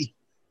CAT.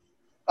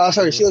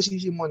 Sorry, Mhm.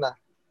 COCC muna.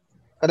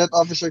 Cadet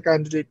Officer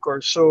Candidate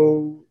Course. So,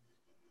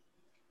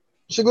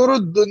 siguro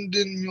dun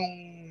din yung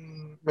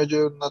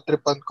medyo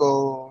natripan ko,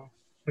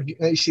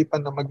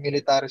 naisipan na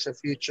mag-military sa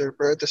future.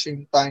 Pero at the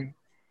same time,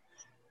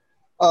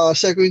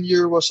 second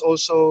year was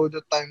also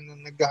the time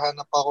na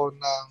naghahanap ako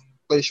ng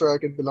place where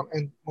I can belong,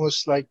 and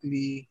most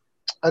likely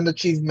an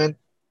achievement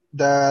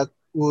that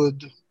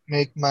would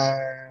make my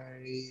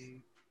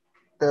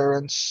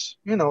parents,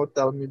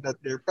 tell me that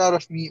they're proud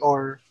of me,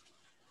 or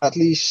at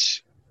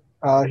least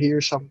hear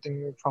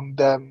something from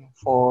them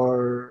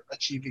for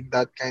achieving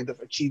that kind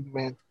of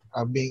achievement,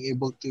 being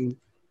able to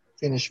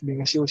finish being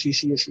a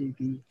COCC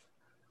SAT.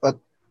 But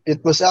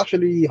it was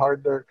actually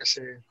harder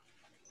kasi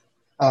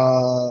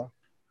uh,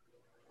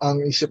 ang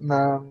isip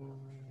ng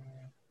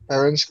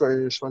parents ko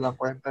is walang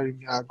kwenta yung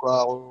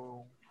ginagawa ko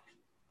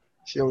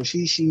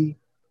COCC,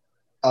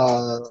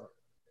 uh,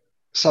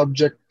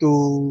 subject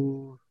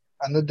to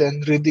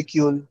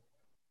ridicule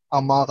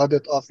ang mga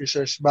cadet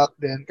officers back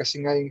then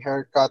kasi nga yung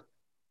haircut.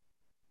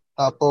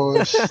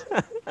 Tapos,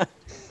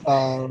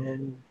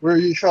 we're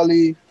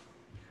usually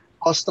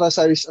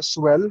ostracized as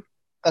well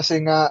kasi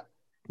nga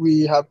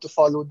we have to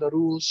follow the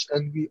rules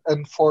and we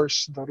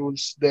enforce the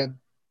rules then.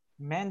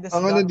 Man,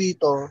 Ang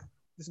dito,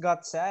 this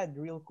got sad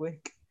real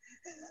quick.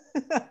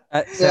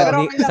 Yeah.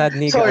 Sad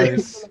nigga Sorry.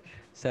 hours.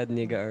 Sad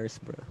nigga hours,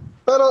 bro.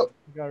 pero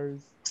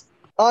Girls.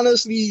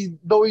 honestly,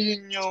 though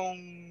yun yung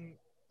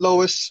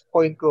lowest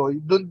point ko,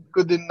 doon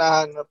ko din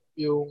nahanap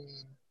yung,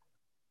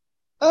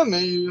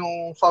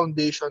 yung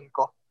foundation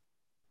ko.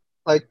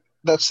 Like,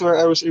 that's where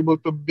I was able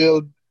to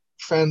build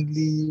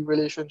friendly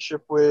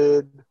relationship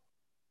with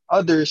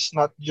others,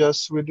 not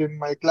just within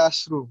my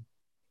classroom.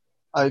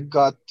 I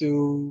got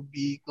to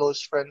be close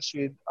friends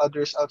with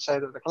others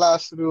outside of the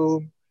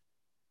classroom,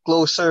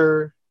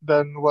 closer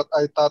than what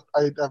I thought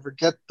I'd ever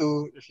get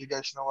to, if you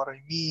guys know what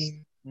I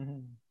mean.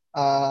 Mm-hmm.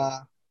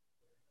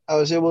 I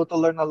was able to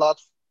learn a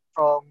lot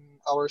from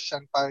our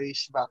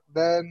senpais back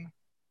then,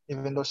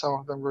 even though some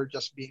of them were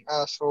just being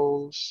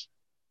assholes.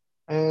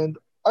 And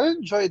I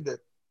enjoyed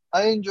it.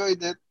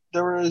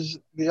 There was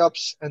the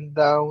ups and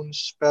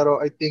downs, pero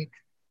I think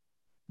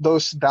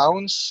those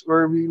downs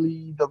were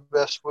really the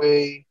best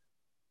way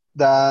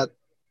that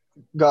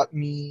got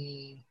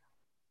me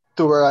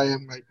to where I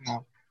am right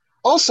now.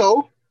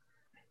 Also,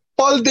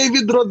 Paul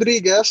David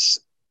Rodriguez,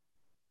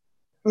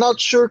 not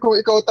sure kung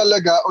ikaw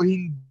talaga o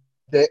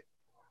hindi,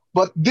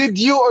 but did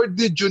you or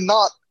did you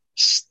not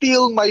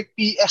steal my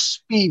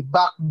PSP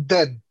back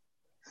then?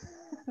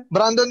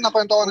 Brandon,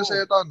 nakwento ko na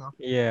sa'yo to, no?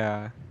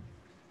 Yeah.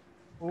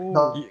 Ooh.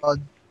 Dog.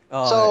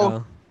 So,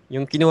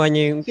 yung kinuha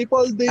niya yung Si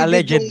Paul David yung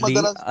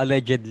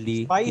allegedly,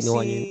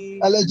 kinuha niya Spicy.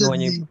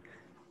 allegedly.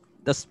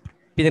 Tapos,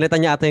 pinalitan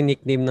niya ata yung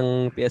nickname ng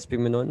PSP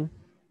mo nun.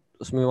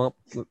 Tapos may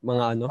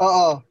mga ano.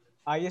 Oo.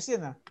 Ayos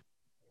yun ah.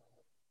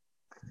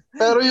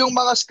 Pero yung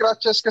mga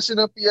scratches kasi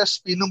ng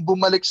PSP nung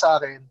bumalik sa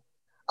akin,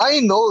 I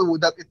know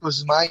that it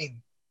was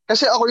mine.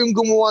 Kasi ako yung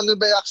gumawa nun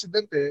by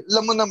accident eh.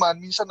 Alam mo naman,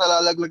 minsan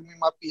nalalaglag mo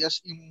yung mga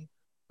yung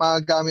mga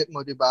gamit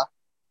mo, di ba?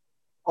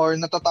 Or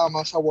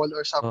natatama sa wall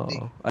or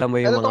something. Oo. Alam mo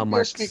yung mga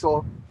marks. PSP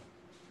ko,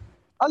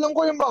 alam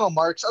ko yung mga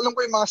marks, alam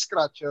ko yung mga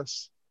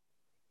scratches.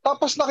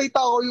 Tapos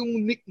nakita ko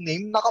yung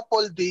nickname, naka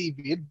Paul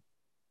David.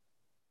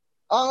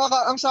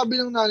 Ang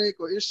sabi ng nanay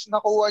ko is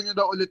nakuha niya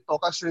daw ulit to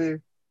kasi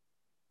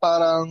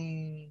parang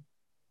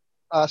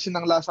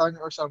sinangla sa kanya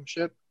or some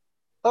shit.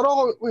 Pero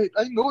ako, wait,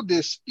 I know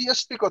this.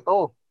 PSP ko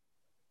to.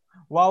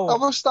 Wow.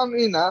 Tapos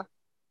tangina,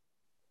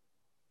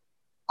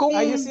 kung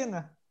ayos yun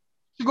ah.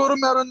 siguro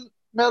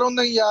merong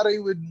nangyari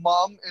with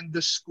mom and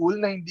the school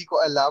na hindi ko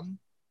alam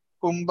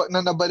kung na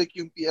nabalik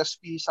yung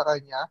PSP sa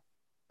kanya.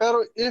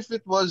 Pero if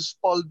it was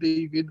Paul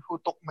David who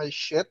took my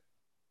shit,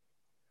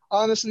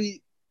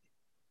 honestly,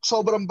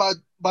 sobrang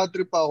bad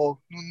trip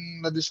ako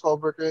nung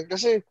na-discover ko yun.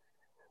 Kasi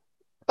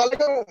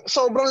talagang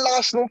sobrang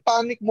lakas ng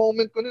panic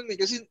moment ko nun eh.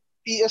 Kasi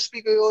PSP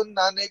ko yun,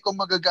 nanay ko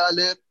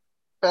magagalit,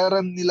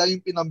 pera nila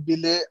yung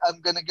pinambili, I'm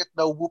gonna get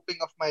the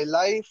whooping of my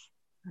life.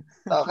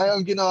 Kaya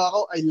ang ginawa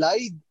ko, I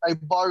lied. I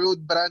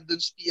borrowed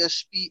Brandon's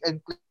PSP and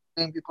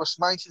it was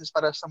mine since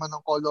parehas naman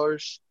ng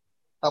colors.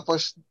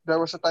 Tapos,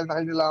 there was a time na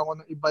kailangan ko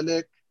nang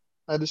ibalik.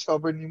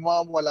 Na-discover ni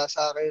mom, wala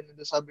sa akin. And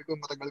then sabi ko,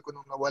 matagal ko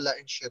nung nawala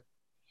and shit.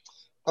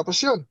 Tapos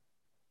yun,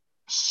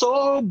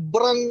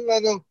 sobrang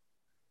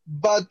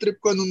bad trip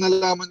ko nung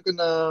nalaman ko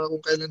na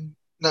kung kailan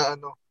na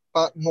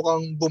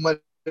mukhang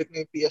bumalik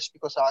na yung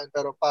PSP ko sa akin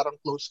pero parang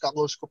close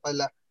ko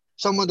pala.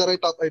 Someone that I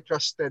thought I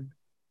trusted.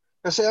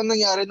 Kasi ang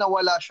nangyari na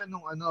wala siya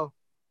nung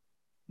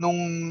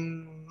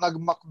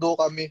nag-McDo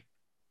kami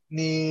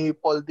ni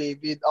Paul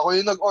David. Ako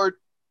yung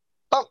nag-order.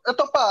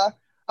 Ito pa,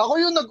 ako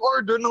yung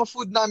nag-order ng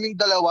food naming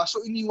dalawa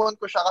so iniwan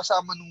ko siya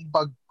kasama nung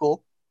bag ko.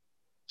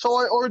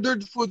 So I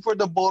ordered food for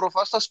the both of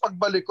us tapos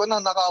pagbalik ko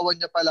nanakawan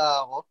niya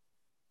pala ako.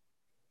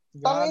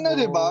 Tangina,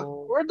 di ba?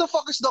 Where the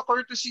fuck is the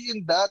courtesy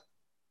in that?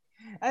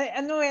 Ay,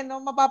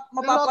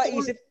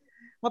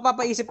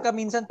 mapapaisip ka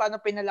minsan paano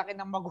pinalaki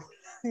ng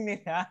magulang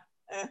nila.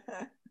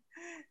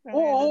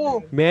 Oo.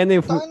 Men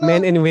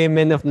and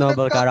women of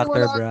noble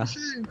character, bra.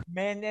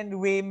 Men and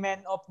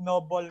women of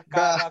noble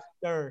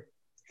character.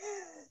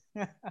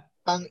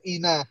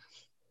 Tangina.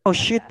 Oh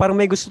shit, parang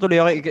may gusto tuloy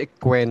ako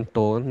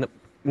ikwento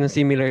ng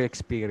similar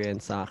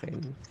experience sa akin.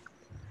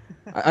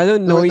 I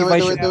don't know if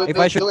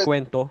I should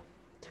kwento.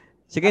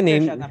 Sige,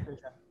 name.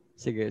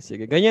 Sige.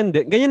 Ganyan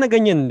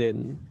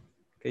din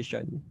kay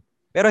Sean.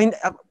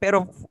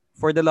 Pero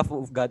for the love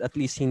of God, at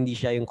least hindi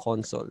siya yung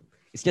console.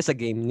 It's just a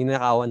game.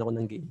 Ninakawan ako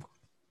ng game.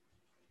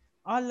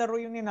 Laro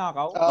yung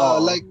ninakaw?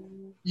 Like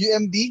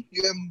UMD?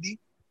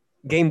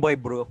 Game Boy,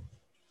 bro.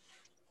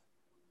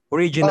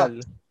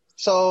 Original.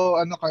 So,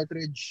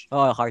 cartridge?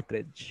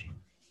 Cartridge.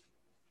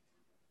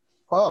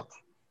 Fuck.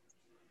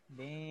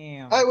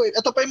 Damn. Ay, wait.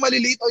 Ito pa yung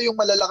maliliit o yung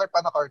malalaki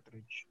pa na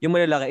cartridge? Yung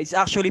malalaki. It's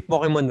actually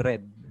Pokemon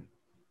Red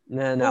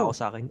na ako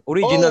sa akin.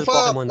 Original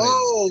Pokemon Red.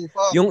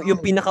 Fuck. Yung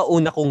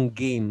pinakauna kong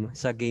game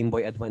sa Game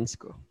Boy Advance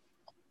ko.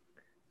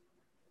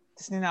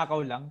 Tapos ninakaw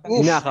lang?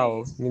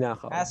 Ninakaw.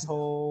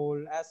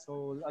 Asshole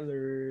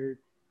alert.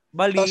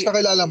 Bali, tapos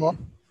nakilala mo?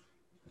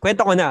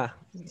 Kwento ko na.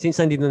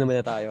 Since nandito naman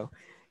na tayo.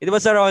 It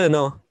was around,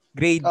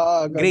 grade 4.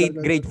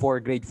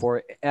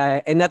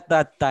 And at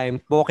that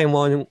time,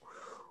 Pokemon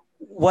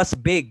was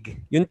big.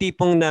 Yung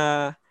tipong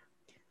na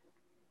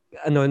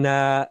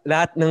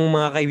lahat ng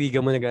mga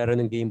kaibigan mo naglaro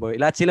ng Game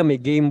Boy. Lahat sila may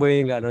Game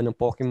Boy, naglaro ng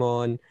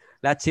Pokemon.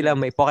 Lahat sila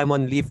may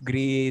Pokemon Leaf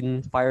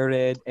Green, Fire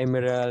Red,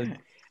 Emerald.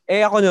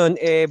 Ako noon,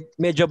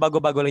 medyo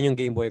bago-bago lang yung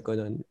Game Boy ko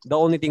noon. The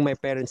only thing my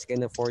parents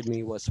can afford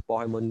me was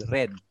Pokemon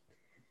Red.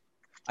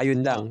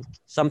 Ayun lang.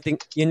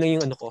 Yun lang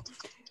yung ko.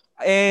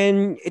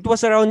 And it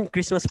was around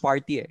Christmas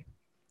party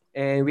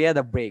And we had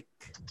a break.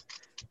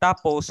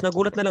 Tapos,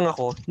 nagulat na lang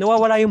ako,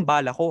 nawawala yung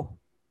bala ko.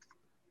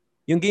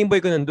 Yung Game Boy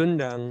ko nandun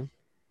lang.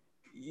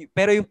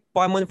 Pero yung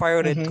Pokemon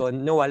Fire Red ko,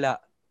 nawala.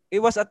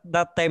 It was at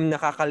that time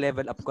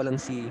nakaka-level up ko lang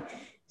si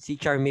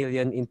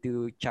Charmeleon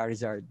into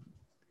Charizard.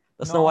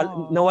 Tapos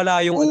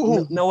nawala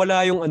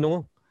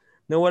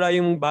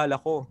yung bala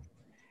ko.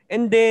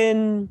 And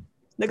then,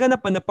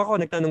 naghanap-hanap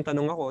ako,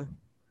 nagtanong-tanong ako.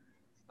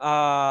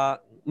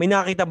 May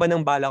nakita ba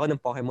ng bala ko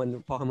ng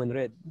Pokemon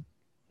Red?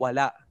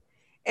 Wala.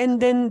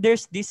 And then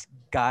there's this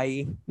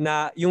guy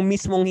na yung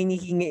mismong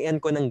hinihingian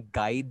ko ng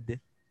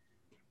guide.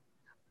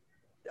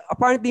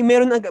 Apparently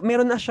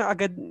meron na siya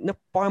agad na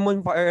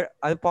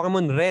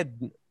Pokemon Red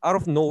out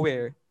of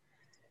nowhere.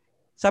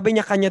 Sabi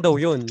niya kanya daw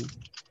 'yun.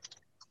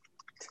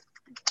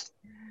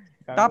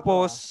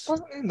 Tapos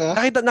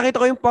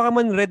nakita ko yung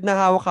Pokemon Red na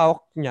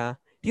hawak-hawak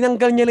niya.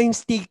 Tinanggal niya lang yung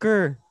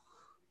sticker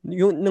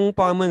ng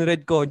Pokemon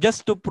Red ko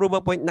just to prove a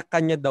point na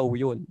kanya daw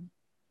 'yun.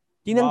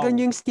 Tinanggal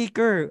niya yung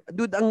sticker.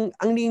 Dude,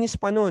 ang linis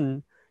pa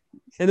nun.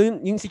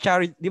 Yung si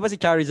Charizard, di ba si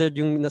Charizard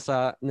yung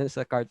nasa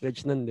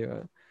cartridge nun, di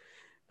ba?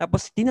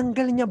 Tapos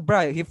tinanggal niya,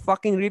 bro. He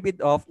fucking rip it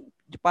off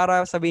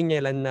para sabihin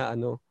niya lang na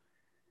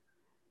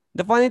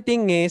The funny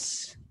thing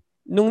is,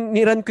 nung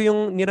niran ko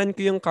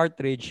yung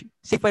cartridge,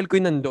 si file ko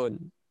yung nandun.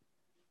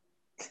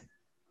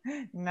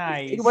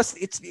 Nice.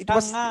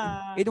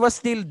 It was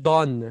still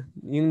Dawn,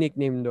 yung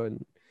nickname doon.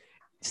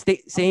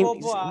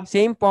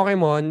 Same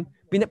Pokemon.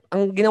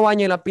 Ang ginawa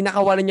niya lang,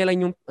 pinakawalan niya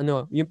lang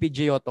yung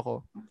Pidgeotto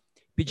ko.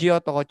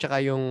 Tsaka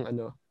yung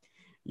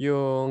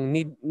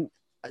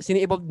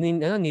sini-evolve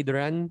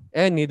Nidoran.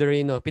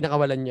 Nidorino,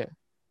 pinakawalan niya.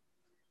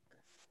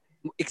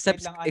 Except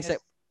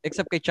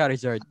kay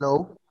Charizard.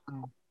 No.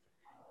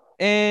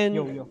 And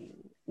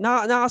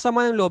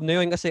nakakasama ng loob na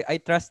yun kasi I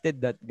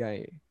trusted that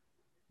guy.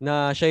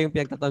 Na siya yung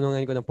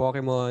pinagtatanungan ko ng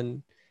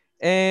Pokemon.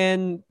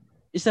 And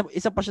isa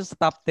pa siya sa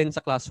top 10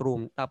 sa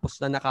classroom. Tapos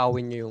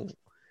nanakawin niya yung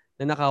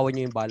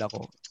bala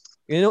ko.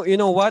 You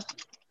know what?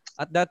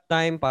 At that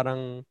time,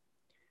 parang,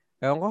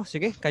 ewan ko,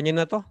 sige, kanya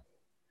na to.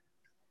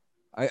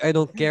 I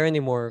don't care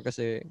anymore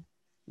kasi,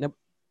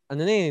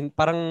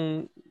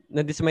 parang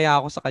nadismaya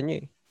ako sa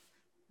kanya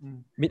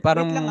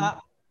Parang, wait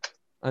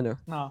lang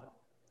No.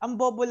 Ang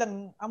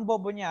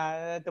bobo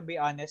niya, to be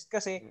honest,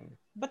 kasi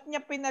ba't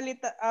niya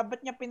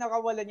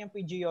pinakawalan yung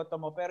Pidgeotto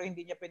mo pero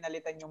hindi niya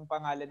pinalitan yung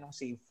pangalan ng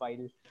save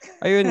file?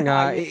 Ayun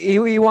nga, he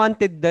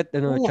wanted that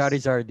Oof.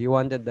 Charizard. He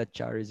wanted that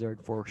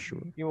Charizard for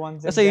sure. You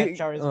wanted Kasi, that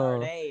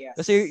Charizard, yes.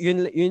 Kasi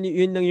yun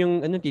lang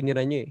yung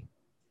tinira niya eh.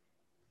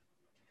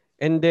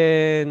 And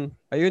then,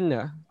 ayun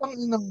na. Ang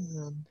inang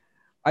yan.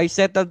 I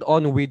settled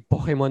on with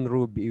Pokemon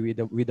Ruby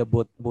with a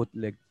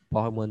bootleg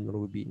Pokemon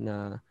Ruby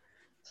na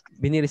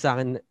binili sa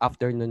akin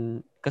after nun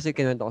kasi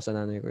kinuwento ko sa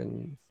nanay ko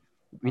yun.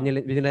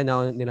 Binili nila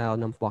ako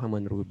ng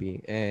Pokemon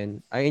Ruby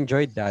and I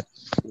enjoyed that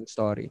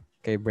story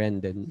kay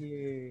Brendan.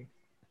 Yeah.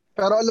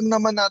 Pero alam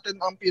naman natin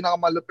ang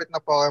pinakamalupit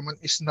na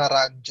Pokemon is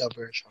Naranja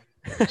version.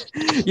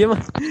 yung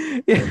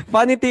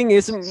funny thing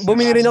is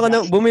bumili rin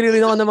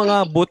ako ng mga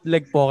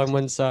bootleg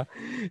Pokemon sa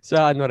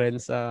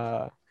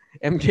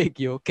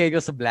MJQ,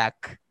 Chaos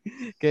Black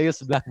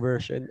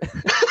version.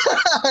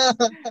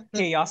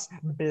 Chaos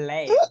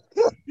Black.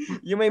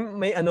 Yung may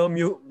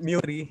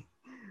Mewtwo.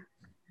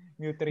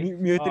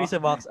 Mewtwo sa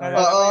box art.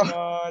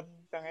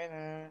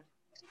 Tangina.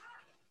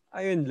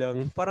 Ayun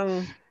lang,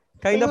 parang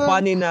kind of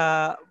funny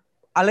na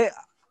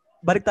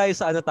balik tayo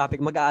sa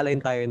topic,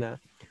 mag-aalayin tayo na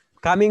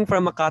coming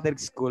from a Catholic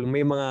school,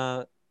 may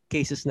mga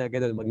cases na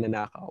gano'n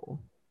magnanakaw.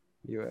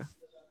 Di ba?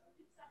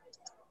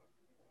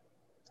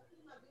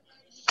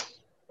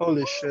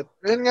 Holy shit.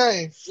 Yun nga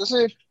eh.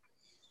 Kasi,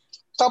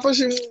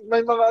 tapos yung may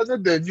mga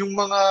yung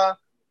mga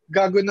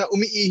gago na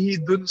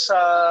umiihi dun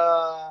sa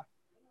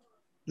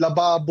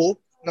lababo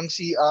ng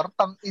CR,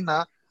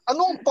 tangina.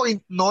 Anong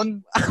point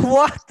nun?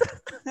 What?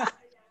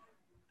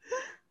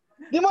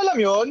 Di mo alam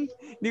yun?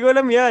 Di ko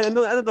alam yan.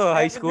 Ano to?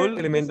 High school?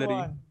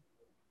 Elementary?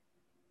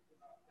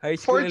 High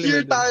school, Fourth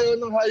year tayo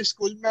ng high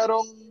school,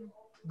 merong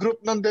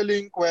group ng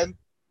delinquent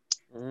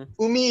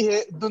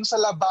umihi dun sa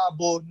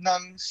lababo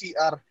ng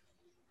CR.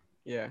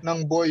 Yeah.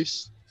 Ng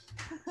boys.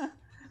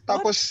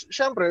 Tapos,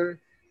 syempre,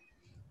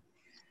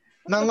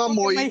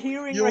 nangamoy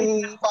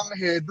yung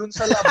panghe dun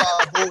sa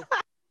lababo.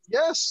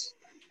 Yes.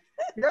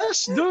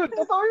 Yes, dude.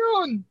 Totoo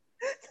yun.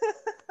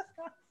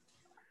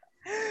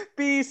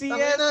 PCS,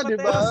 Tangina, Mateos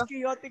diba?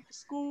 Chaotic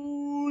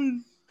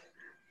School.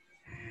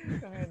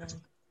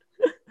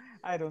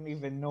 I don't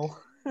even know.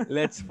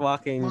 Let's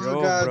fucking Mga go,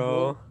 gago.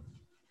 bro.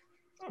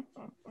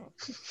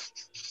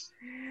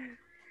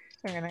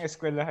 Ang ng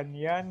eskwelahan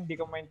yan, hindi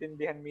ko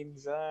maintindihan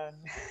minsan.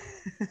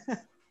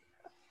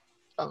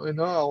 Ako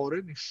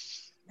rin eh.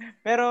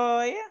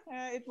 Pero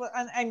yeah, it was,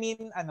 I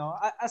mean,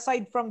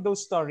 aside from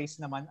those stories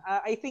naman,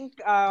 I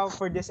think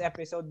for this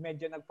episode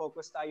medyo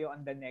nag-focus tayo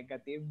on the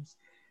negatives.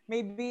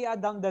 Maybe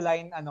down the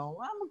line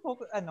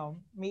mag-focus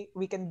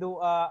we can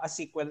do a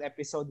sequel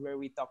episode where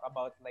we talk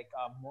about like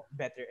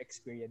better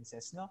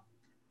experiences, no?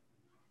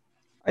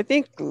 I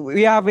think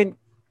we haven't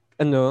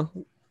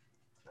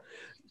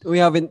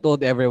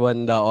told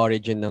everyone the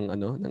origin ng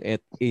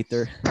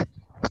Aether.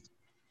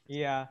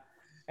 Yeah.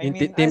 I Yung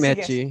mean, Team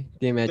Etchy.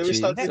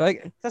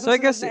 So I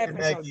guess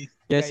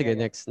sige,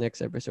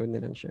 next episode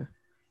na lang siya.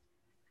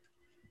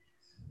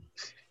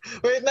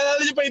 Wait,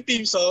 nalala niyo pa yung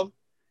team song?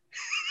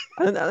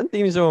 Anong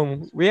team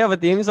song? We have a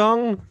team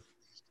song?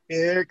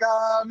 Here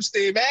comes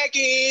Team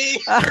Eki!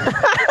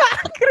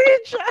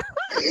 Cringe!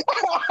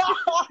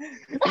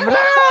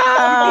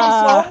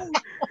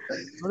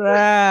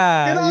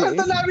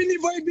 Kinakanta namin ni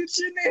Boy Beats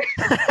yun eh.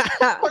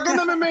 Pag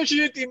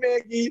na-mention yung Team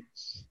Eki,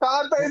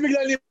 kakanta yung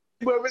bigla ni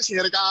Boy Beats,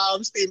 here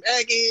comes Team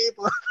Eki!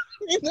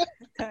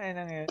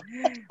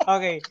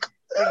 Okay.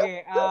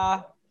 Sige.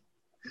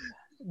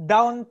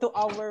 Down to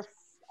our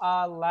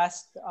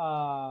last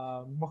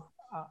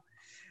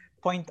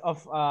point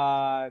of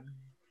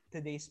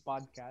today's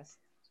podcast.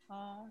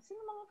 Sino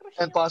mga crush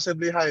And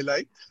possibly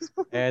highlight.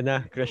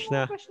 Crush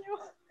na. Crush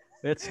nyo?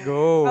 Let's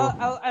go.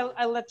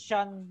 I'll let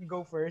Sean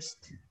go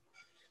first.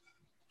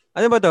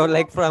 Ano ba to?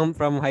 Like from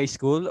high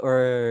school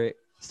or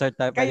start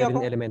type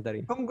in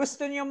elementary? Kung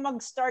gusto niyo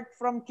mag-start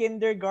from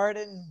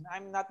kindergarten,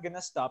 I'm not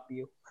gonna stop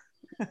you.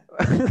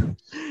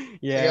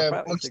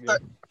 Yeah.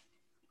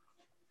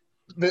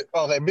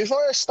 Okay,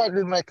 before I start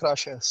with my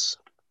crushes.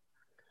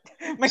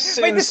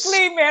 May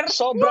disclaimer.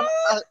 Sobrang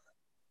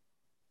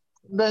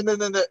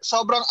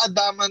sobrang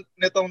adamant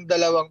nitong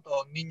dalawang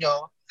to,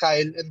 ninyo,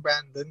 Kyle and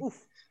Brandon.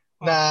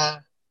 Na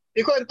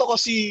ikwento ko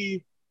si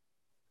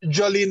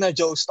Jolina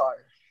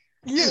Joestar.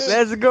 Yes.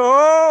 Let's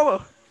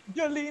go!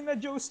 Jolina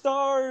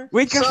Joestar.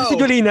 Wait, crush mo si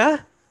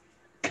Jolina?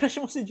 Crush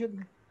mo si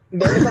Jolina?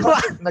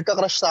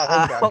 Nagka-crush sa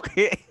akin.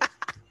 Okay.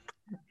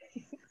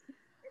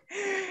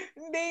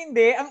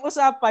 Hindi. Ang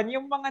usapan,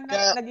 yung mga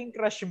naging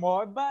crush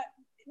mo,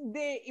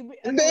 hindi,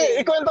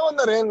 ikwento ko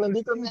na rin.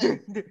 Nandito na.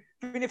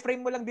 Piniframe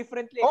mo lang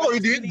differently. Oh,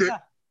 hindi. No.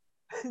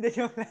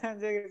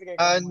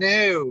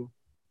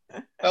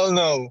 Hell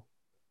no.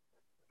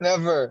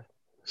 Never.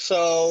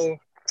 So,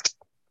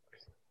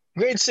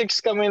 grade 6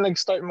 kami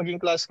nag-start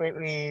maging classmate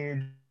ni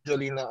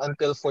Jolina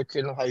until 4th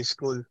year ng high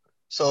school.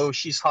 So,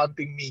 she's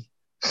haunting me.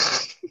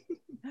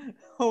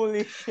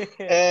 Holy shit.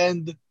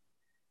 And,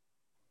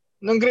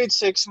 nung grade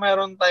 6,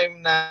 mayroon time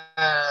na,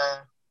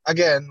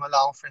 again,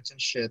 wala akong friends and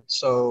shit.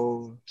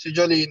 So, si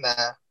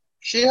Jolina,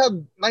 she had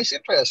nice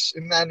interests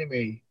in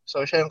anime.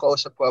 So, siya yung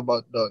kausap ko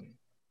about doon.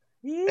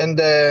 Eh, And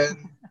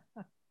then,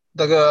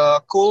 the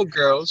cool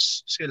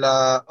girls,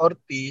 sila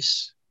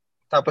Ortiz.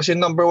 Tapos yung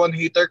number one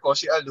hater ko,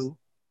 si Alu.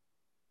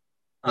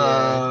 Yeah,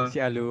 Uh,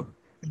 si Alu.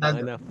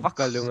 nag,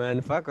 Fuck Alu,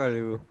 man. Fuck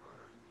Alu.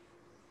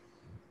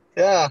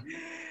 yeah.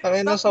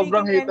 Tangin na Stop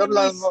sobrang making hater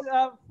lang.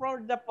 enemies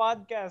for the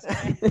podcast,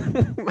 man.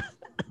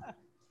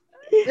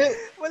 It,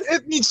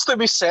 it needs to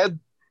be said.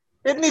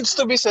 It needs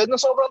to be said na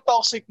sobrang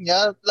toxic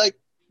niya. Like,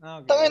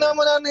 tangin Okay. na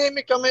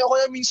mananahimik kami. O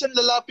kaya minsan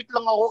lalapit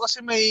lang ako kasi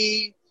may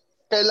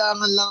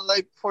kailangan lang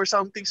like for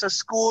something sa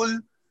school,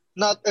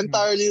 not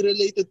entirely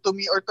related to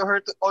me or to her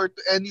or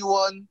to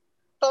anyone.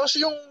 Tapos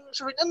yung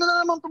sabi, ano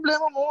na naman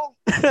problema mo?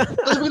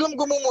 Tapos biglang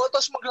gumungo,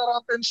 tapos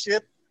magra-rap and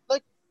shit.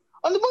 Like,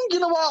 ano bang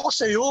ginawa ko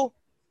sa'yo?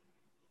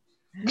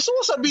 Gusto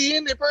ko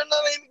sabihin pero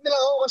nanahimik na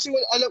lang ako kasi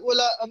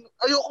wala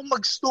ayoko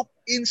mag-stoop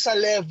in sa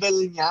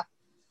level niya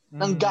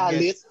ng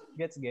galit.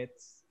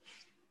 Gets.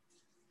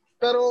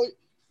 Pero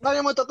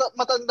ngayon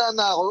matanda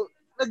na ako,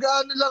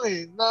 nag-ano lang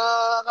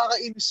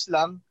nakakainis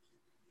lang.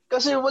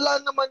 Kasi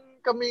wala naman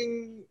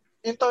kaming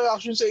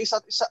interaction sa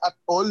isa't isa at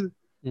all.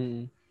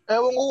 Mm.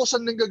 Ewan ko kung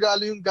saan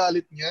nanggagaling yung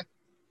galit niya.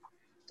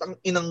 Ang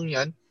inang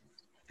yan.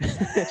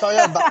 So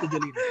yeah, back to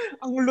Jolina.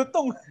 Ang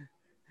lutong.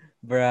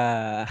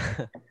 Bruh.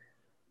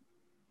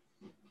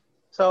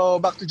 So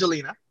back to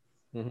Jolina.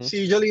 Mhm.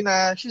 Si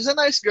Jolina, she's a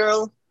nice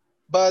girl,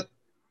 but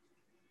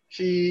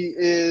she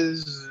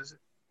is,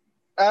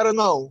 I don't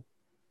know,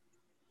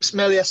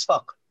 smelly as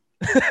fuck.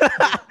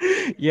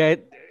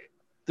 Yeah,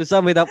 to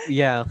sum it up,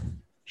 yeah.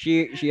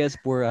 She has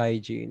poor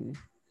hygiene.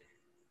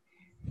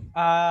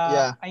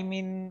 Yeah. I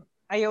mean,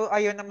 ayaw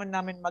naman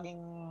namin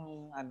maging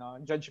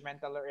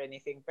judgmental or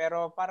anything,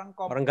 pero parang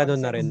Parang ganun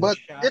na rin. But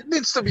siya. it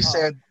needs to be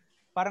said.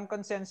 Parang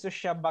consensus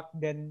siya back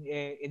then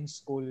in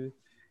school.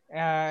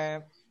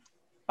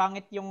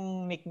 Pangit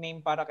yung nickname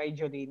para kay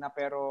Jolina,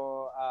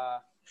 pero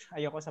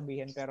ayoko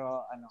sabihin,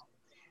 pero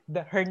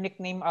her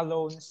nickname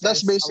alone says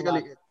That's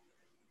basically a lot. it.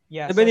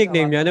 Yeah, Ano ba yung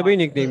nickname niya? Ano ba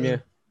yung nickname niya?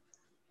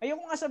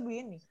 Ayoko nga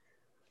sabihin eh.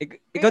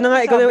 Ikaw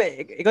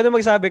na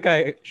magsabi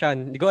kay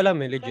Sean. Hindi ko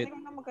alam legit.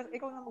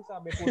 Ikaw na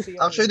magsabi. Pusi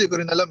ako. Actually, di ko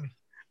rin alam eh.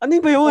 Ano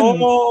ba yun?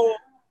 Oh,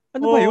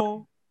 Ano ba yun?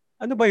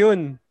 Ano ba yun?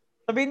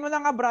 Sabihin mo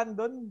na nga,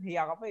 Brandon.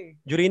 Hiya ka pa eh.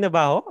 Jurina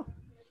ba ako?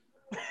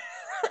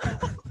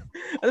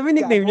 Ano ba yung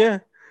nickname niya?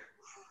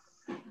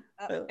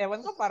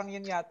 Ewan ko, parang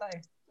yun yata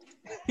eh.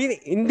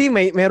 Hindi,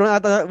 meron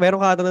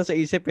ka ata na sa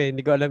isip eh.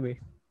 Hindi ko alam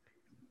eh.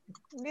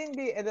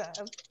 Hindi.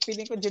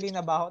 Feeling ko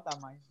Jelina Baho,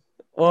 tama yun.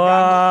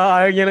 Wow,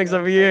 ayaw niya lang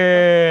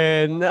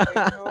sabihin.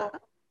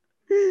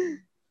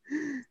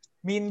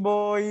 Mean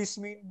boys,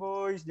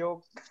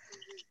 joke.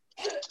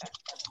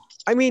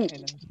 I mean,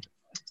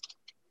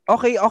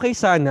 okay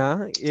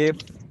sana if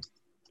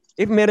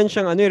meron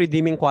siyang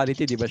redeeming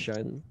quality, di ba,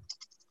 Sean?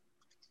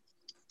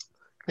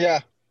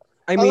 Yeah.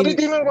 I mean, ang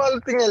redeeming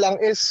quality niya lang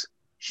is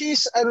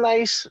she's a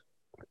nice,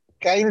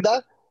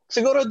 kinda.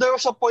 Siguro there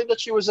was a point that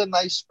she was a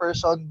nice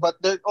person,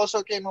 but there also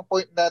came a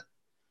point that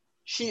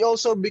she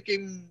also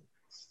became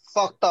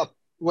fucked up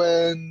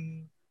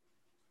when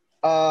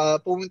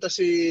pumunta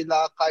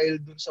sila Kyle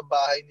dun sa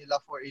bahay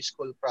nila for a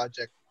school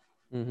project.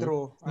 mm-hmm.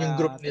 True. Yung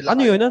group nila.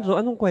 Ano yun?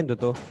 Anong kwento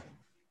to?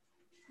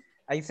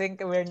 I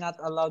think we're not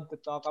allowed to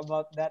talk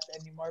about that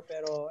anymore,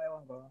 pero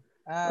ewan ko.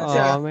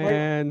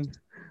 Man.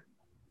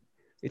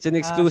 It's an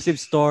exclusive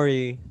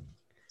story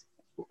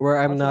where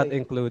I'm not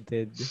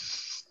included.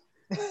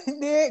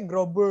 Hindi,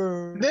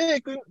 Grover.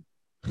 Hindi,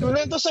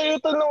 kunento sa'yo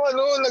ito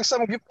nung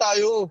nagsamgip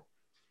tayo.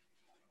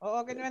 Oo,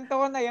 kinuwento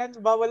ko na yan.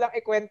 Bawal lang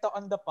ikwento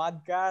on the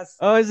podcast.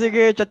 Oh,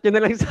 sige. Chat nyo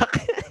na lang sa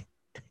akin.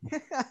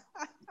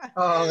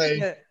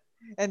 Okay.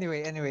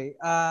 Anyway.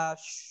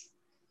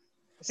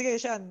 Sige,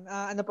 Sean.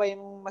 Ano pa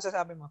yung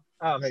masasabi mo?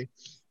 Okay.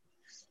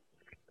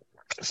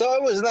 So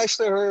I was nice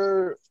to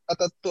her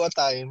to a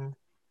time.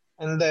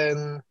 And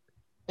then,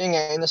 yun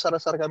nga,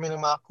 inasar-asar kami ng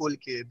mga cool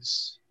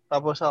kids.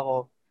 Tapos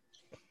ako,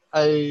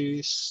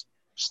 I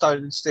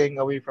started staying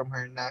away from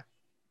her na.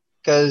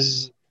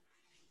 Because,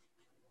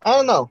 I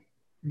don't know,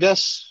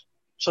 guess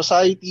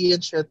society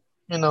and shit,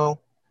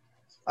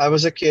 I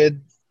was a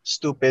kid,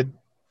 stupid.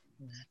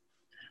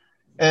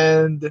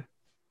 And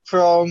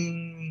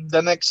from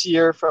the next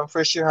year, from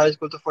first year high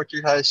school to fourth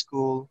year high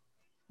school,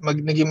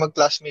 naging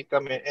mag-classmate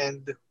kami.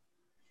 And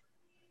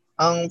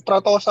ang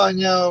trato ko sa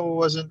kanya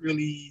wasn't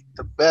really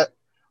the best.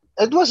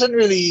 It wasn't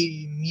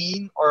really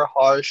mean or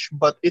harsh,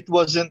 but it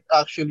wasn't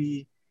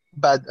actually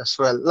bad as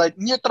well. Like,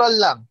 neutral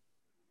lang.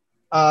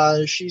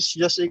 She's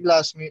just a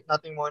classmate,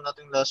 nothing more,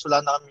 nothing less.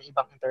 Wala na kami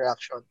ibang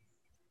interaction.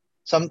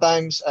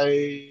 Sometimes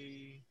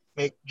I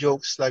make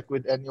jokes like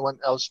with anyone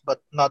else,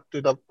 but not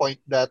to the point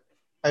that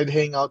I'd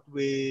hang out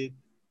with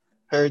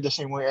her the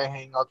same way I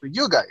hang out with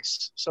you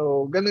guys.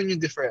 So, ganun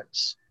yung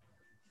difference.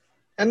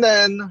 And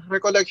then,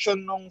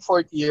 recollection nung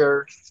fourth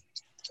year,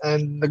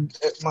 and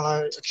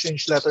mga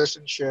exchange letters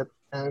and shit.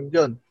 And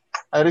yun,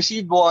 I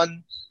received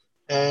one,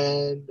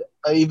 and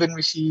I even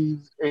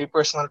received a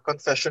personal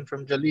confession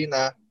from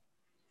Jolina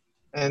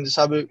And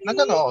sabi,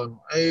 nagano,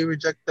 I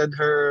rejected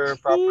her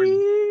properly.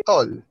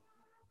 Tol,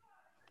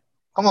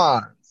 come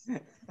on.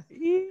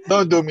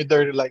 Don't do me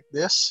dirty like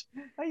this.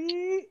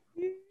 Ay,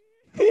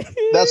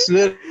 That's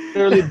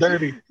literally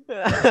dirty.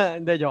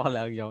 Hindi, joke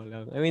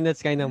lang. I mean,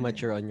 that's kind of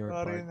mature on your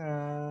sorry part.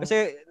 na.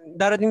 Kasi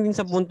darating din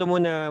sa punto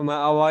mo na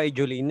maawa kay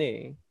Jolene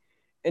eh.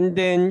 And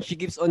then, she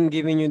keeps on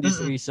giving you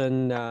this Mm-mm.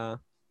 reason na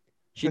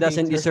she To hate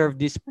doesn't her. deserve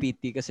this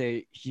pity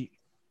kasi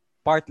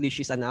partly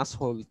she's an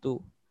asshole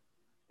too.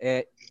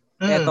 Eh,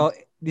 Mm. eto,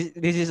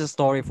 this is a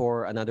story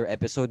for another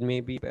episode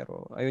maybe,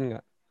 pero ayun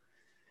nga.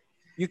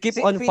 You keep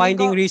on Feeling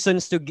finding ko,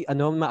 reasons to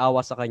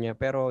maawa sa kanya,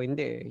 pero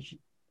hindi eh.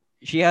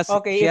 She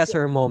okay, has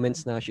her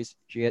moments na she's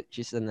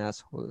an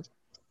asshole.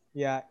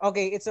 yeah.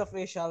 Okay, it's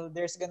official.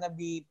 There's gonna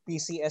be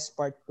PCS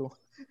part 2.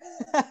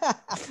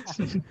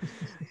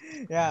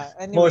 Yeah,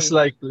 Most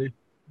anyway. likely.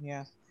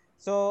 Yeah.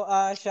 So,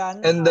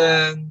 Sean, And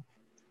then,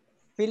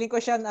 feeling ko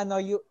Sean, that's,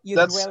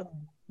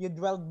 you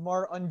dwelled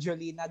more on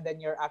Jolina than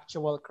your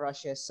actual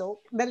crushes.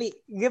 So, dali,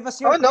 give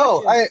us your oh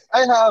no, crushes.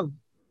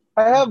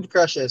 I have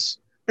crushes.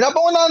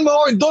 Pinapangunahan mo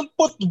ako, don't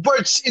put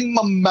words in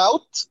my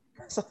mouth.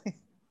 So,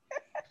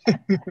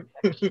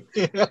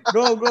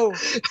 go.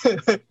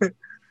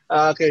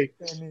 Okay.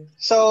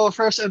 So,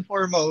 first and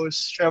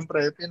foremost,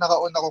 syempre,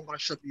 pinakauna kong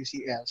crush sa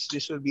PCS,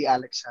 this will be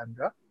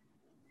Alexandra.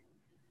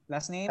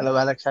 Last name? Hello,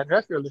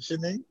 Alexandra, if you're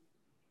listening.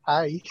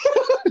 Hi.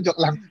 Joke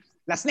lang.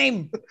 Last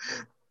name.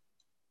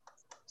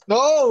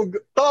 No,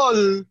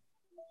 tol.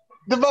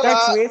 Di ba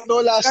nga,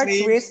 no last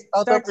names,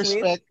 out of Starts with.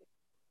 respect.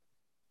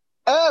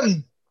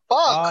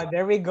 Fuck. Oh,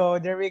 there we go.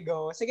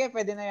 Sige,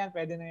 pwede na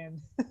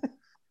yan.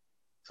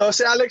 So,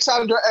 si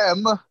Alexandra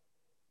M,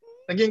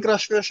 naging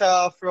crush ko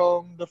siya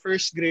from the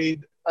first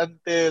grade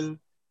until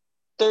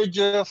third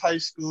year of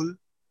high school.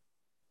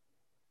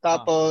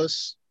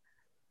 Tapos,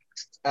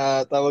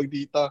 tawag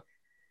dito,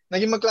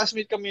 naging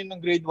mag-classmate kami ng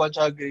grade 1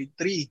 at grade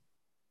 3.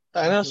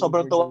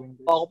 Sobrang tawa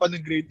ako pa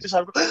ng grade 2.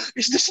 Sabi ko,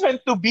 is this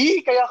meant to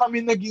be? Kaya kami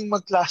naging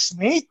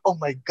mag-classmate? Oh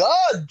my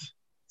God!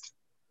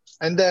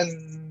 And then,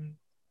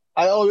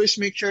 I always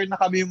make sure na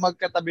kami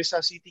magkatabi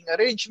sa seating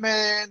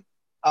arrangement.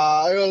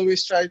 I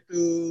always try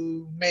to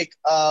make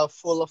a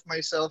fool of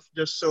myself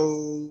just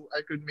so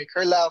I could make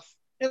her laugh.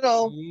 You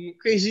know,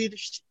 crazy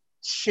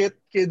shit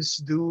kids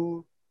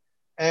do.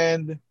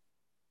 And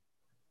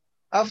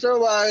after a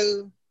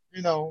while,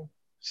 you know,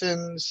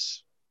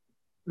 since,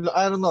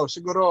 I don't know,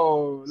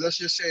 siguro, let's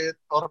just say it,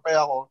 torpe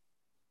ako.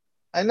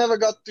 I never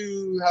got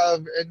to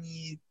have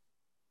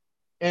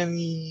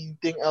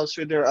anything else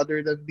with her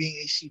other than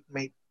being a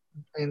seatmate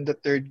in the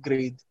third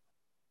grade.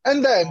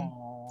 And then,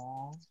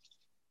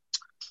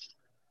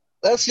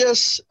 let's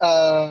just,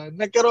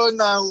 nagkaroon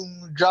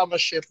ng drama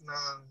ship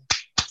ng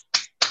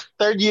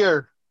third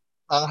year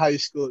ng high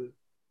school.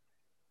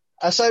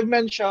 As I've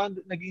mentioned,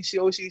 naging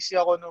COCC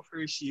ako no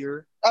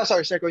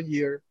second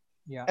year.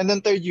 Yeah. And then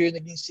third year,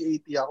 naging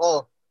CAT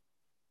ako.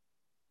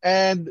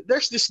 And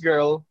there's this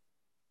girl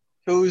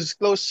who's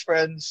close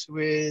friends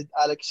with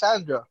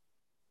Alexandra.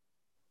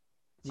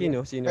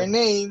 Sino?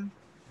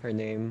 Her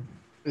name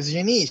is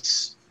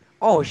Eunice.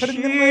 Oh,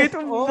 shit!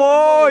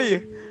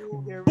 Boy!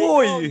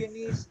 Boy!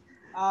 Eunice.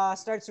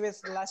 Starts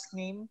with last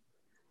name.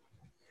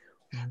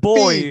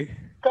 Boy!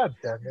 God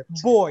damn it.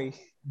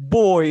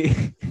 Boy.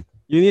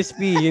 Eunice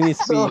P.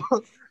 So,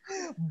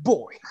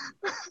 boy.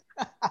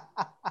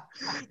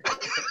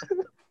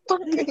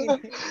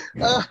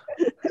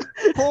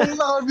 Kung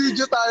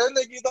naka-video tayo,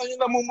 nakikita nyo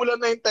namumula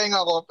na yung tenga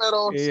ko.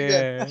 Pero,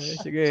 sige.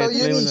 So,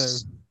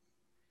 Eunice.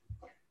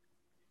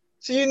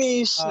 Si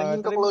Eunice,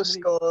 naging ka-close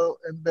ko.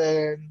 And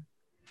then,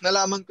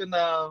 nalaman ko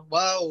na,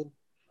 wow,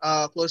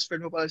 close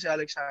friend mo pala si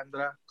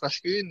Alexandra. Crush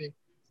ko yun eh.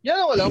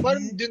 Yan wala.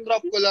 Parang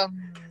din-drop ko lang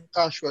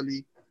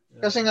casually.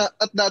 Kasi nga,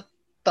 at that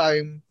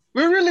time,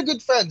 we're really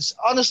good friends.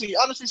 Honestly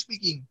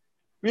speaking.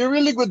 We're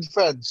really good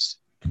friends.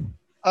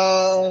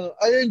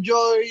 I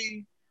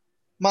enjoy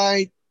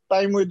my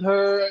time with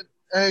her.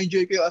 I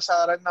enjoy ko yung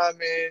asaran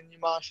namin,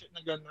 yung mga shit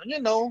na gano'n. You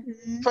know,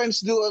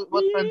 friends do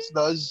what friends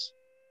does.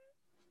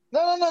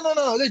 No.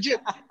 Legit.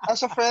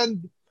 As a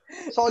friend,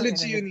 solid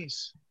si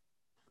Eunice.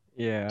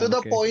 Yeah. To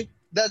the point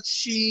that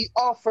she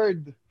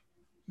offered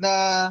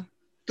na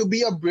to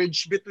be a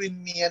bridge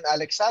between me and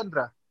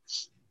Alexandra.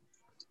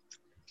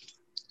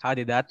 How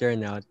did that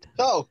turn out?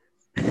 So,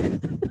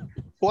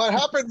 what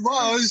happened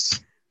was,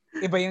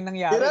 iba yung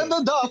nangyari. It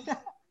ended up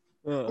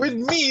with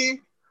me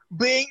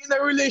being in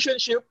a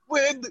relationship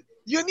with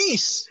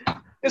Eunice.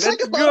 It's like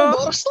a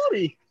Toradora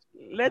story.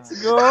 Let's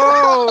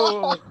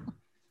go!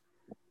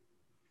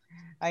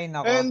 Ay,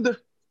 nako. And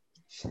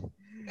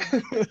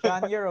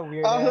Sean, you're a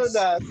weird after ass.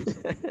 that,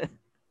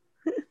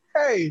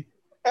 hey,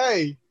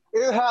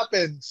 it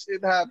happens.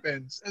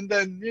 And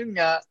then, yun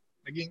nga,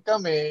 naging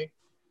kami,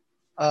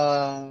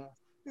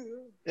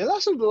 it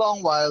lasted a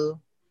long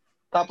while.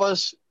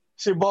 Tapos,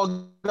 si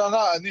Boga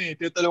nga,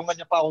 tutulungan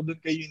niya pa ako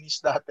dun kay Eunice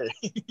dati.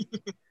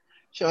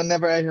 So,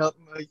 whenever I help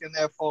make an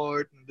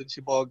effort, nandun si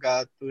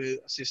Boga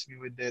to assist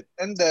me with it.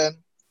 And then,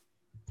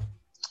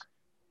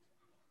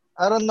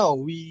 I don't know,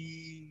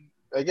 we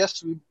I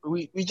guess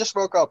we just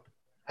broke up.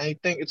 I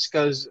think it's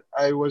because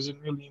I wasn't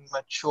really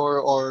mature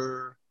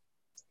or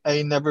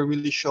I never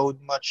really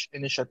showed much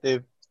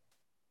initiative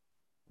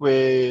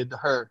with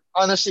her.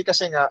 Honestly,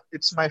 kasi nga,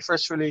 it's my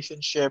first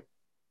relationship.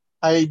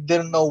 I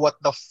didn't know what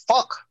the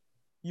fuck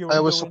You I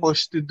were was doing.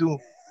 supposed to do.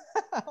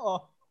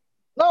 Oh.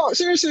 No,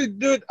 seriously,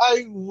 dude,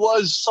 I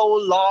was so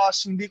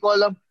lost. Hindi ko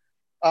alam.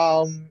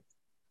 Um,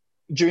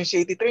 During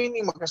CAT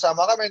training,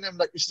 magkasama kami, and I'm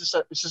like, is this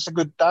a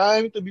good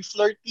time to be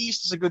flirty?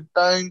 Is this a good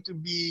time to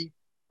be,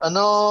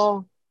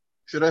 ano,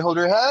 should I hold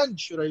her hand?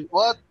 Should I,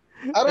 what?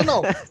 I don't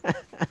know.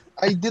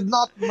 I did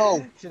not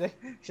know. Should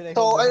I hold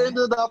So your I hand?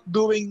 ended up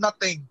doing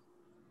nothing.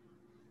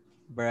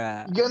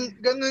 Bruh.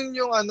 Ganun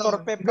yung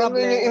Torpe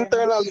ganun yung problem.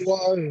 internal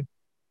war.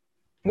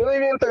 Ganun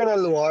yung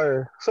internal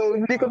war. So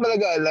hindi ko Ah.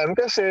 talaga alam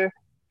kasi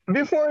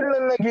before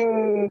na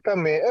naging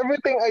kami,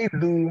 everything I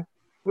do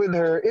with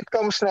her, it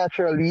comes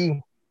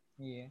naturally.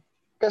 Yeah.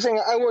 Kasi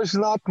nga, I was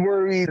not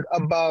worried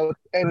about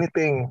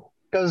anything.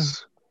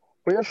 Because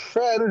we're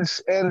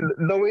friends and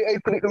the way I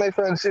treat my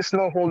friends is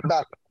no hold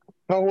back.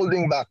 No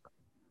holding back.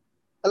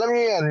 Alam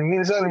niyo yan,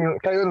 minsan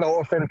kayo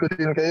na-offend ko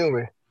din kayo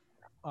eh.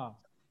 Ah.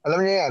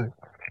 Alam niyo yan.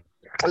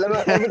 Alam na,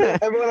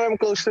 everyone I'm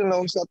close to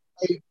knows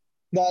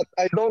that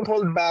I don't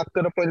hold back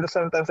to the point that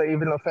sometimes I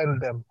even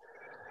offend them.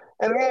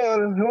 And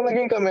ngayon, nung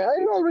naging kami, I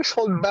always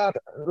hold back.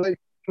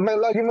 Like,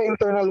 lagi may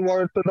internal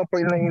war to the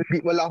point na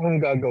wala akong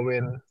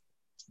gagawin.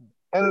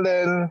 And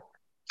then,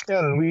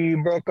 yun, we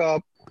broke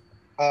up.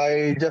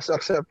 I just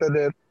accepted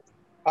it.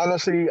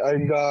 Honestly,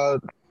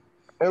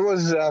 it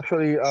was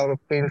actually a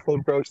painful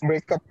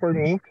breakup for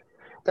me.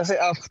 Kasi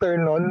after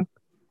nun,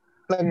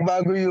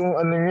 nagbago yung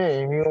ano niya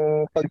eh,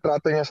 yung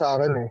pagtrato niya sa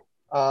akin eh.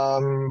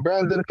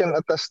 Brandon can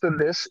attest to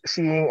this,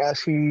 seeing as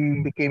he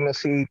became a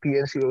CAT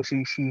and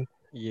COCC.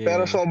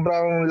 Pero Yeah.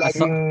 sobrang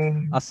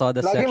I saw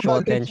the laging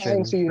sexual bad trip sa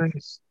akin tension. si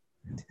Eunice.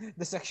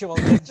 The sexual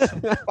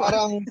tension.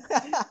 Parang,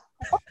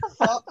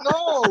 fuck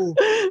no!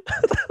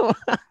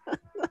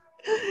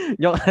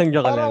 Joke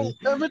Parang lang.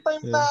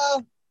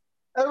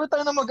 every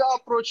time na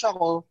mag-a-approach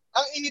ako,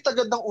 ang init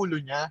agad ng ulo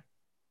niya.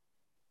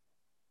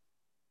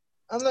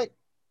 I'm like,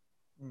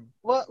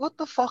 what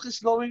the fuck is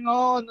going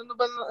on?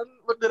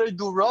 What did I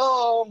do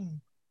wrong?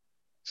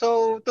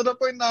 So, to the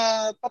point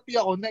na papi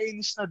ako,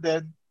 nainis na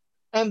din.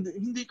 And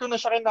hindi ko na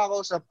siya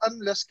kinakausap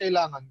unless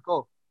kailangan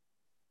ko.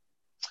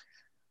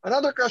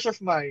 Another crush of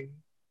mine,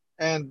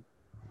 and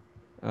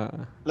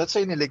let's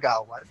say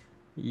niligawan.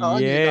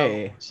 Niligawan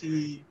Yeah. ko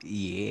si...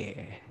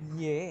 Yeah.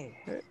 Yeah.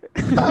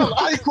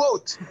 I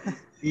quote!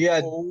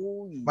 Yeah,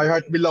 Oh, my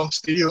heart belongs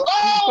to you.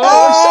 Oh!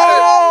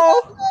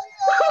 Oh!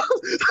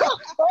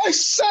 I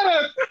said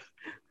it!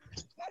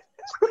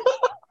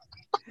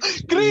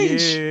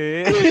 Cringe!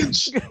 Yeah.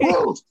 Cringe!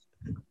 Whoa!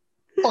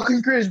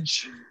 Fucking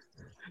cringe!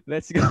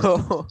 Let's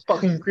go.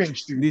 Fucking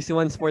cringe, dude. This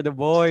one's for the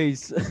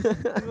boys. This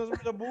was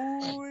for the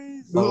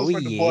boys. This Oh is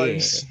for the yeah.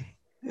 boys.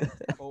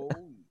 Oh,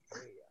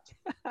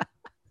 yeah.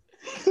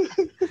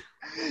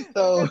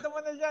 So, Kwento mo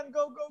na dyan.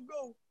 Go, go,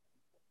 go.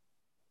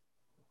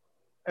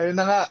 ayun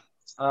na nga.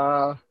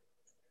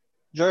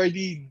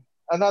 Jardine,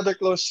 another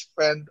close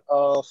friend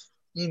of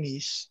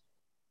Inis.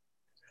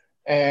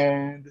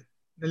 And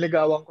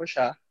niligawan ko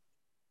siya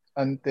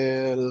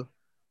until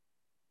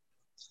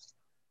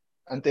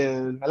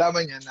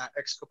nalaman niya na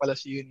ex ko pala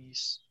si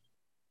Eunice.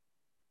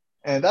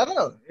 And I don't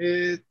know,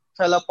 it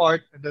fell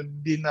apart and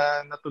then di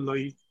na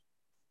natuloy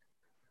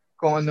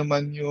kung ano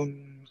man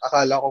yung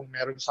akala kong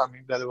meron sa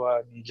aming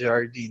dalawa ni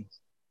Jardine.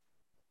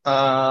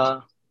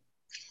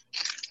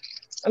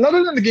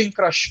 Another na naging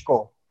crush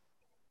ko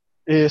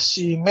is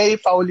si May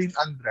Pauline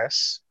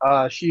Andres.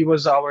 She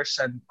was our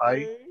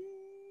senpai.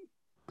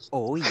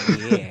 Oh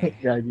yeah.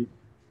 Gagi.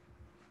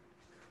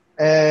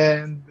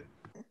 And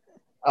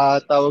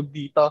tawag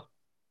dito.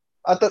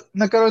 At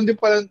nagkaroon din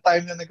pala ng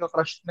time na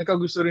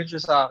nagkagusto rin siya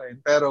sa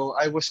akin. Pero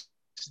I was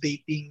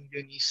dating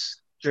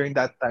Eunice during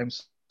that time.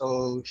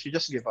 So she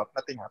just gave up.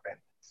 Nothing happened.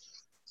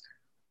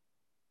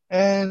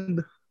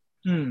 And,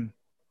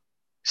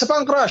 isa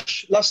pang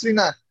crush. Lastly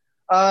na.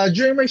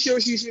 During my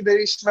COCC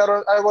days,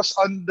 I was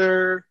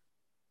under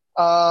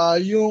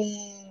yung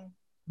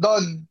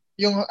Don,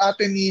 yung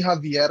ate ni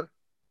Javier.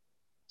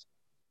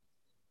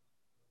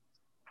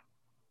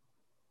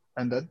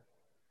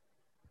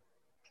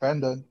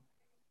 Brandon.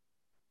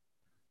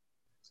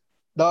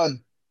 Don.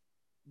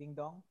 Ding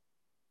dong.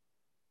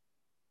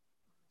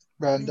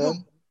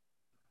 Brandon.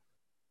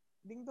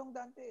 Ding dong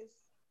Dantes.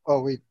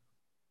 Oh, wait.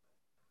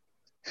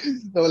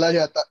 Nawala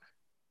yata.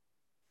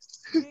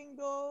 Ding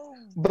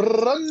dong.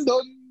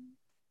 Brandon.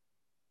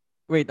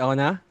 Wait, ako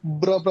na?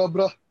 Bro.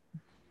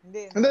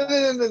 Hindi.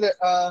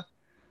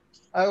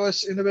 I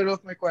was in the middle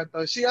of my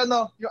kwento. Si yung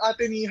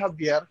ate ni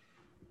Javier.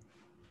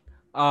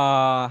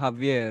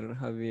 Javier.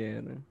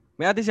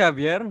 May ate si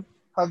Javier?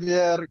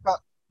 Javier.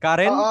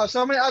 Karen?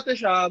 So may ate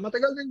siya.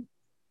 Matagal din.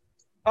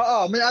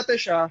 May ate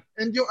siya.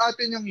 And yung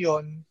ate niyang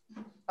yon,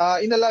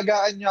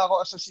 inalagaan niya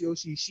ako as a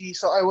COCC.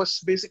 So I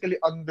was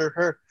basically under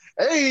her.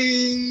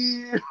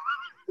 Hey!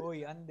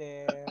 Uy,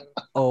 under.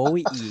 Oh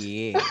yeah. Oh,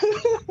 yeah.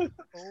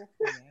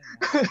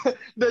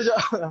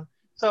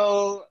 So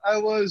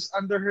I was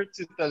under her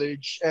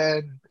tutelage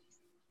and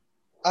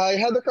I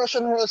had a crush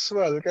on her as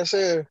well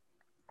kasi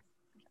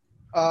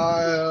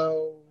uh,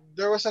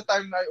 there was a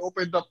time na I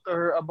opened up to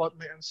her about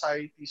my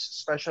anxieties,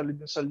 especially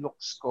dun sa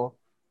looks ko.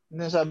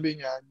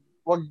 Sabi niya,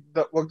 wag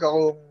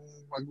akong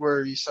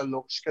mag-worry sa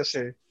looks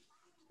kasi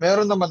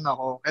meron naman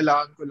ako.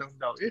 Kailangan ko lang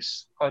daw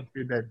is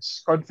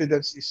confidence.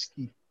 Confidence is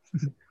key.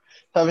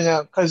 Sabi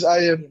niya, because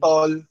I am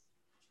tall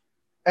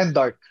and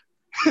dark.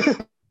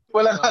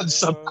 Walang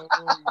handsome.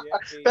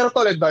 Pero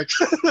tall and dark.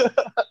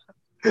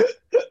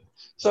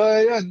 So,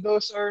 ayun,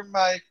 those are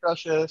my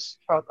crushes.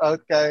 Shout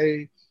out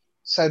kay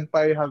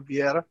Senpai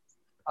Javier.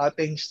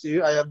 Thanks to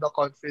you, I have the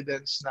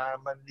confidence na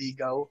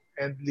manligaw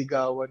and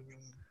ligawan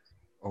yung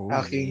Oh,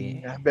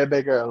 aking yeah. bebe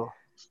girl.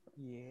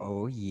 Yeah.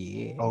 Oh,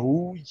 yeah.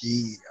 Oh,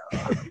 yeah.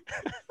 Oh,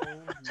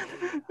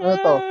 yeah. Ano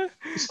to?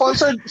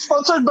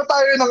 Sponsored ba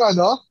tayo ng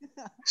ano?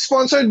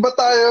 Sponsored ba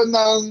tayo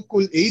ng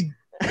Kool-Aid?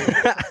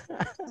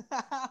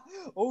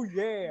 Oh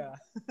yeah.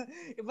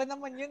 Iba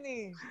naman yun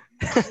eh.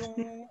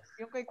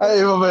 Yung kay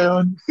Ay, iba ba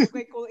yun? Yung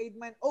kay Kool-Aid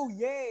man. Oh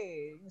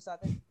yeah. Yung sa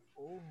atin.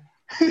 Oh.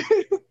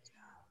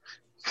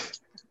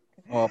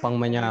 Oh, pang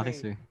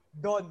manyakis eh.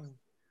 Don.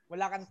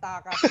 Wala kang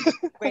takas.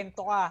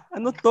 Kwento ka.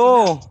 Ano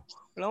to?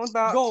 Wala akong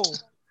Go.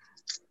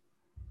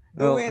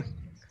 Do Oh. it.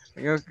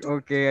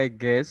 Okay, I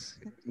guess.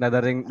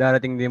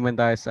 Darating din man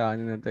tayo sa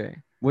ano na to eh.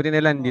 Buti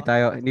nila hindi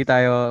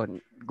tayo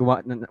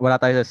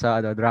wala tayo sa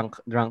drunk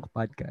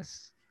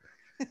podcast.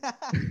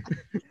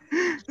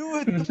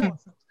 Dude.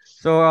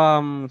 So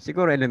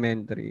siguro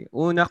elementary.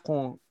 Una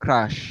kong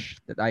crush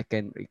that I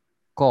can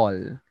recall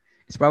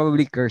is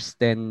probably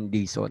Kirsten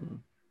Dizon.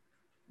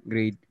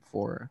 Grade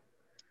 4.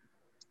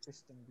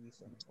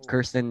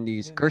 Kirsten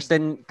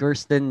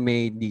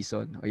May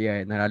Dizon. Oh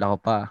yeah, naalala ko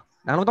pa.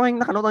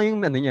 Nakalimutan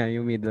yung ano niya,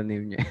 yung middle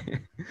name niya.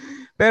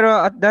 Pero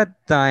at that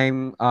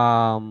time,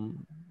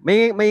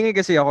 may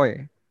kasi ako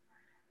eh.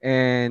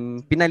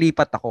 And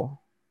pinalipat ako.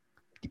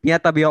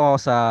 Pinatabi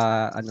ako sa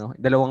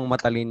dalawang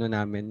matalino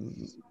namin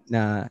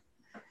na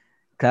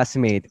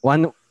classmate.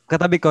 One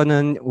katabi ko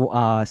noon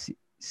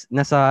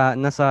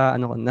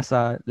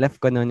nasa left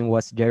ko noon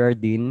was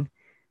Geraldine.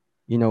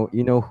 You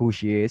know who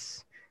she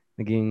is.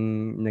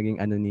 Naging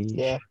ano ni.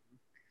 Yeah.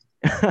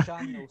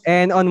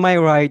 And on my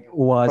right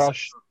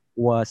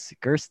was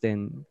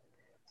Kirsten.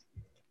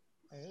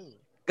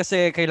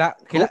 Kasi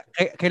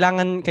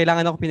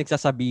kailangan ako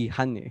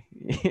pinagsasabihan eh.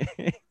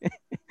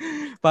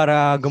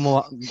 para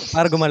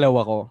gumalaw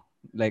ako,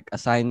 like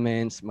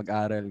assignments,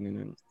 mag-aral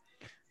ganun.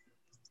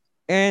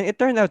 And it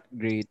turned out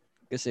great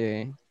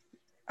kasi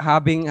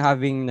having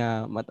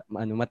na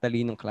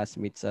matalinong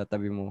classmates sa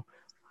tabi mo,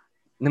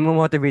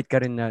 namo-motivate ka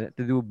rin na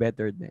to do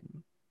better then.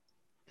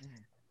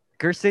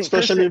 Kirsten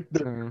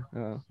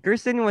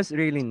was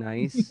really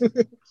nice.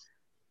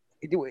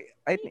 It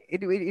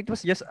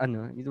was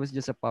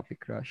just a puppy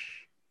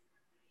crush.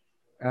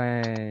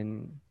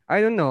 And I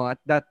don't know, at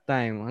that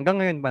time,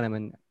 hanggang ngayon pa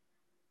naman,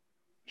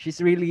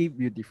 she's really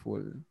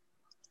beautiful.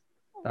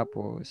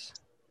 Tapos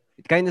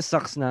it kind of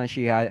sucks na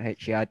she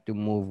had to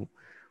move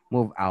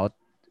out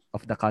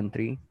of the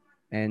country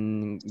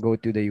and go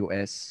to the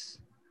US.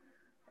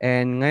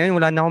 And ngayon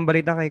wala na akong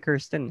balita kay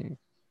Kirsten eh.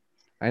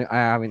 I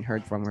haven't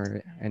heard from her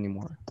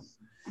anymore.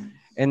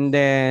 And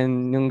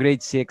then yung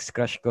grade 6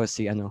 crush ko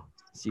si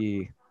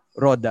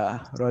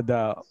Roda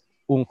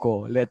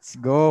Unco. Let's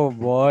go,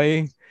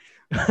 boy.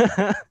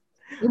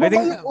 Iba ba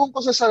yung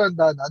Unco sa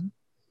Salandanan?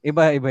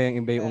 Iba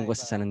yung Unco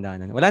sa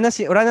Salandanan. Wala na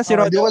si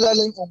Roda. Wala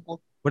lang yung Unco.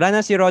 Wala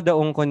na si Roda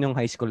Unco nung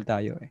high school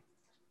tayo eh.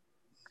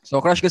 So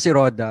crush ko si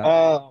Roda.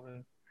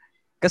 Okay.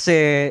 Kasi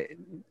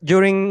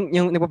during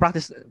yung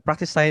practice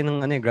tayo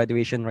ng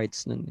graduation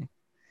rites nun eh.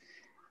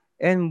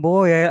 And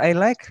boy, I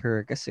like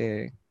her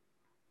kasi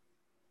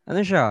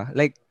siya,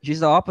 like she's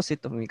the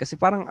opposite of me kasi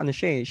parang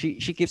siya eh,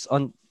 she keeps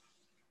on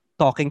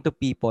talking to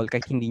people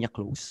kahit hindi niya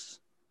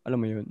close. Alam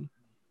mo yun?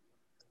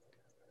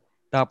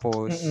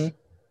 Tapos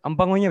ang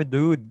bango niya,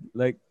 dude.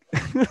 Like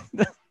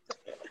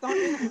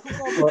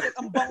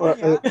ang bango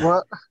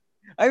niya.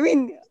 I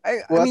mean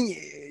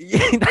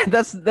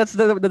that's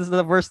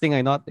the first thing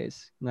I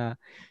noticed na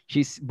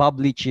she's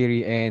bubbly,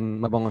 cheery and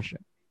mabango siya.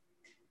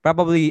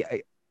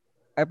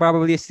 I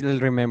probably still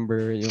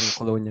remember yung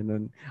cologne niya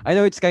nun. I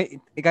know it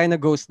kind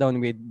of goes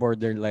down with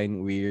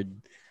borderline weird.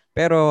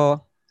 Pero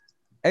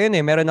ayun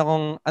eh, meron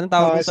akong anong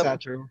tawag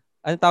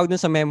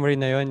dun sa memory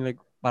na yun, like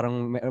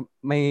parang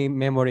may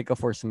memory ka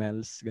for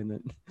smells,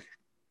 ganun.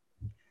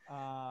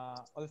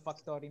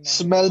 Olfactory memory.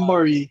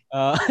 Smellmory.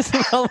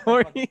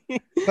 Smellmory.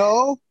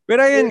 No?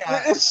 Pero ayun,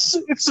 it's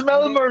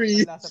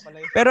smellmory.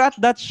 Pero at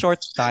that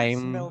short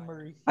time,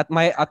 at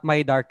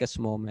my darkest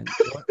moment,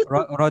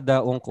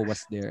 Roda Unco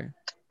was there.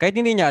 Kahit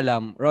hindi niya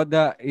alam,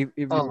 Roda, if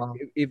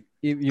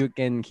you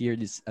can hear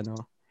this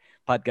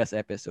podcast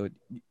episode,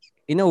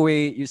 in a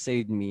way, you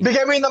saved me.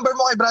 Bigay mo yung number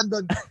mo kay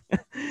Brandon.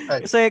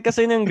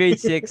 kasi nung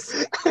grade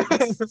 6,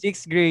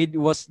 6th grade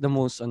was the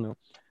most,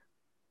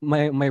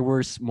 my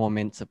worst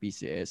moment sa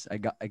PCS.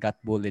 I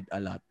got bullied a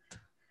lot.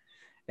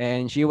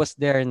 And she was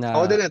there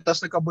Ako na din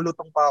tapos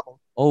nagkabulutong pa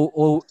ako.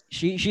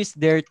 she's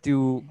there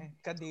to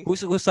Kadi.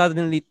 who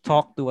suddenly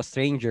talk to a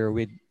stranger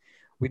with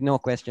no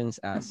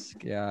questions asked.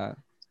 Kaya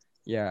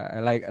yeah,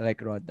 I like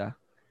Roda.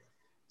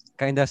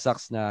 Kinda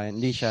sucks na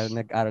hindi siya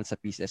nag-aral sa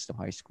PCS to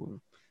high school.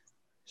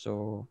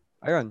 So,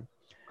 ayun.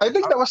 I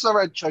think that was the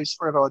right choice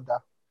for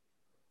Roda.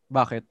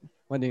 Bakit?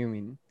 What do you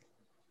mean?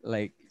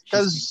 Like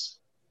Because,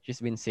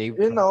 she's been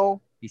saved you from know,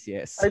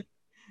 PCS.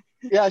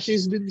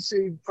 she's been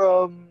saved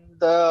from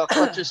the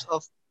clutches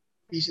of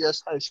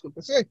PCS high school.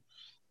 Kasi,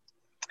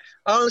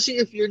 honestly,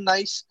 if you're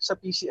nice sa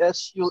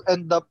PCS, you'll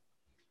end up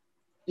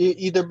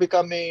either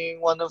becoming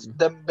one of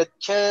them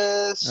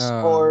bitches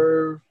Uh, or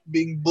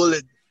being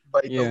bullied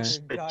by yeah.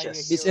 those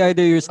bitches. It's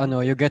either you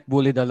get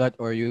bullied a lot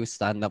or you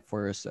stand up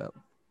for yourself.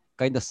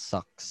 Kinda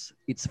sucks.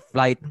 It's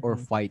flight or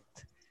Mhm. fight.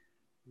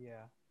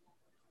 Yeah.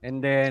 And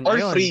then, Or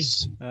ayun.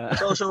 freeze.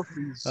 It's also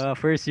freeze.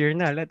 First year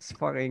na. Let's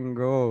fucking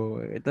go.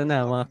 Ito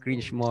na, mga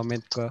cringe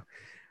moment ko.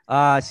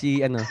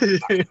 Si ano.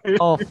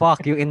 Oh,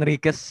 fuck you,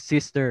 Enriquez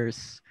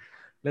sisters.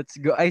 Let's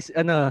go.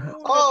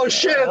 Oh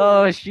shit!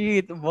 Oh,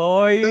 shit,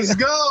 boy. Let's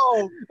go!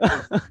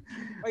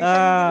 Oy, siya hindi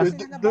Ah,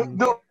 kasi na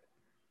nabanggit.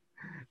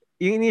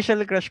 yung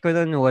initial crush ko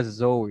nun was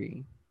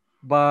Zoe.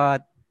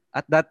 But,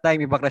 at that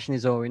time, iba crush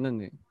ni Zoe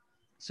nun eh.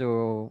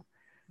 So,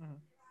 Mhm.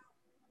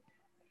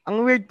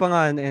 ang weird pa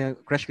nga,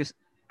 crush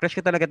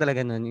ko talaga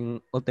nun. Yung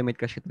ultimate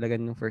crush ko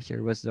talaga nung first year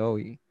was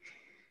Zoe.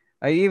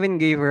 I even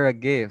gave her a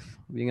gift.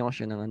 Bigyan ko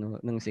siya ng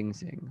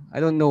sing-sing. Landi.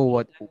 I don't know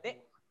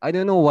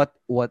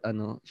what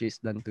she's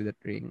done to that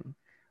ring.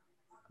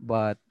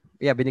 But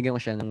yeah, binigyan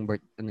ko siya ng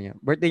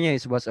birthday niya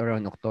was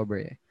around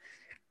October eh.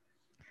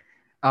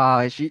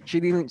 She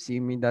didn't see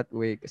me that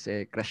way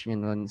kasi crush niya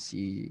noon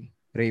si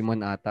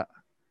Raymond ata.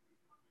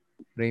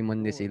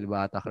 Raymond De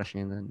Silva ata crush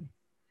niya noon.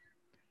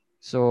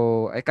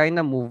 So, I kind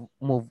of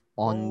move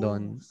on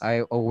doon.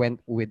 I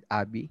went with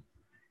Abby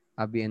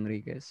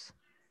Enriquez.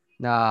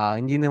 Na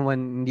hindi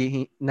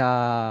na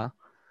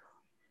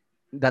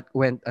that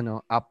went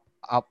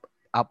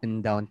up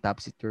and down,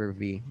 topsy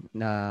turvy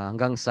na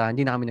hanggang sa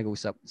hindi na kami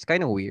nag-usap. It's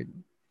kind of weird.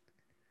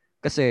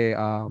 Kasi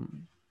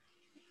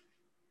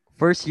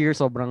first year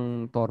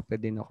sobrang torpe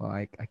din ako.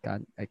 I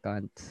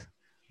can't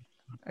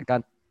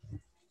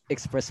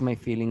express my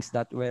feelings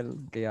that well.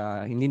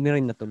 Kaya hindi na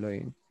rin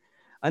natuloy.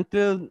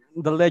 Until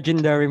the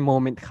legendary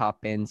moment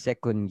happened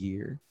second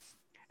year.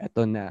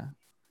 Eto na.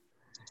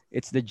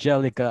 It's the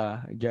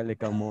Jellica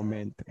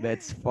moment.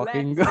 Let's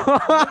fucking go.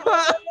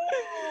 Let's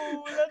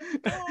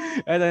go.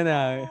 Eto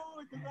na.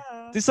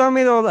 To sum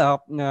it all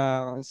up,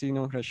 na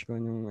sinong crush ko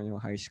nung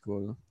high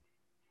school,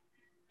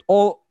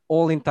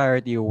 all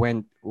entirety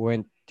went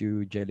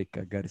to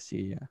Jellica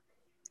Garcia.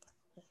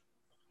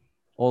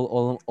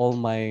 All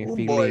my Oh boy.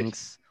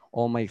 feelings,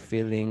 all my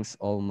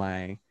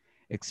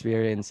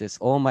experiences,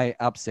 all my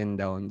ups and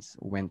downs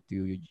went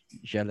to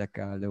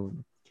Jellica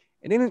alone.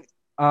 And then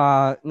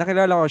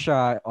nakilala ko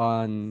siya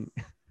on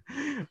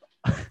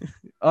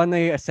on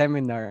a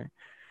seminar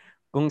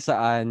kung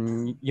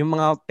saan yung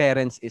mga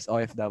parents is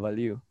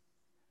OFW.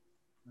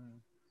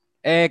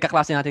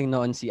 Kaklase natin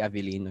noon si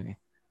Avelino eh.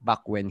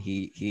 Back when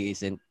he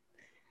isn't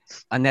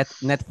a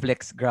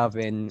Netflix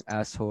grabbing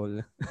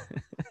asshole.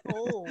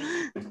 Oh.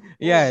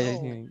 Yeah.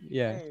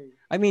 Hey.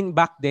 I mean,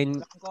 back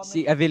then, Comment.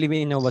 si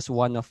Avelino was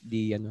one of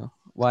the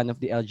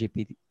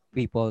LGBT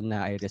people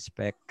na I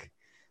respect.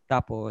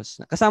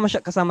 Tapos,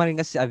 kasama rin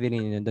kasi si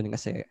Avelino doon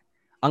kasi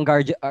ang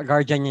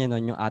guardian niya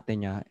noon, yung ate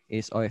niya,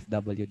 is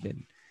OFW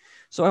din.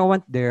 So, I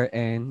went there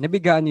and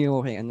nabigaan niyo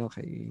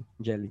kay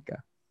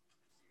Jellica.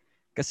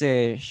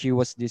 Kasi she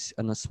was this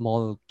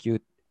small,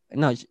 cute,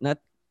 no, not,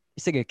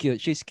 sige,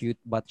 cute. She's cute,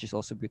 but she's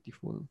also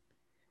beautiful.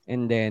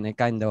 And then, I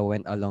kind of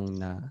went along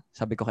na,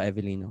 sabi ko kay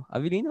Avelino,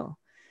 anong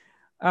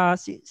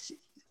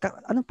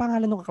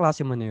pangalan ng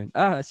kaklase mo na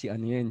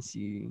yun?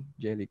 Si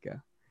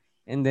Jellica.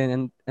 And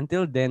then,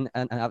 until then,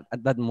 and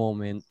at that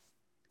moment,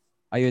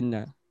 ayun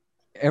na,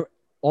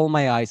 all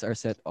my eyes are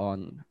set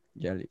on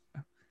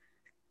Jellica.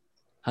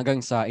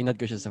 Hanggang sa, inad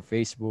ko siya sa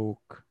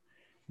Facebook,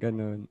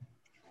 ganun.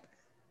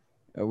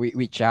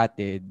 We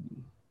chatted.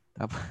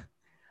 Tapos,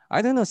 I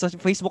don't know, sa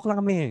Facebook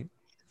lang kami.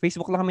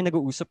 Facebook lang kami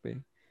nag-uusap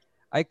eh.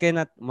 I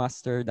cannot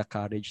master the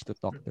courage to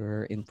talk to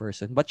her in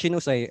person. But she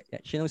knows I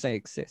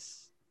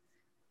exist.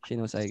 She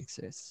knows I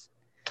exist.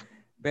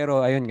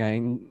 Pero ayun nga,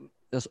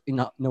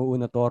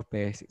 nauuna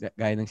torpe,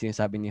 gaya ng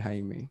sinasabi ni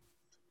Jaime.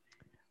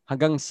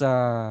 Hanggang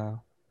sa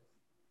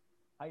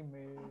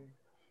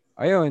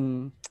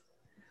ayun,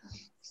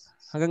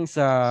 hanggang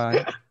sa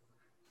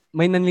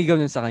may nanligaw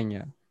nun sa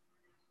kanya.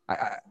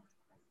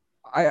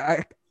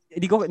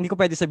 Hindi ko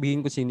pwede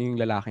sabihin kung sino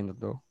yung lalaki na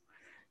to.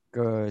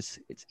 Because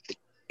it's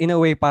in a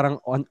way parang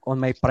on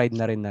my pride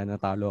na rin na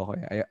natalo ako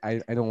eh.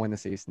 I don't wanna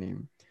say his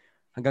name.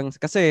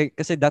 Kasi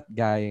that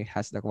guy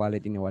has the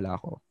quality ni wala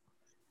ko.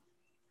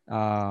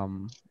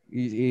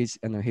 He's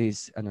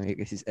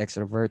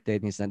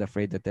extroverted, he's not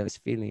afraid to tell his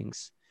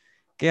feelings.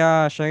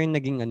 Kaya siya yung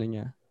naging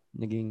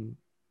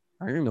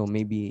I don't know,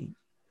 maybe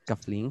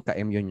ka-fling,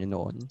 ka-M yun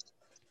noon.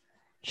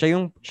 Siya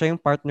yung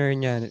partner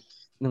niya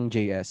ng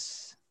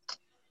JS.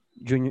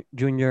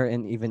 Junior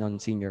and even on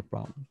senior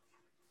prom.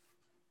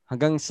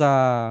 Hanggang sa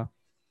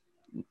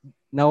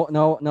now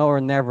or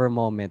never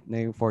moment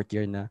na yung fourth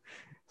year na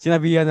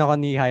sinabihan ako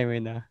ni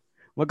Jaime na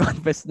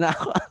mag-confess na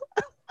ako.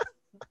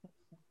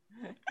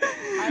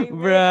 Jaime,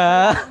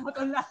 Bruh. tandaan mo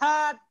to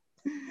lahat.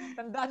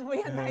 Tandaan mo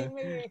yan,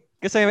 Jaime.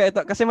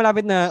 Kasi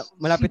malapit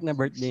na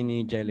birthday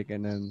ni Jellica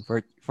nun.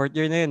 Fourth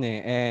year na yun eh.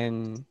 And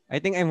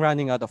I think I'm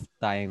running out of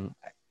time.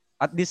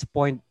 At this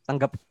point,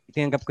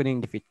 tinanggap ko na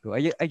yung defeat ko.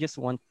 I just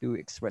want to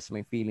express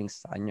my feelings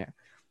sa kanya.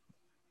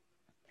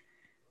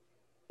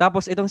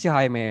 Tapos itong si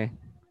Jaime,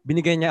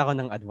 binigyan niya ako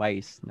ng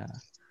advice na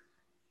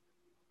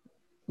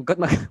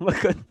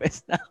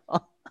mag-confess na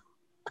ako.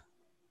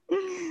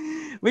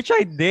 Which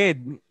I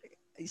did.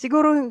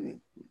 Siguro,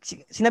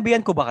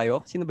 sinabihan ko ba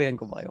kayo?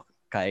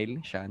 Kyle,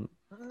 Sean?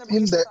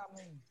 Hindi.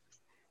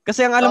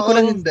 Kasi ang alam ko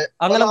lang, hindi.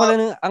 ang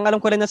alam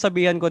ko lang na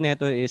sabihan ko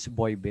nito is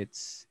Boy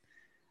Bits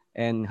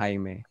and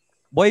Jaime.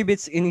 Boy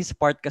Bits in his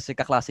part kasi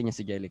kaklase niya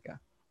si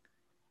Jellica.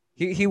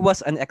 He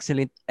was an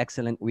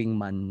excellent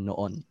wingman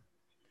noon.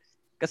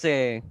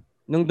 Kasi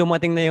nung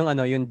dumating na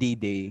yung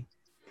D-Day,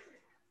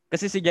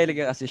 kasi si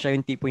Jellica kasi siya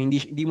yung tipo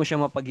hindi mo siya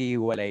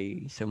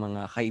mapaghiwalay sa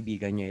mga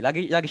kaibigan niya.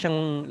 Lagi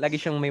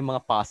siyang may mga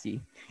posse.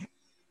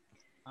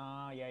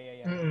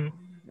 Yeah.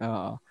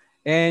 Oo.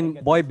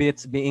 And Boy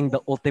Bits being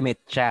the ultimate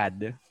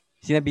Chad,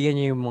 sinabihan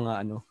niya yung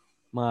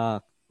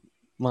mga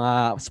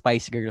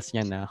Spice Girls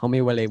niya na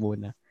humiwalay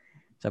muna.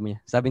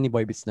 Sabi ni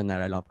Boy Bits na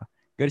nalala pa,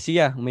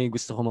 Garcia, may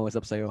gusto ko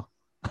mausap sa'yo.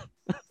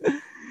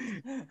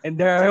 And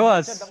there I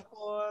was.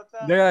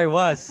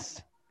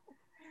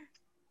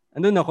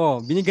 Andun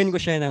ako, binigyan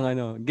ko siya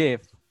ng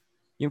gift.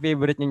 Yung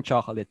favorite niyang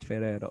chocolate,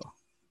 Ferrero.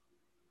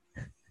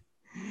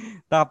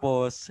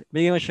 Tapos,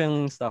 bigyan ko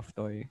siyang stuffed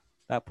toy.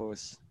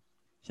 Tapos,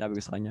 sabi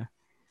ko sa kanya,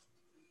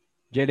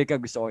 Jellica,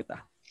 gusto ko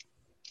kita.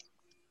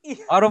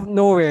 Out of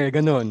nowhere,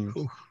 ganun.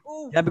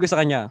 Sabi ko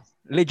sa kanya,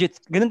 legit,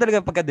 ganun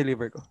talaga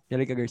pagka-deliver ko.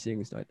 Jellica Garcia,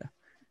 gusto ko kita.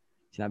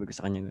 Sinabi ko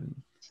sa kanya nun.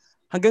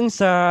 Hanggang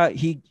sa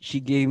she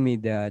gave me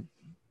that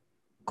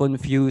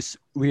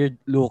confused, weird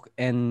look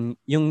and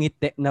yung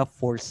ngiti na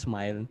forced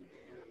smile.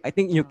 I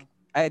think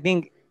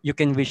you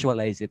can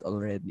visualize it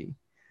already.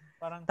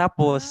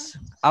 Tapos,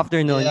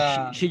 after nun,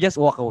 she just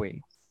walk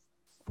away.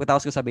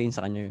 Pagkatapos ko sabihin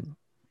sa kanya yun.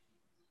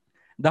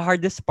 The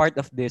hardest part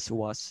of this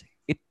was,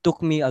 it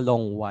took me a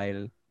long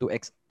while to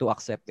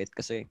accept it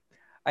kasi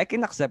I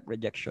can accept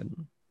rejection.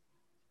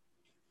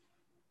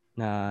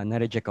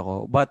 Na-reject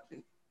ako. But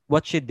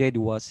what she did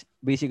was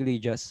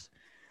basically just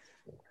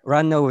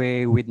run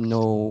away with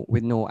no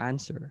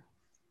answer.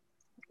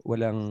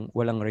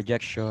 Walang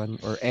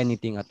rejection or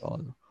anything at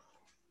all.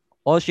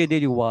 All she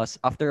did was,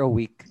 after a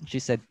week, she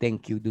said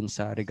thank you dun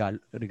sa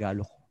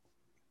regalo ko.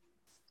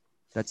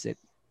 That's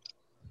it.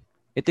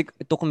 It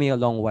took me a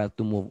long while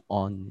to move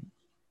on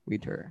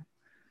with her.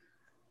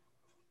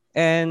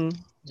 And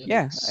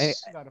yeah,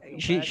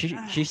 she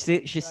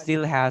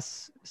still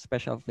has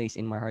special place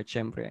in my heart,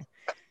 syempre.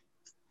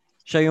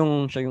 Siya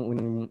yung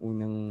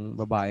unang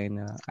babae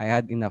na I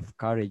had enough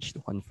courage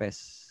to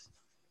confess.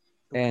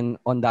 And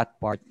on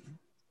that part,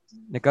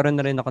 nagkaroon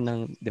na rin ako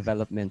ng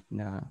development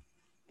na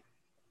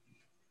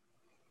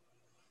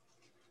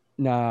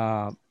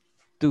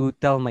to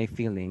tell my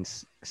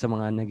feelings sa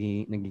mga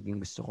nagiging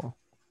gusto ko.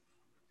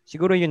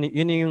 Siguro yun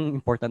yung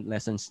important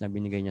lessons na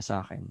binigay niya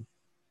sa akin.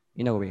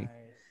 In a way.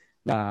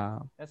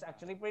 That's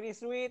actually pretty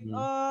sweet.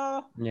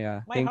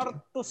 Yeah. My heart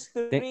to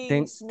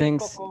strings,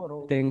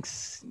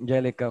 thanks,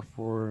 Jellica,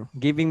 for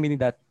giving me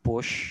that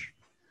push,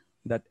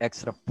 that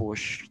extra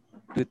push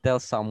to tell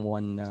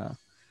someone na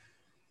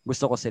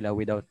gusto ko sila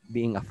without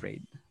being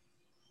afraid.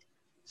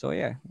 So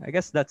yeah, I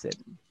guess that's it.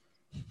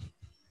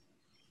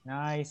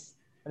 Nice.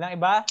 Walang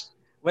iba?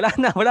 Wala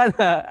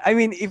na. I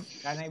mean, if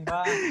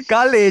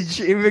college,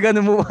 if you're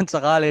gonna move on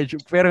sa college,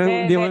 pero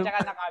hindi mo...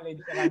 Tsaka na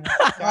college.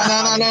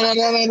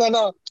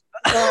 No.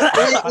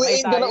 We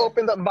ain't gonna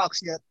open that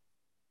box yet.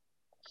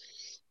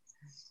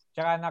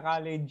 Tsaka na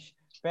college.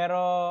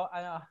 Pero,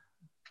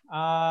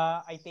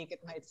 I take it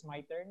na it's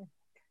my turn.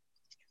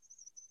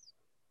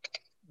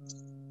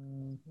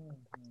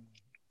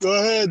 Go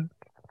ahead.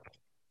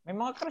 May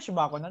mga crush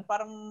ba ako nun?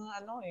 Parang,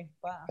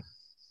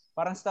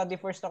 parang study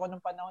first ako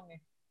nung panahon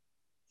eh.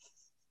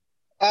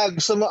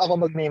 Gusto mo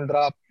ako mag-name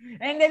drop?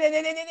 Hindi.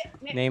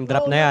 Name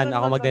drop na yan.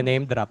 Ako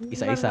mag-name drop.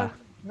 Isa-isa.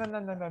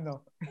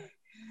 No.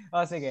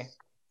 Sige.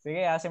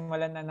 Sige,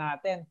 simulan na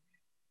natin.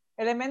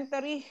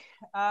 Elementary,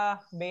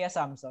 Bea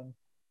Samson.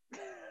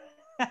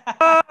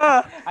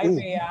 Ay,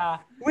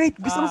 Bea. Wait,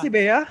 gusto mo si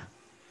Bea?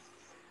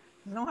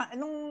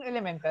 Nung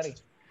elementary.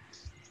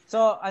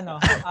 So,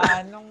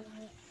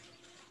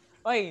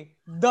 Oy,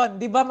 Don,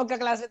 di ba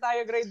magkaklase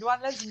tayo grade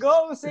 1? Let's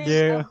go!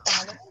 Yeah.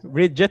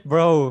 Bridget,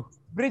 bro.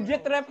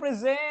 Bridget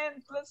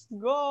represent. Let's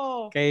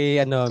go. Kay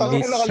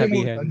Miss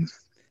Sabihan.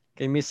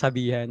 Kay Miss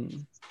Sabihan.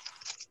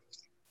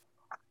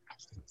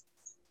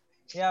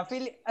 Yeah,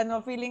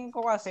 feeling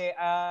ko kasi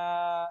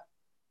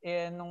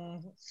nung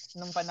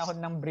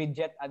panahon ng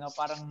Bridget,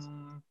 parang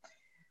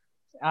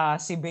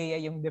si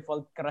Bea yung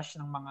default crush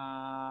ng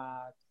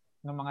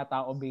mga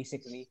tao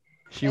basically.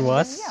 She And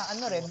was? then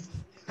ano rin,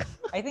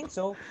 I think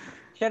so.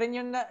 Siya rin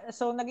yung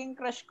so naging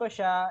crush ko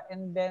siya,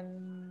 and then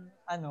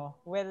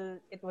well,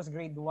 it was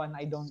grade 1.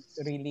 I don't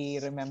really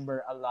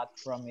remember a lot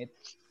from it.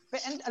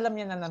 And alam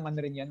niya na naman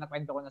rin 'yan.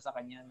 Nakwento ko na sa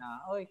kanya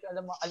na, "Oy,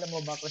 alam mo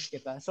ba crush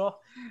kita?"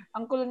 So,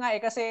 ang cool nga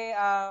kasi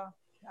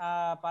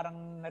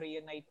parang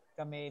na-reunite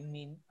kami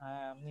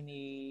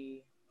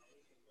mini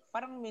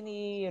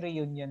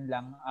reunion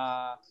lang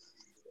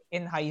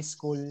in high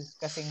school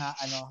kasi nga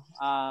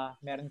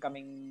meron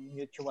kaming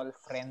mutual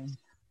friend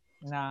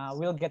na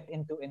we'll get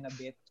into in a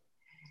bit.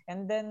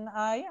 And then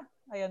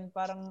ayun,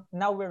 parang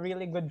now we're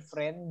really good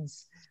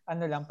friends.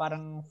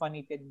 Parang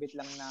funny tidbit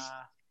lang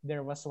na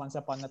there was once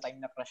upon a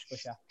time na crush ko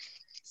siya.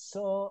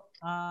 So,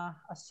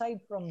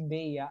 aside from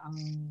Bea, ang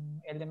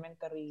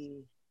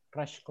elementary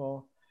crush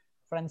ko,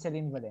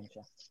 Franceline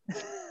Valencia.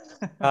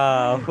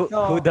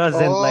 Who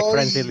doesn't like Oh,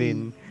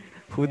 Franceline?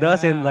 Who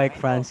doesn't like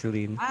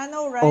Franceline? I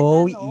know, right?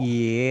 Oh, I know.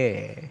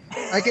 yeah.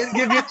 I can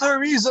give you 2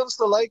 reasons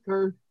to like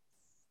her.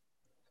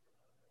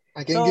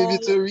 I can give you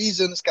 2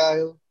 reasons,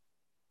 Kyle.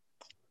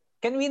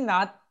 Can we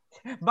not?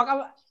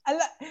 Baka,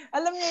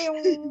 alam niyo yung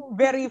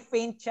very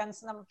faint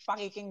chance na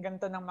pakikinggan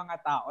to ng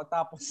mga tao,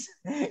 tapos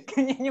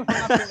ganyan yung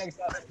mga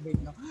pinagsasabi,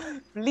 no?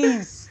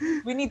 Please,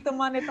 we need to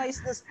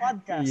monetize this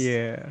podcast.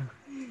 Yeah.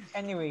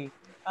 Anyway,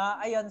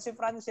 ayun, si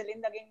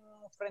Franceline, naging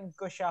friend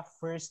ko siya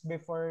first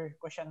before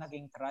ko siya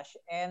naging crush.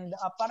 And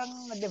parang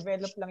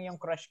na-develop lang yung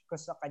crush ko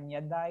sa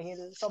kanya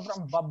dahil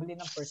sobrang bubbly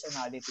ng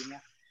personality niya.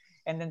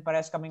 And then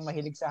parehas kaming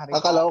mahilig sa Harry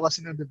Potter. Akala ko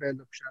kasi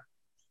na-develop siya.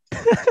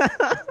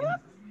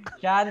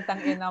 Siya,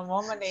 tangina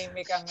mo,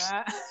 manahimik ka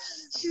nga.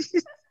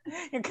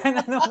 Yung ka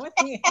na naman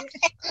eh.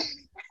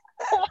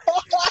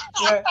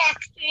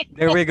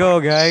 There we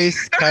go,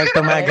 guys. Kyle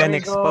Tamagan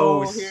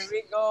exposed. Here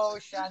we go.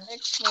 Sean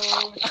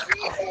exposed.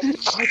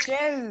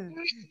 Michelle,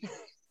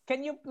 can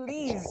you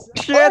please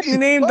Shit,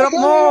 ni-name drop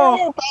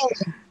mo!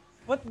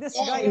 put this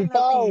guy on a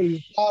Foul.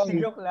 leash?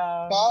 Joke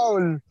lang.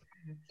 Foul.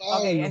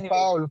 Okay, anyway.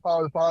 Foul.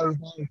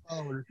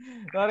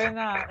 Sorry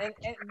na.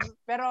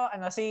 Pero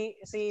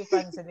si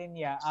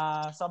Franceline,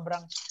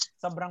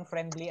 sobrang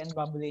friendly and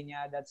bubbly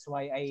niya. That's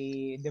why I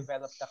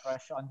developed a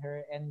crush on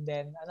her. And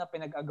then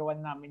pinag-agawan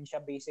namin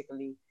siya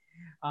basically.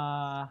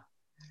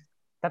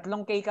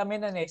 3K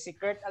kami nun eh. Si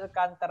Kurt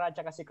Alcantara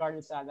at si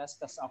Carl Salas,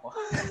 tas ako.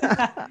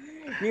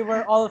 We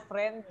were all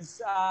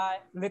friends.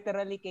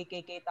 Literally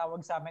KKK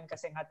tawag sa amin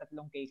kasi nga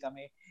 3K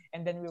kami.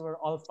 And then we were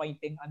all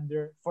fighting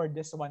for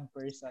this one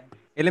person.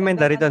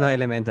 Elementary to, no?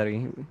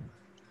 Elementary.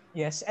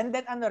 Yes. And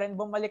then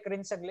bumalik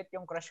rin saglit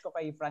yung crush ko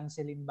kay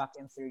Franceline back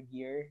in 3rd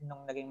year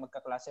nung naging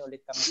magkaklase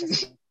ulit kami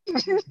kasi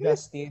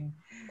Justin.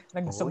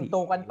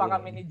 Nagsuntukan pa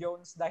kami ni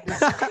Jones dahil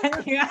sa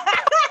kanya.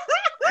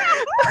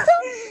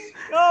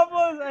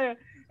 Tapos,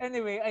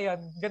 anyway,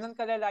 ayun. Ganun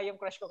kalala yung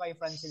crush ko kay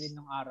Franceline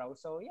nung araw.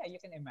 So, yeah, you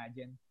can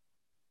imagine.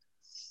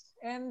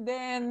 And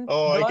then...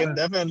 Oh, I can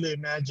definitely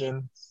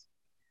imagine.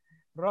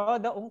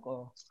 Roda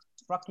Unko.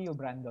 Fuck you,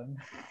 Brandon.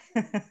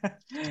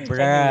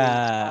 Bruh.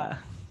 Anyway,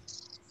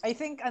 I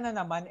think,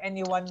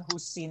 anyone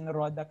who's seen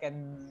Roda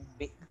can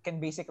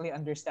basically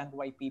understand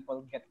why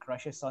people get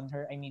crushes on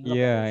her. I mean,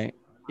 yeah.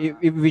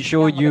 If we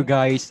showed you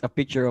guys a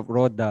picture of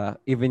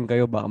Roda, even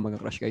kayo baka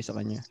mag-crush kayo sa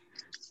kanya.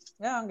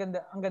 Yeah,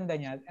 ang ganda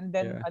niya. And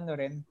then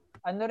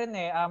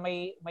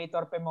may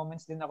torpe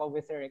moments din ako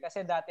with her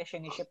kasi dati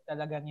siniship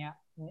talaga niya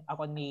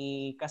ako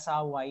ni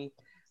Kasaway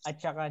at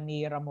saka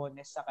ni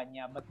Ramones sa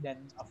kanya, but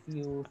then a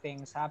few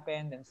things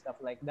happened and stuff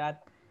like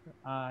that.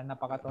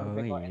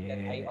 Napaka-torpe ko. And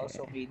then I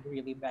also made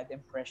really bad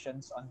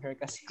impressions on her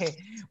kasi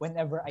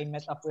whenever I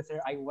met up with her,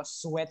 I was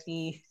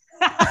sweaty.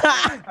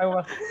 I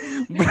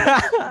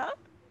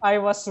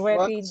was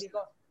sweaty.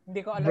 Hindi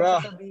ko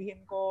alam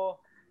sasabihin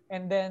ko.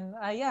 And then,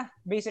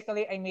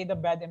 basically, I made a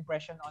bad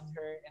impression on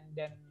her. And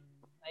then,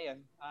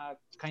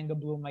 kind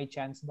of blew my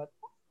chance. But,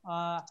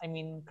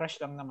 crush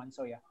lang naman.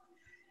 So, yeah.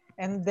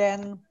 And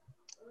then,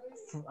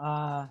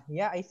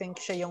 I think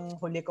siya yung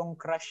huli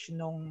kong crush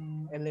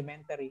nung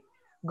elementary.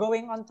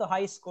 Going on to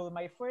high school,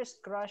 my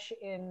first crush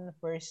in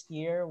first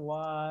year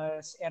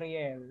was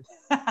Ariel.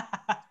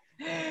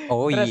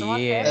 Oh, yeah.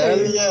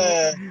 Hell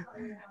yeah.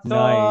 So,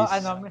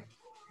 nice.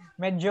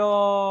 medyo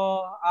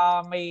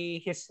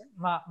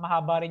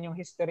mahaba rin yung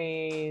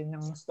history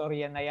ng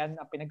storya na yan.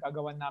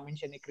 Pinag-agawan namin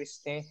siya ni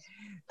Kriste.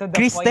 To the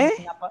Kriste?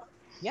 point na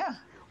yeah.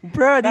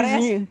 Bro,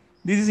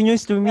 this is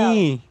news to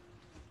me.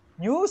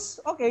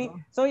 News? Okay.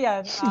 So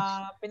yan,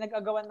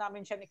 pinag-agawan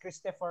namin siya ni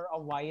Kriste for a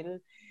while.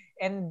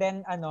 And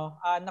then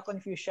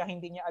na-confuse siya,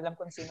 hindi niya alam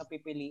kung sino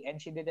pipili, and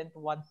she didn't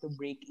want to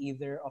break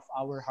either of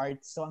our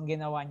hearts. So ang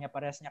ginawa niya,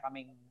 parehas niya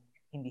kaming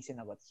hindi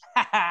sinagot.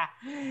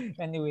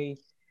 Anyway,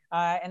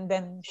 and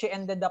then she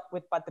ended up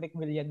with Patrick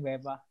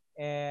Villanueva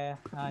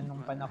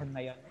nung panahon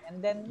na yon.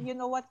 And then you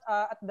know what,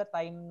 at the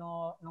time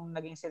nung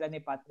naging sila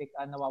ni Patrick,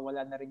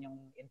 nawawala na rin yung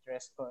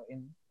interest ko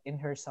in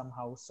her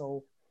somehow.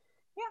 So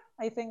yeah,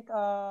 I think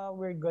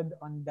we're good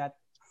on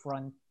that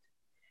front.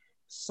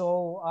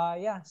 So,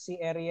 yeah, si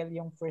Ariel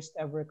yung first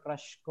ever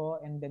crush ko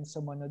and then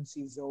sumunod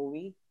si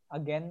Zoe.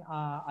 Again,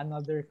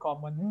 another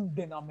common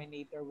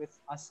denominator with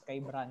us kay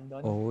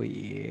Brandon. Oh,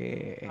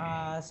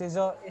 yeah. Si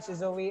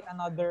Zoe,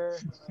 another...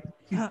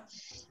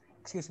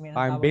 Excuse me, ang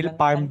Farm tawag bill, doon?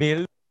 farm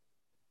bill.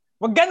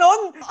 Wag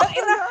ganon!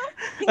 Tangina!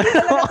 Hindi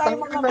talaga tayo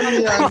mga Ano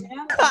yan?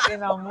 yan.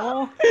 Tangina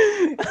mo.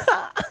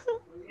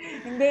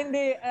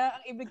 Hindi.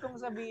 Ang ibig kong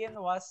sabihin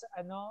was,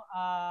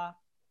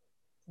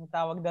 ang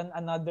tawag doon,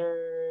 another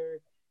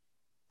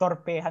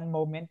torpehan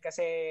moment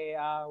kasi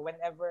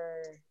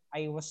whenever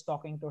I was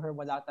talking to her,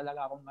 wala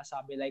talaga akong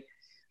masabi. Like,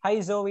 hi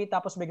Zoe,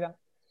 tapos biglang,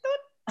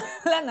 toot!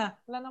 wala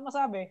na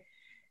masabi.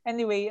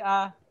 Anyway,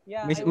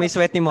 yeah. May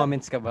sweaty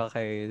moments ka ba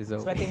kay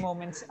Zoe? Sweaty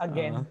moments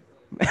again.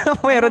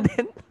 Meron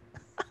din.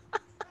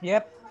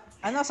 Yep.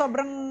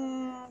 Sobrang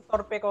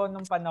torpe ko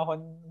nung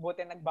panahon.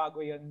 Buti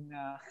nagbago yun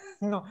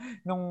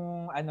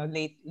nung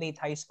late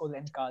high school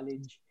and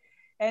college.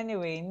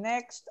 Anyway,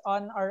 next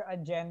on our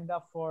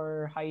agenda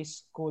for high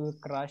school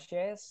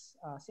crushes.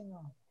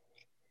 Sino?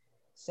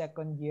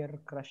 Second year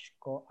crush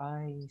ko.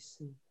 I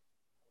see.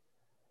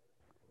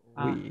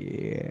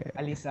 Yeah.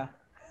 Alisa.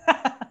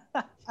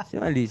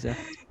 Sino Alisa?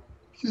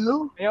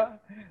 Sino?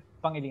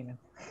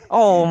 Pangilinan.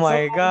 Oh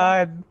my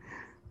God.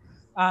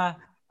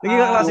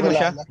 Naging kaklase mo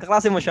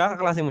siya?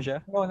 Kaklase mo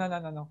siya?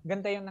 No.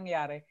 Ganito yung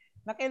nangyari.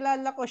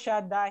 Nakilala ko siya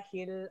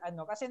dahil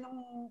kasi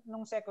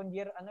nung second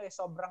year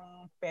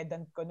sobrang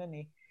pedant ko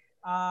noon eh.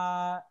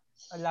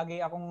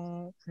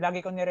 Lagi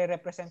ko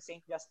nire-represent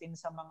St. Justin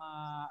sa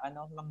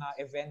mga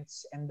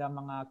events and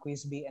mga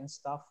quiz bee and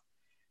stuff.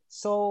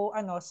 So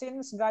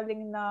since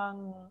galing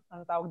ang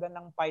tawag doon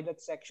ng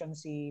pilot section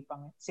si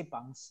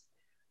Pangs,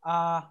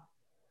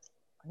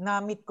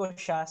 na-meet ko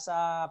siya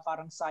sa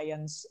parang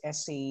science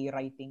essay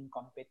writing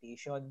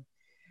competition.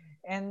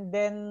 And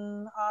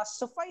then,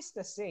 suffice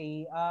to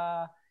say,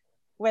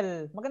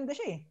 maganda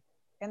siya eh.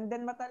 And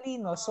then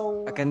matalino.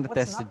 So, I can what's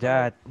attest to not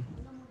that.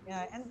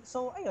 Yeah, and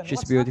so, ayun,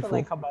 She's what's beautiful. not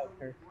to like about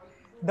her?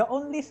 The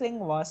only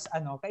thing was,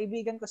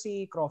 kaibigan ko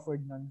si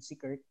Crawford nun, si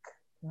Kirk.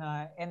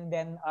 And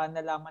then,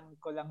 nalaman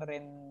ko lang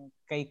rin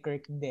kay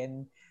Kirk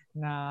din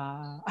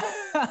na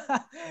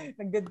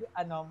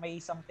may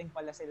something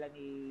pala sila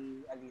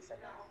ni Alisa.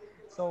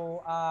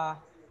 So,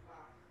 ang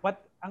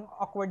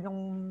awkward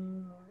nung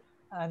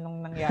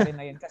nangyari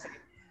na yun kasi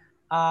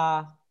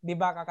 'di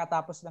ba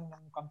kakatapos lang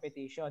ng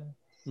competition.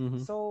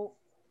 Mm-hmm. So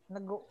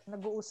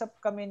nag-uusap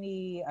kami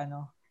ni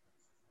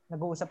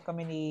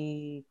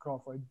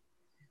Crawford.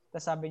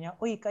 Tapos sabi niya,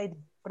 "Uy, Kyle,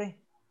 pre,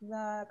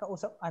 na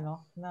kausap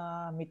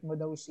na meet mo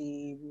daw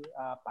si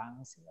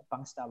Pangs."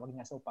 Pangs tawag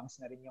niya. So Pangs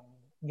na rin yung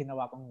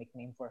ginawa kong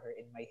nickname for her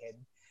in my head.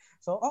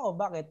 So, oo,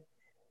 bakit?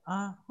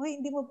 Uy,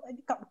 hindi mo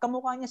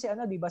kamukha niya si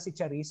 'di ba si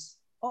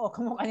Charis? Oo,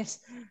 kamukha niya.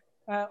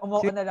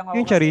 Umuo na lang ako.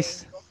 Yung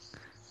Charis.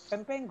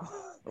 Pempengo.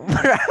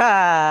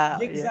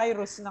 Jake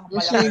Cyrus ng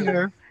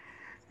pala.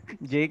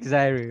 Jake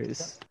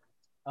Cyrus.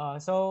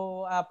 So,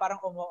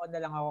 parang umuo na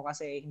lang ako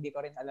kasi hindi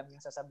ko rin alam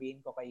yung sasabihin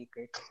ko kay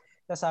Kirk.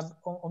 Tapos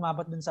kung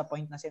umabot dun sa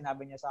point na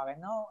sinabi niya sa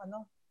akin,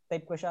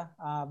 type ko siya,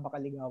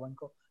 baka ligawan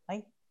ko.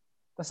 Ay,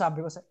 tapos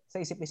sabi ko sa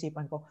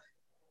isip-isipan ko,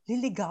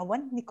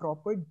 liligawan ni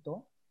Crawford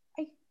to?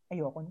 Ay,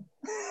 ayoko na.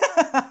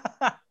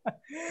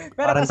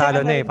 Pero parang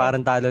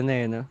talo na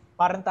eh, no?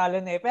 Parang talo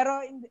na eh.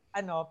 Pero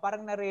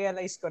parang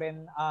na-realize ko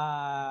rin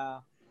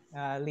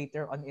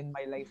later on in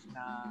my life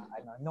na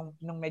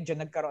nung medyo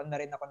nagkaroon na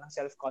rin ako ng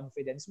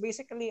self-confidence.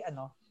 Basically,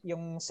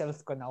 yung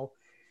self ko now,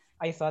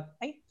 I thought,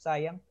 ay,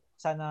 sayang.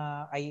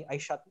 Sana I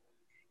shot.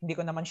 Hindi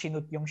ko naman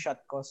shoot yung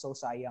shot ko, so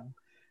sayang.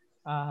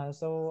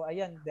 So,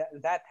 ayan,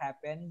 that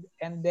happened.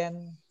 And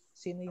then,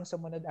 sino yung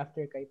sumunod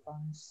after kay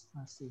Pangs?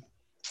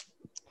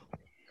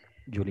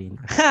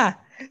 Julina.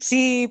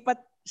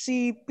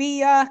 Si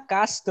Pia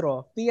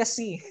Castro. Pia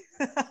C.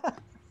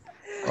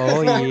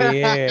 Oh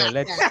yeah,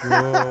 let's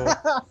go.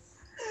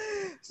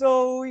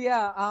 So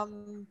yeah,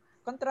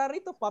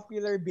 contrary to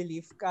popular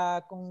belief,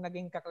 kung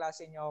naging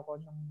kaklase niyo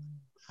ako nung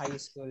high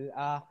school,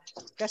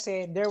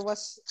 kasi there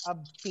was a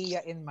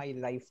Pia in my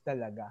life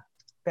talaga.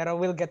 Pero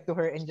we'll get to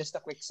her in just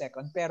a quick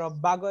second. Pero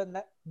bago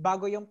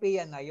yung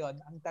Pia na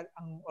yon,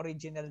 ang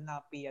original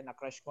na Pia na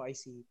crush ko ay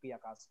si Pia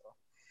Castro.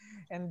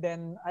 And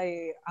then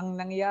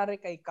ang nangyari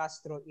kay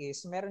Castro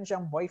is meron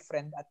siyang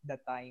boyfriend at the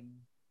time.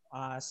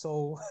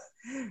 So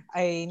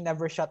I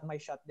never shot my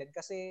shot din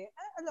kasi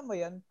alam mo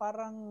 'yan,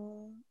 parang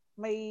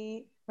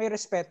may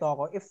respeto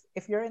ako.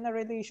 If you're in a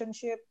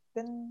relationship,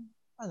 then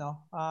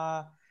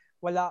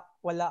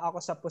wala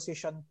ako sa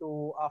position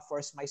to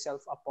force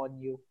myself upon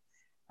you.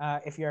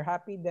 If you're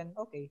happy, then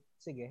okay,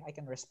 sige, I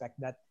can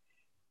respect that.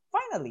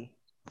 Finally,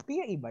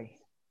 Pia Ibay.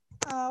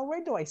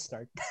 Where do I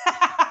start?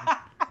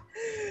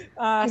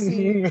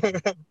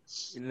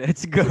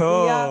 Let's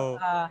go.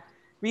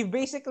 We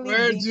basically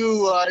Where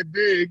do I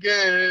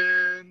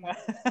begin?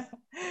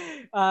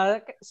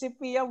 Si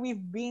Pia,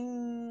 we've been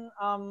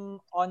on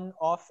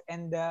off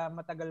and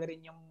matagal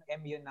rin yung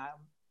MU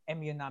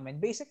namin.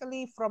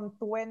 Basically from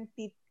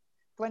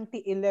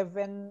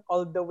 2011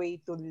 all the way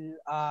to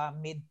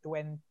mid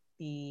 20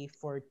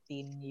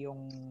 2014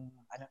 yung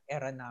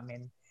era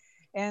namin.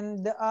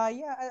 And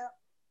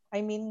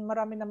I mean,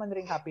 marami naman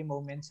ring happy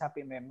moments,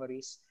 happy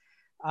memories.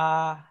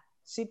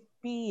 Si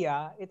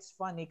Pia, it's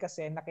funny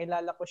kasi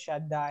nakilala ko siya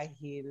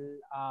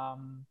dahil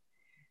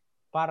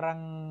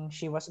parang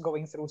she was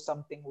going through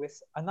something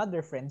with another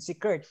friend, si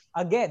Kurt.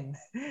 Again.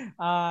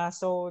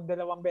 So, 2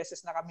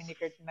 beses na kami ni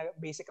Kurt na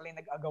basically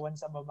nag-agawan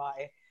sa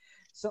babae.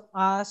 So,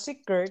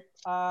 si Kurt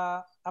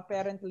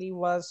apparently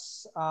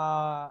was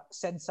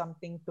said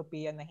something to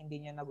Pia na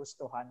hindi niya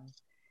nagustuhan.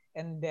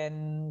 And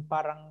then,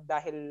 parang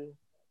dahil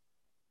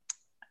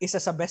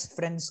isa sa best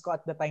friends ko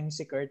at the time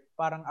si Kurt,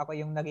 parang ako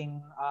yung naging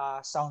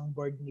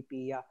soundboard ni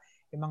Pia.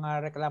 Yung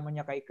mga reklamo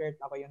niya kay Kurt,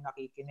 ako yung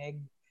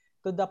nakikinig.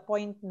 To the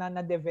point na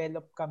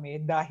na-develop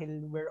kami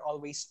dahil we're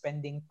always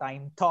spending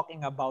time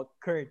talking about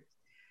Kurt.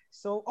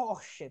 So,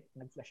 shit,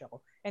 nag-flash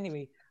ako.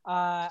 Anyway,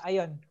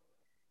 ayun.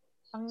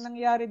 Ang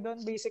nangyari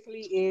doon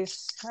basically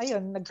is,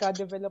 ayun,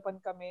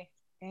 nagka-developan kami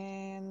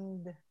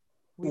and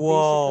we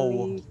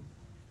basically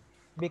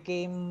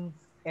became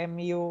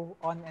MU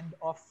on and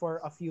off for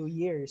a few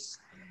years.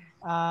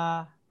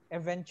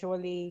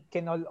 Eventually,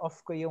 kinol off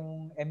ko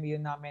yung MU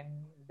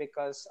namin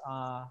because,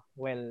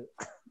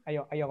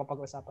 ayoko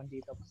pag-usapan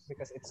dito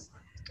because it's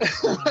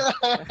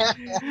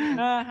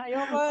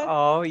ayoko.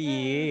 Oh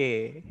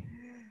yeah.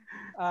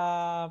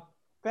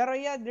 Pero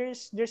yeah,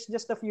 there's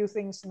just a few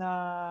things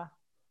na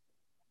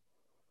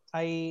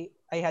I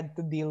had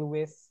to deal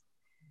with,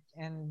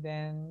 and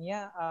then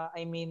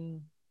I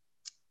mean,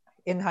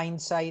 in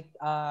hindsight,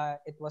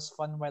 it was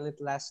fun while it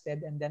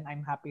lasted, and then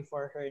I'm happy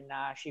for her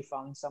na she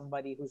found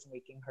somebody who's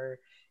making her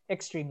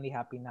extremely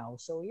happy now.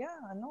 So yeah,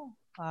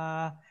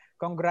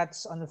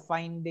 congrats on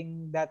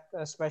finding that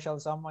special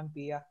someone,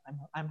 Pia.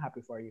 I'm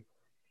happy for you.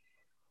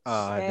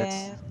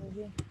 That's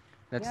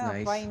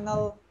nice.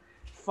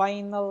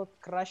 Final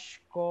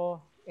crush ko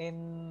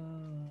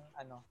in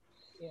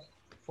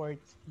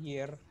fourth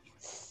year.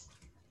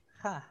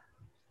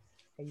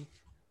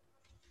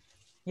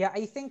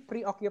 I think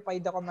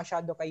preoccupied ako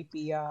masyado kay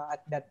Pia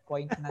at that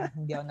point na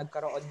hindi ako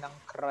nagkaroon ng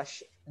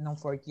crush nung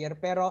fourth year.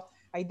 Pero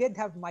I did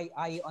have my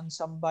eye on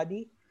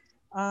somebody.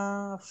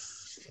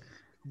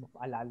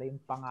 Mapaalala yung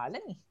pangalan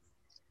eh.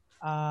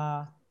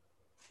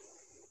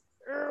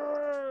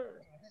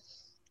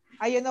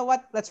 You know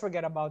what? Let's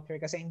forget about her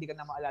kasi hindi ko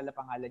na maalala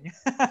pangalan niya.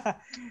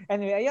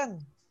 Anyway, ayun.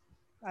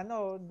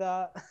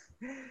 The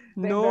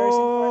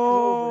embarrassing part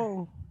is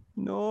over.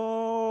 No.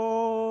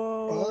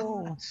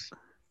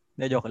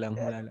 Joke lang.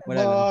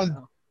 Wala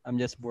lang. I'm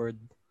just bored.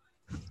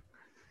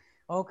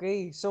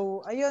 Okay.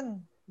 So,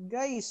 ayun.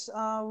 Guys,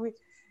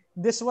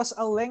 this was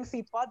a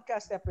lengthy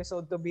podcast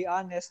episode, to be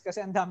honest,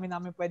 kasi ang dami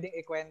namin pwedeng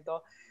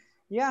ikwento.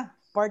 Yeah,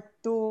 part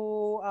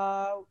 2,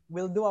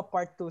 we'll do a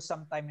part 2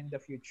 sometime in the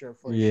future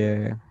for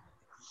sure.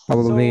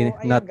 Probably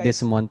so, not guys, this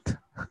month.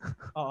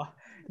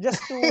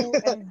 Just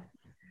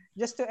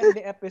to end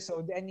the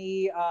episode,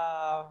 any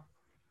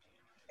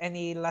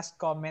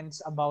last comments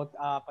about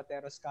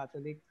Pateros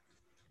Catholic?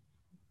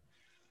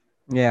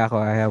 Yeah,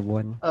 I have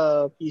one.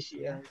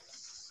 PCS.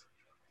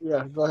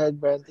 Yeah, go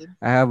ahead, Brandon.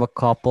 I have a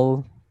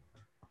couple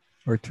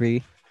or 3.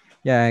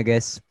 Yeah, I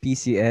guess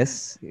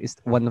PCS is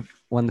one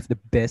of the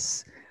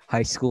best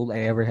high school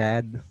I ever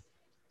had.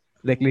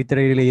 Like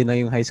literally yun na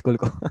yung high school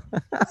ko.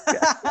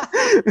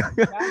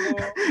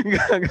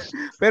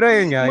 Pero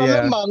ayun nga,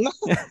 yeah.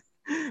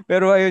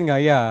 Pero ayun nga,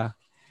 yeah.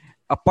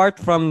 Apart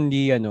from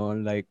the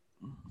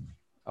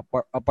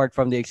apart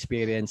from the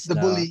experience, the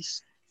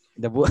bullies.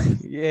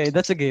 Yeah,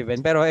 that's a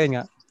given. Pero ayun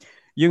nga,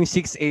 yung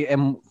 6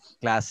 a.m.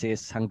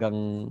 classes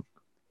hanggang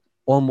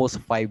almost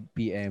 5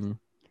 p.m.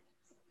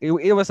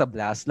 It was a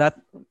blast.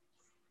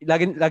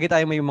 Lagi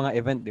tayo may mga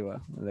event, di ba?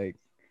 Like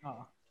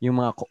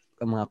yung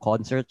mga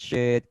concert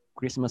shit,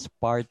 Christmas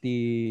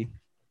party,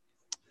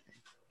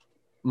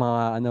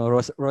 mga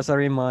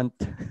Rosary month,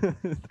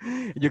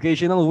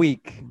 educational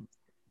week.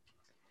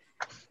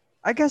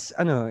 I guess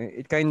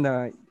it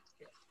kinda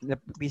the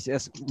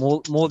PCS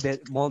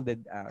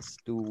molded us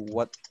to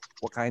what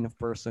kind of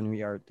person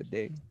we are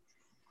today.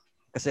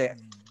 Kasi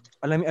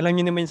alam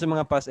niyo naman sa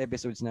mga past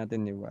episodes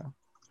natin, di ba?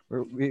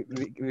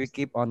 We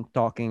keep on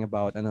talking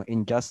about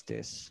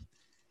injustice.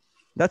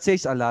 That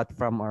says a lot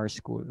from our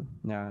school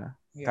na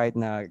kahit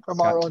na from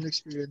our own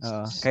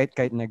experiences.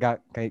 Kahit na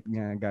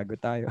gago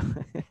tayo.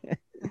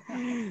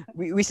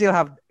 we still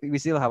have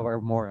our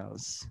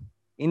morals.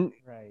 In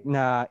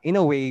a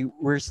way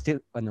we're still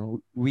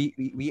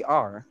we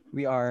are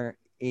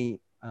a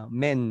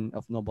men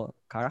of noble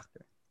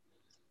character.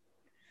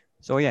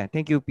 So yeah,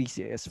 thank you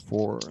PCS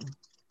for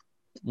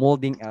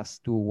molding us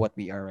to what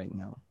we are right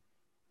now.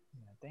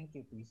 Yeah, thank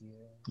you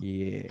PCS.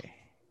 Yeah.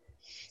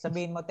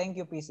 Sabihin mo thank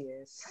you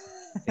PCS.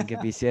 Thank you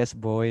PCS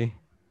boy.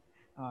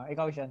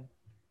 Ikaw Sean.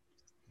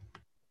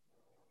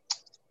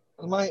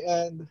 On my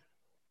end,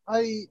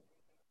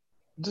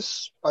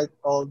 despite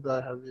all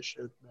the heavy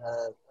shit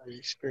that I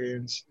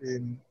experienced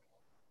in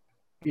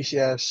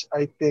PCS,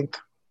 I think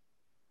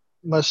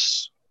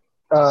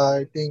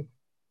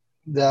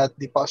that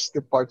the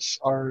positive parts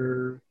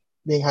are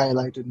being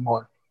highlighted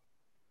more.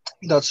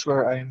 That's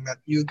where I met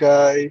you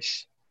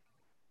guys.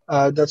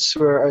 That's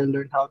where I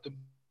learned how to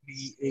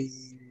be a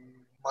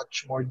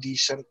much more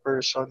decent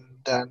person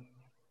than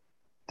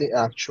the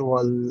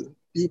actual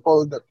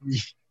people that we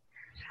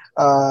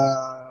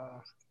uh,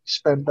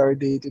 spend our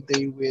day to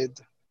day with,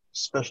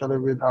 especially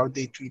with how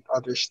they treat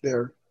others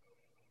there.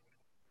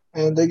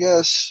 And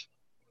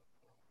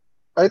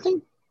I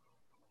think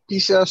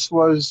PCS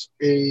was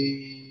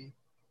a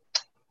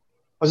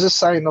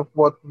sign of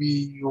what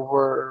we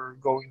were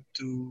going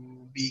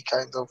to be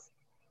kind of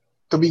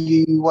to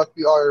be what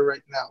we are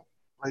right now.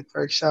 Like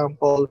for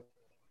example,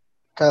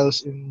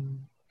 Kyle's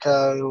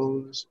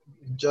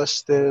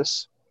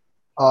injustice,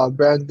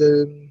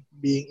 Brandon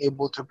being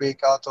able to break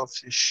out of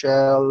his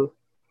shell,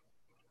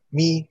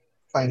 me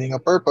finding a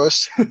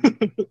purpose.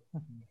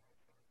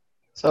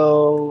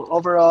 So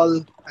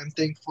overall, I'm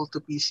thankful to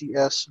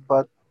PCS,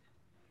 but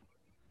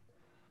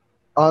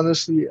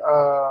honestly,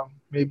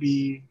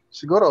 maybe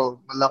siguro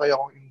malaki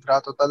akong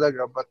ingrato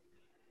talaga, but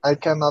I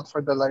cannot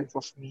for the life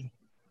of me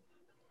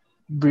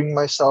bring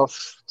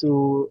myself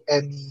to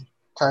any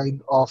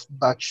kind of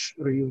batch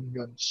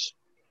reunions.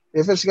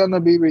 If it's gonna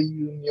be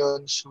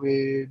reunions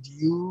with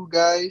you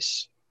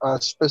guys,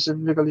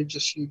 specifically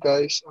just you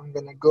guys, I'm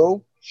gonna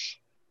go.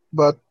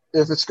 But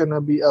if it's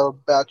gonna be a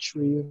batch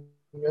reunion,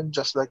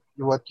 just like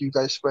what you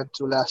guys went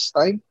to last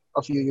time,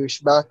 a few years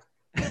back,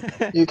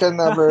 you can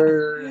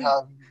never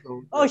have me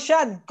go Oh, there.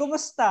 Sean,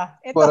 kumusta?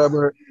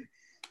 Whatever.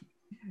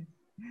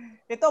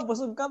 Ito,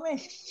 busog kami.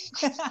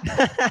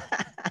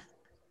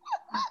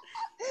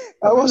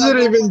 I Kabisado wasn't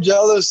ko. even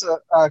jealous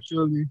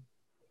actually.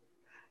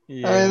 I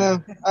Yeah. know.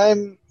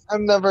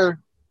 I'm never.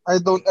 I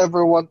don't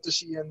ever want to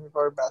see any of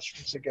our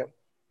batchmates again.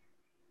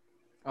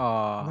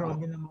 Ah.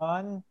 Grabe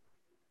naman.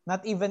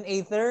 Not even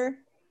Aether?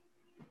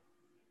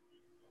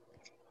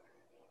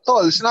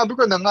 Tol, sinabi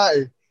ko na nga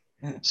eh.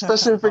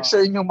 Specific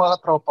sa inyong mga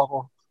tropa ko.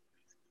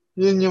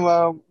 Yun yung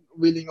mga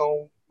willing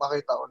akong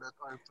makita ulit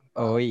or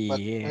Oh puntahan. But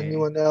yeah.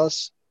 anyone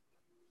else,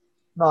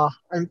 nah,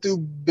 I'm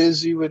too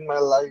busy with my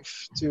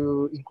life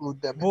to include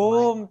them in mine.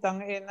 Boom,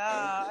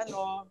 tangina.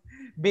 Ano,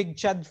 Big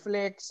Chad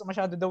Flex.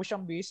 Masyado daw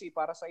siyang busy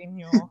para sa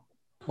inyo.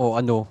 Oh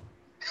ano?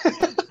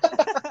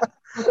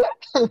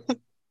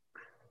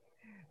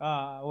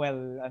 Well,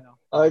 ano.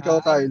 Ikaw,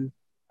 I Kyle.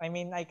 I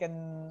mean, I can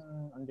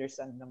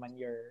understand naman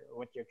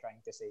what you're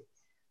trying to say.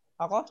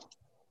 Ako?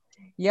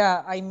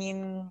 Yeah, I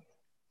mean,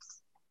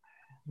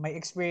 my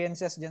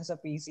experiences dyan sa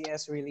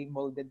PCS really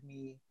molded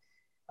me.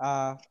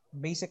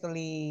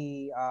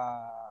 Basically,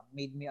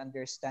 made me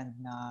understand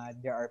na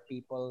there are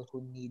people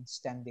who need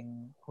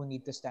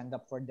to stand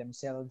up for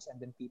themselves, and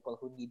then people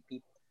who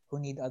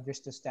need others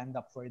to stand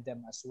up for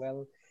them as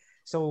well.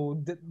 So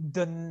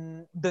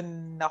dun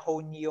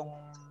na-hone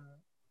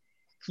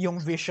yung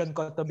vision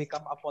ko to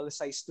become a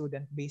pol-sci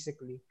student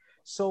basically.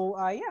 So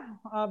yeah,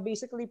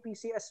 basically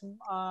PCS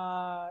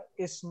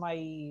is my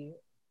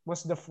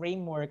was the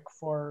framework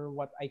for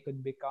what I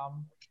could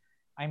become.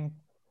 I'm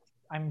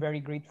I'm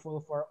very grateful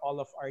for all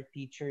of our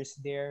teachers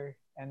there,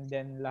 and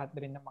then lahat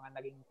rin ng mga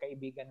naging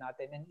kaibigan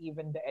natin, and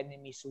even the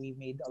enemies we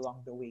made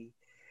along the way.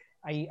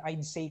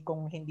 I'd say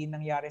kung hindi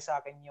nangyari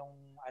sa akin yung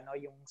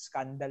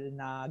scandal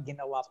na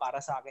ginawa para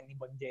sa akin ni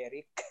Bon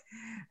Jeric,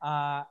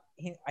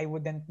 I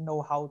wouldn't know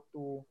how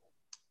to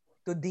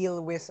deal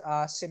with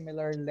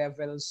similar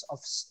levels of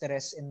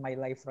stress in my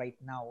life right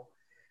now.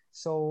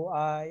 So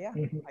yeah,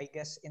 I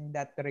guess in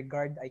that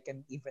regard I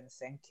can even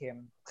thank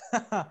him.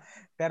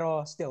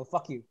 Pero still,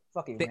 fuck you,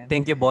 man.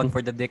 Thank you Bon for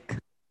the dick.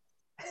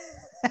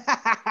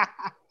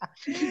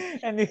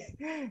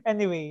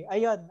 anyway,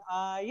 ayun.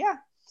 Yeah,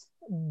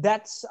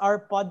 that's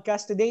our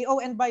podcast today. Oh,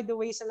 and by the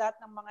way, sa lahat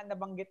ng mga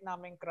nabanggit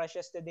naming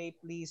crushes today,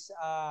 please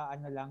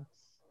ano lang,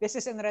 this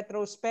is in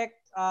retrospect.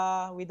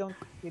 We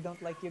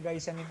don't like you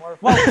guys anymore.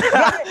 Wow.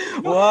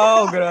 Wow,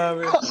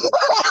 grabe.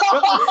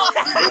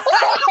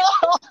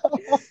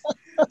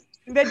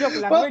 Hindi, joke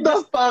lang. What We're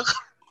the fuck?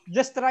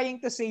 just trying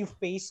to save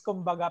face,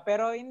 kumbaga.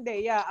 Pero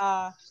hindi,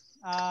 yeah,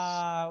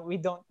 we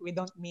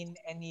don't mean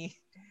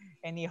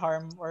any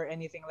harm or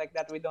anything like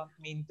that. We don't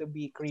mean to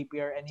be creepy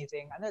or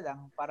anything. Ano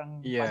lang, parang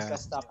Yeah.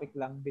 podcast topic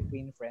lang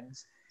between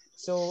friends.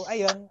 So,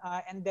 ayun.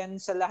 And then,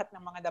 sa lahat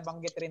ng mga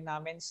nabanggit rin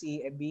namin, si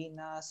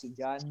Ebina, si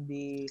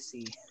Jandy,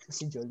 si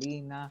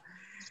Jolina.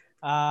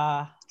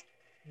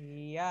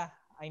 Yeah.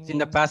 I It's in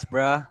the mean, past,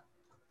 bruh.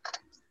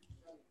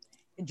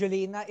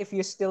 Jolina, if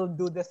you still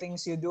do the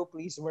things you do,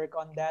 please work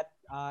on that.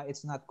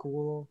 It's not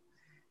cool.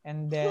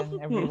 And then,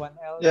 everyone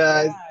else,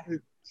 Yeah, yeah.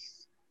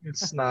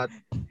 it's not.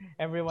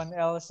 Everyone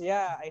else,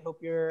 yeah, I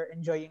hope you're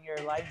enjoying your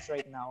lives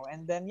right now.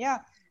 And then,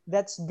 yeah,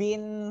 that's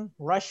been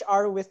Rush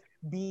Hour with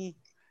B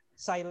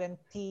Silent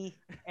T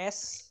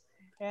S.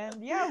 And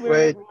yeah,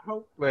 Wait,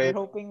 we're wait,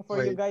 hoping for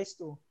you wait. guys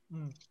to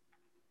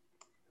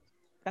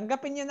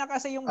tanggapin niyo na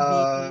kasi yung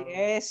Uh,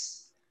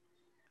 BTS.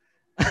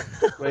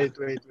 wait.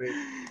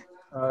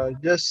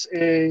 Just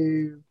a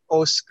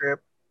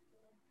postscript.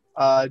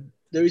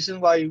 The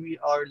reason why we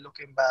are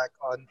looking back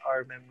on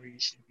our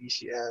memories in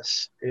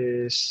PCS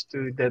is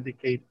to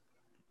dedicate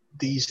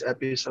this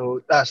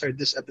episode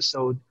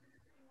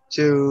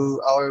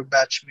to our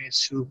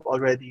batchmates who've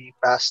already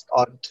passed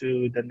on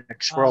to the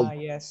next world.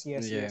 Yes,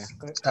 yes, Yeah. yes.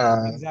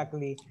 Uh,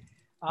 Exactly.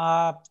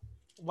 Uh,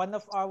 One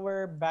of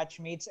our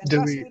batchmates and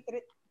do we?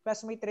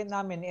 classmate rin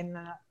namin in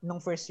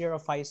nung first year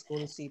of high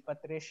school, si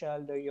Patricia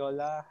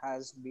Loyola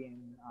has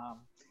been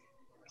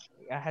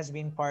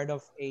part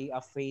of a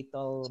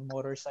fatal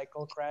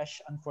motorcycle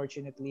crash.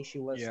 Unfortunately, she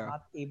was Yeah.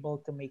 not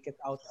able to make it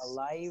out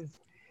alive.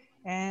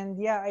 And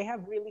yeah, I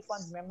have really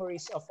fond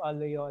memories of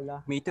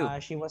Loyola. Me too.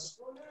 She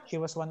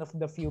was one of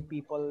the few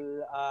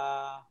people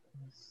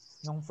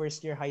nung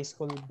first year high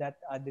school that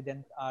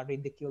didn't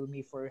ridicule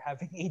me for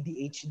having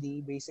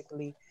ADHD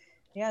basically.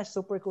 Yeah,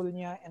 super cool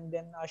niya, and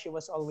then she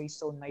was always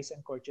so nice and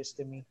courteous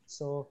to me.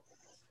 So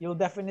you'll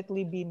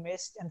definitely be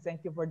missed, and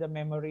thank you for the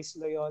memories,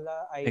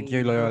 Loyola. Thank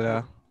you, I do hope. Loyola.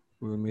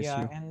 We'll miss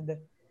Yeah, you. and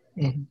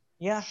Mhm.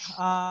 yeah,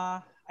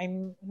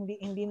 I'm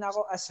hindi na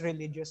ako as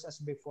religious as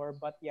before,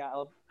 but yeah,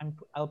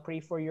 I'll pray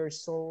for your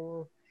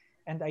soul,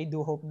 and I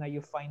do hope na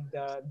you find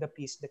the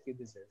peace that you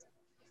deserve.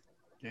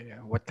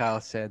 Yeah, what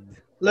Kyle said.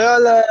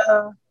 Loyola,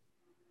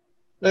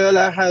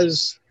 Loyola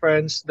has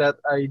friends that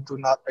I do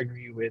not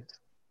agree with,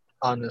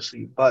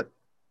 honestly, but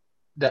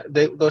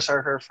those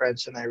are her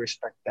friends, and I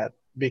respect that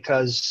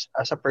because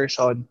as a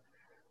person,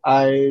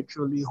 I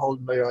truly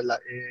hold Loyola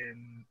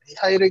in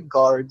high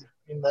regard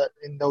in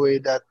the way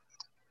that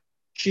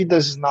she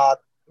does not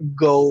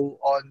go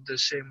on the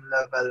same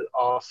level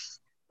of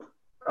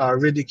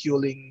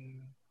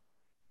ridiculing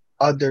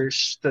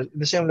others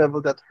the same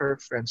level that her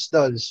friends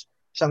does.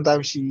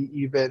 Sometimes she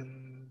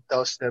even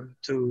tells them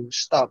to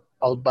stop,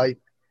 albeit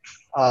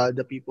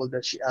the people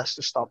that she asks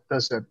to stop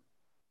doesn't,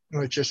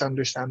 which is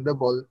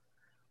understandable.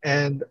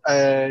 And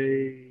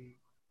I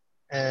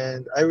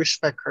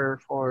respect her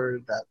for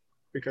that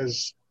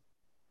because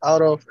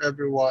out of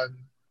everyone,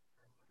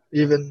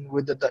 even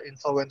with the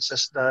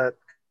influences that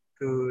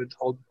could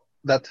hold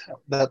that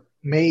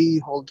may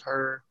hold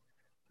her,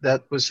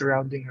 that was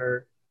surrounding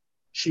her,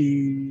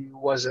 she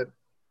wasn't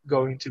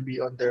going to be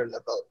on their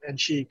level, and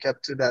she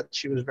kept to that.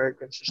 She was very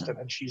consistent,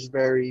 and she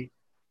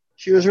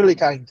was really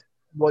kind.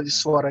 What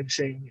is what I'm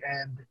saying,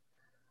 and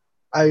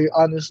I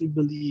honestly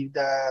believe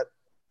that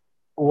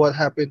what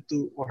happened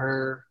to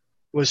her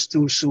was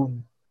too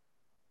soon.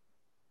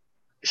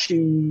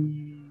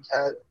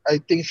 I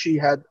think she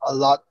had a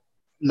lot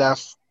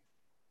left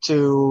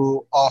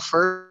to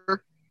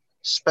offer,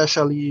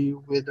 especially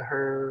with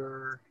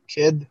her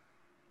kid,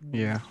 Mm.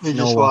 Yeah, which is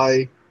Noah.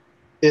 why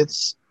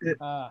it's it,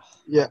 Ah,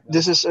 yeah, God.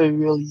 this is a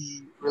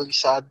really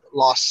sad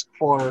loss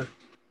for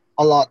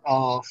a lot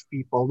of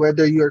people.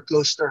 Whether you're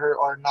close to her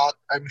or not,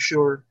 I'm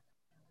sure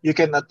you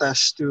can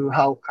attest to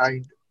how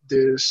kind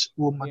this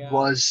woman Yeah,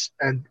 was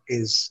and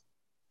is.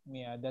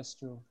 yeah, that's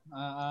true.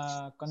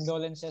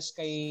 Condolences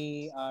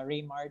kay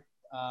Raymart.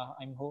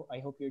 I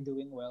hope you're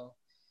doing well.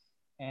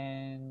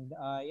 And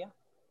yeah,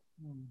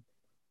 hmm,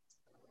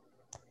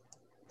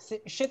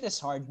 shit is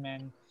hard,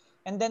 man.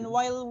 And then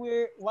while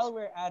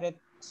we're at it,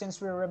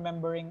 since we're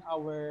remembering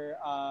our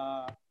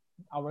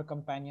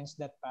companions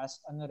that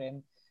passed, ano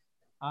rin,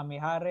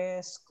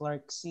 Mijares,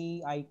 Clark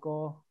C,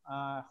 Aiko,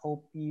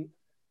 hope you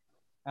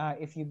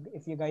if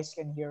you guys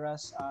can hear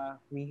us,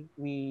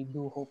 we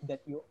do hope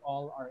that you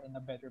all are in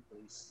a better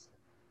place.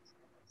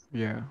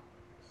 Yeah.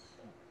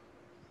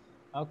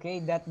 Okay,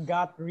 that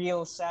got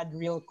real sad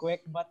real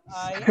quick, but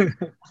yeah,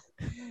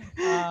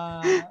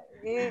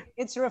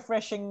 it's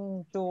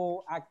refreshing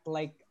to act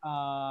like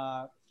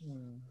uh,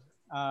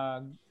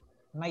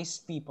 nice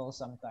people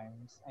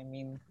sometimes. I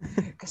mean,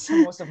 because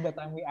most of the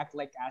time we act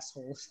like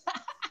assholes.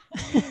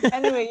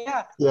 Anyway,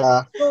 yeah.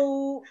 Yeah.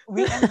 So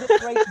we end it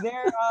right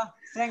there.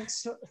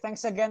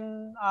 Thanks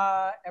again,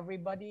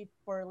 everybody,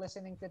 for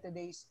listening to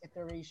today's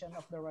iteration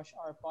of the Rush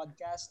Hour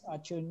podcast.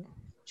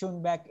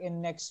 Tune back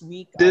in next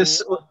week.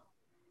 This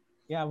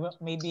Yeah, well,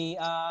 maybe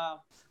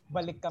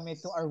balik kami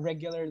to our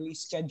regularly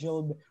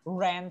scheduled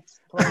rant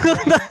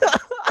programming.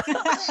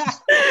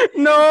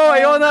 No,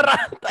 ayoko and na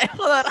rant.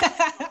 Ayoko na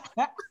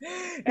rant.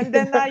 and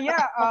then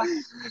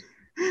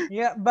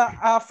yeah, but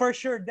for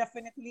sure,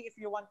 definitely, if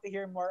you want to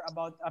hear more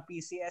about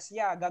PCS,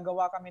 yeah,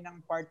 gagawa kami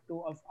ng part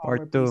 2 of our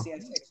Part 2.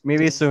 PCS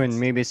Maybe soon, experiences.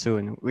 maybe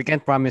soon. We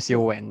can't promise you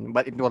when,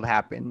 but it will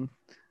happen.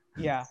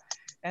 Yeah.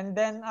 And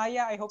then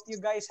yeah, I hope you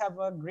guys have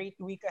a great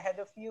week ahead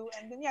of you.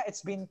 And then yeah,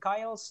 it's been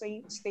Kyle.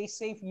 Stay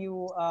safe,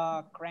 you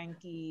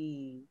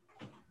cranky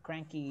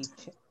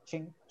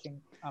ching ching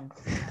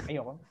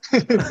ayoko.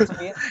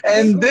 Sabihin. Okay,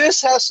 and go.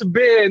 this has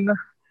been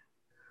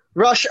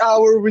Rush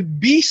Hour with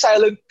B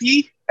Silent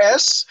T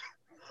S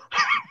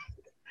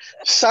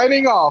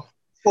signing off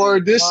for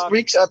this Fuck,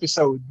 week's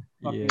episode.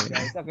 fuck you Yeah.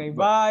 guys. Okay,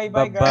 bye,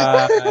 bye guys.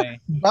 Bye-bye.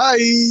 Bye.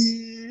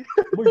 Bye.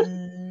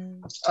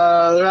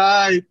 All right.